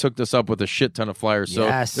Stevie just hooked us up with a shit ton of flyers. So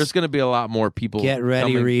there's going to be a lot more people. Get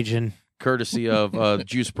ready, region. Courtesy of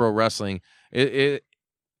Juice Pro Wrestling. It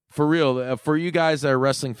for real, for you guys that are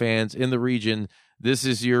wrestling fans in the region, this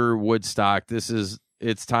is your Woodstock.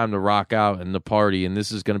 It's time to rock out and the party, and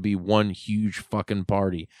this is going to be one huge fucking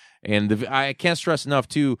party. And I can't stress enough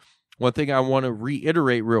too. One thing I want to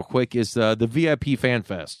reiterate real quick is the VIP Fan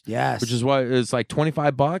Fest. Yes, which is why it's like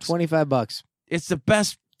 $25. $25. It's the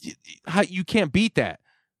best. You can't beat that.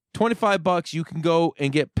 $25, you can go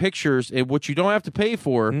and get pictures, which you don't have to pay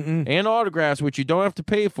for, and autographs, which you don't have to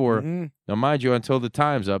pay for. Now, mind you, until the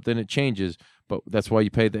time's up, then it changes. But that's why you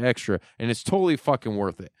pay the extra, and it's totally fucking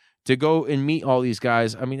worth it to go and meet all these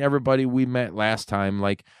guys. I mean, everybody we met last time,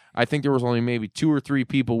 like I think there was only maybe 2 or 3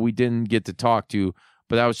 people we didn't get to talk to,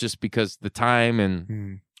 but that was just because the time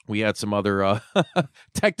and. We had some other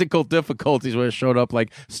technical difficulties when it showed up,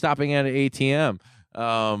 like stopping at an ATM.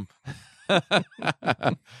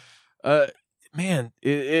 Man,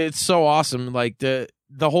 it's so awesome. Like the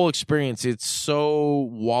whole experience, it's so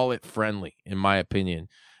wallet friendly, in my opinion.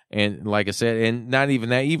 And like I said, and not even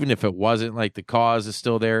that, even if it wasn't, like the cause is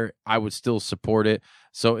still there, I would still support it.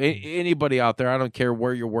 So anybody out there, I don't care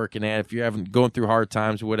where you're working at, if you're going through hard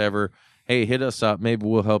times, whatever, hey, hit us up. Maybe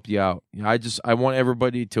we'll help you out. I want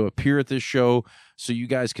everybody to appear at this show so you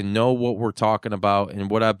guys can know what we're talking about. And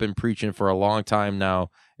what I've been preaching for a long time now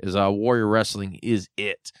is Warrior Wrestling is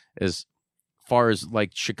it. As far as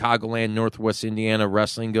like Chicagoland, Northwest Indiana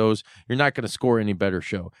wrestling goes, you're not going to score any better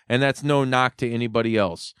show. And that's no knock to anybody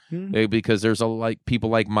else because there's people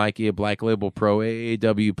like Mikey at Black Label Pro.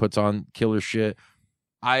 AAW puts on killer shit.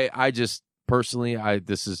 I just personally,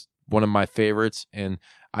 this is one of my favorites, and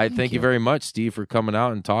I thank you very much, Steve, for coming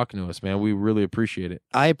out and talking to us, man. We really appreciate it.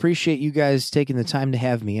 I appreciate you guys taking the time to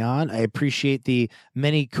have me on. I appreciate the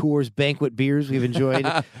many Coors Banquet beers we've enjoyed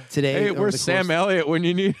today. Hey, where's Sam Elliott when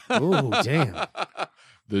you need? Oh, damn.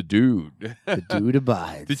 The dude. The dude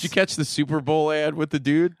abides. Did you catch the Super Bowl ad with the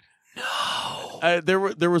dude? No.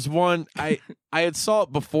 There was one. I had saw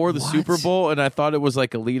it before the Super Bowl, and I thought it was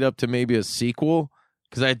like a lead up to maybe a sequel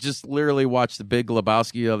because I just literally watched The Big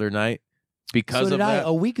Lebowski the other night. Because so of did that.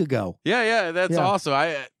 a week ago. Yeah, that's awesome.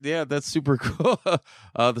 That's super cool.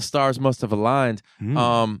 The stars must have aligned.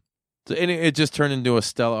 And it just turned into a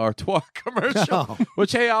Stella Artois commercial,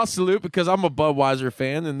 which, hey, I'll salute because I'm a Budweiser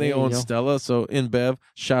fan and they own Stella. So, InBev,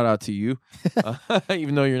 shout out to you.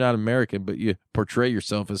 Even though you're not American, but you portray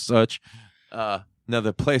yourself as such.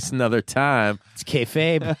 Another place, another time. It's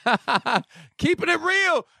kayfabe. Keeping it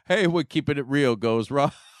real. Hey, what keeping it real goes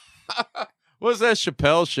wrong? What's that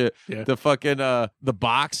Chappelle shit? Yeah. The fucking the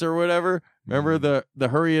box or whatever. Remember the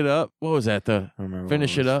hurry it up? What was that? The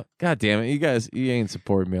finish it up? God damn it. You ain't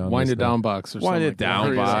supporting me on Wind this it down box or something. Wind it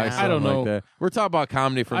down box. I don't know. Like that. We're talking about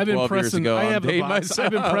comedy from 12 years ago. I've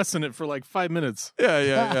been pressing it for like 5 minutes.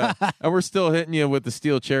 Yeah. And we're still hitting you with the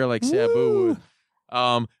steel chair like Sabu would.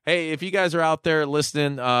 Hey, if you guys are out there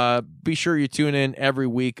listening, be sure you tune in every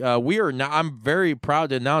week. We are now. I'm very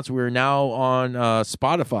proud to announce we are now on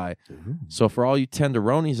Spotify. So for all you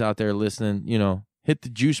tenderonis out there listening, hit the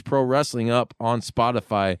Juice Pro Wrestling up on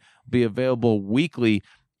Spotify. Be available weekly,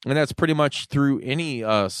 and that's pretty much through any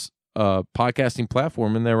podcasting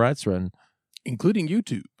platform in there, right, Sren? Including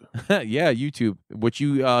YouTube. Yeah, YouTube, which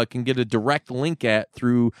you can get a direct link at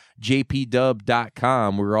through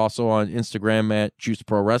jpdub.com. We're also on Instagram at Juice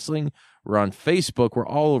Pro Wrestling. We're on Facebook. We're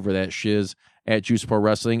all over that shiz at Juice Pro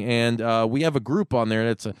Wrestling. And we have a group on there. And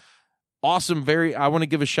it's awesome. I want to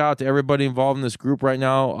give a shout out to everybody involved in this group right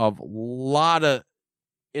now. Of a lot of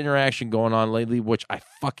interaction going on lately, which I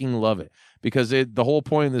fucking love it. Because the whole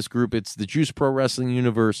point of this group, it's the Juice Pro Wrestling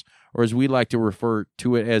universe, or as we like to refer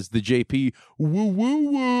to it as the JP woo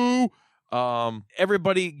woo woo.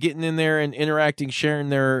 Everybody getting in there and interacting, sharing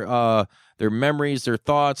their memories, their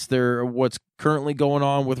thoughts, what's currently going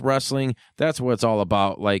on with wrestling. That's what it's all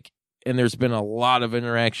about. And there's been a lot of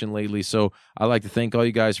interaction lately. So I'd like to thank all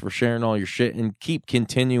you guys for sharing all your shit and keep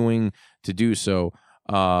continuing to do so.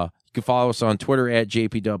 You can follow us on Twitter at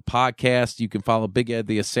JPDub Podcast. You can follow Big Ed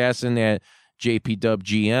the Assassin at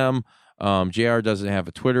JPDubGM. JR doesn't have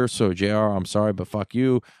a Twitter, so JR, I'm sorry, but fuck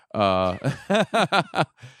you. He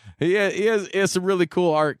has some really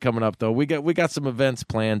cool art coming up, though. We got some events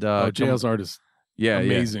planned. JR's art is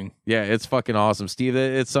amazing. Yeah, it's fucking awesome. Steve,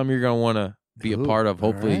 it's something you're going to want to be a part of.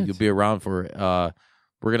 Hopefully, you'll be around for it. We're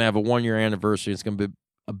going to have a 1-year anniversary. It's going to be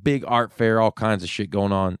a big art fair, all kinds of shit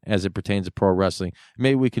going on as it pertains to pro wrestling.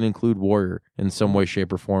 Maybe we can include Warrior in some way,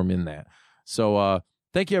 shape, or form in that. So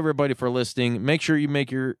thank you, everybody, for listening. Make sure you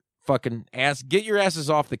make your fucking get your asses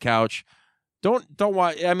off the couch. Don't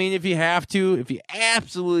watch. I mean, if you have to, if you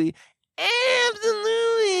absolutely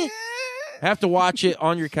have to watch it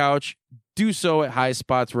on your couch, do so at High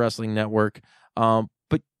Spots Wrestling Network.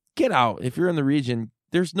 But get out. If you're in the region,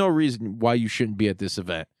 there's no reason why you shouldn't be at this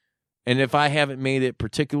event. And if I haven't made it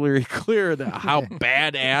particularly clear that how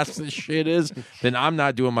badass this shit is, then I'm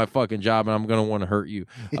not doing my fucking job, and I'm going to want to hurt you.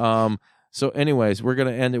 So anyways, we're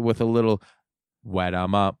going to end it with a little wet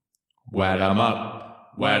 'em up, wet 'em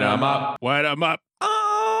up, wet 'em up, wet 'em up.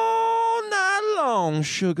 All night long,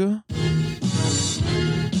 sugar.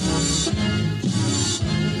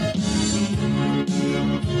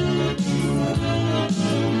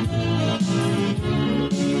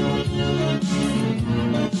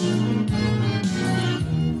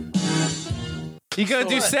 You gonna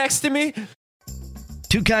do sex to me?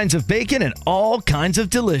 2 kinds of bacon and all kinds of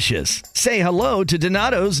delicious. Say hello to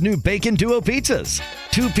Donato's new Bacon Duo pizzas.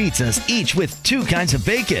 2 pizzas, each with 2 kinds of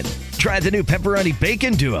bacon. Try the new Pepperoni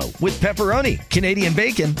Bacon Duo with pepperoni, Canadian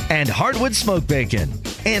bacon, and hardwood smoked bacon.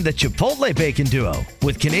 And the Chipotle Bacon Duo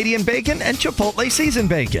with Canadian bacon and Chipotle seasoned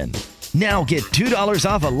bacon. Now get $2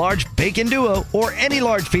 off a large Bacon Duo or any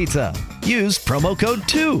large pizza. Use promo code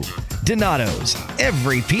 2. Donato's.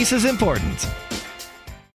 Every piece is important.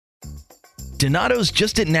 Donato's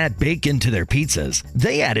just didn't add bacon to their pizzas.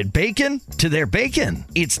 They added bacon to their bacon.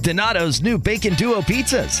 It's Donato's new Bacon Duo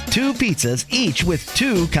pizzas. 2 pizzas, each with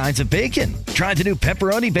 2 kinds of bacon. Try the new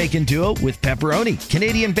Pepperoni Bacon Duo with pepperoni,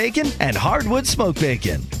 Canadian bacon, and hardwood smoked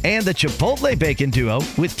bacon. And the Chipotle Bacon Duo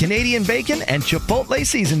with Canadian bacon and Chipotle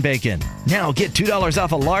seasoned bacon. Now get $2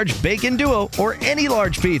 off a large Bacon Duo or any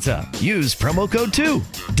large pizza. Use promo code 2.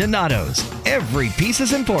 Donato's. Every piece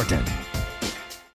is important.